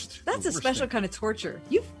worst. That's a special kind of torture.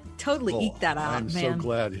 You've totally eked that out, I'm man. so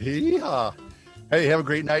glad. Yeehaw. Hey, have a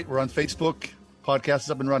great night. We're on Facebook. Podcast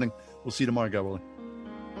is up and running. We'll see you tomorrow, God willing.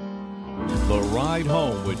 The Ride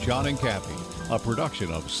Home with John and Kathy, a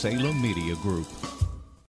production of Salem Media Group.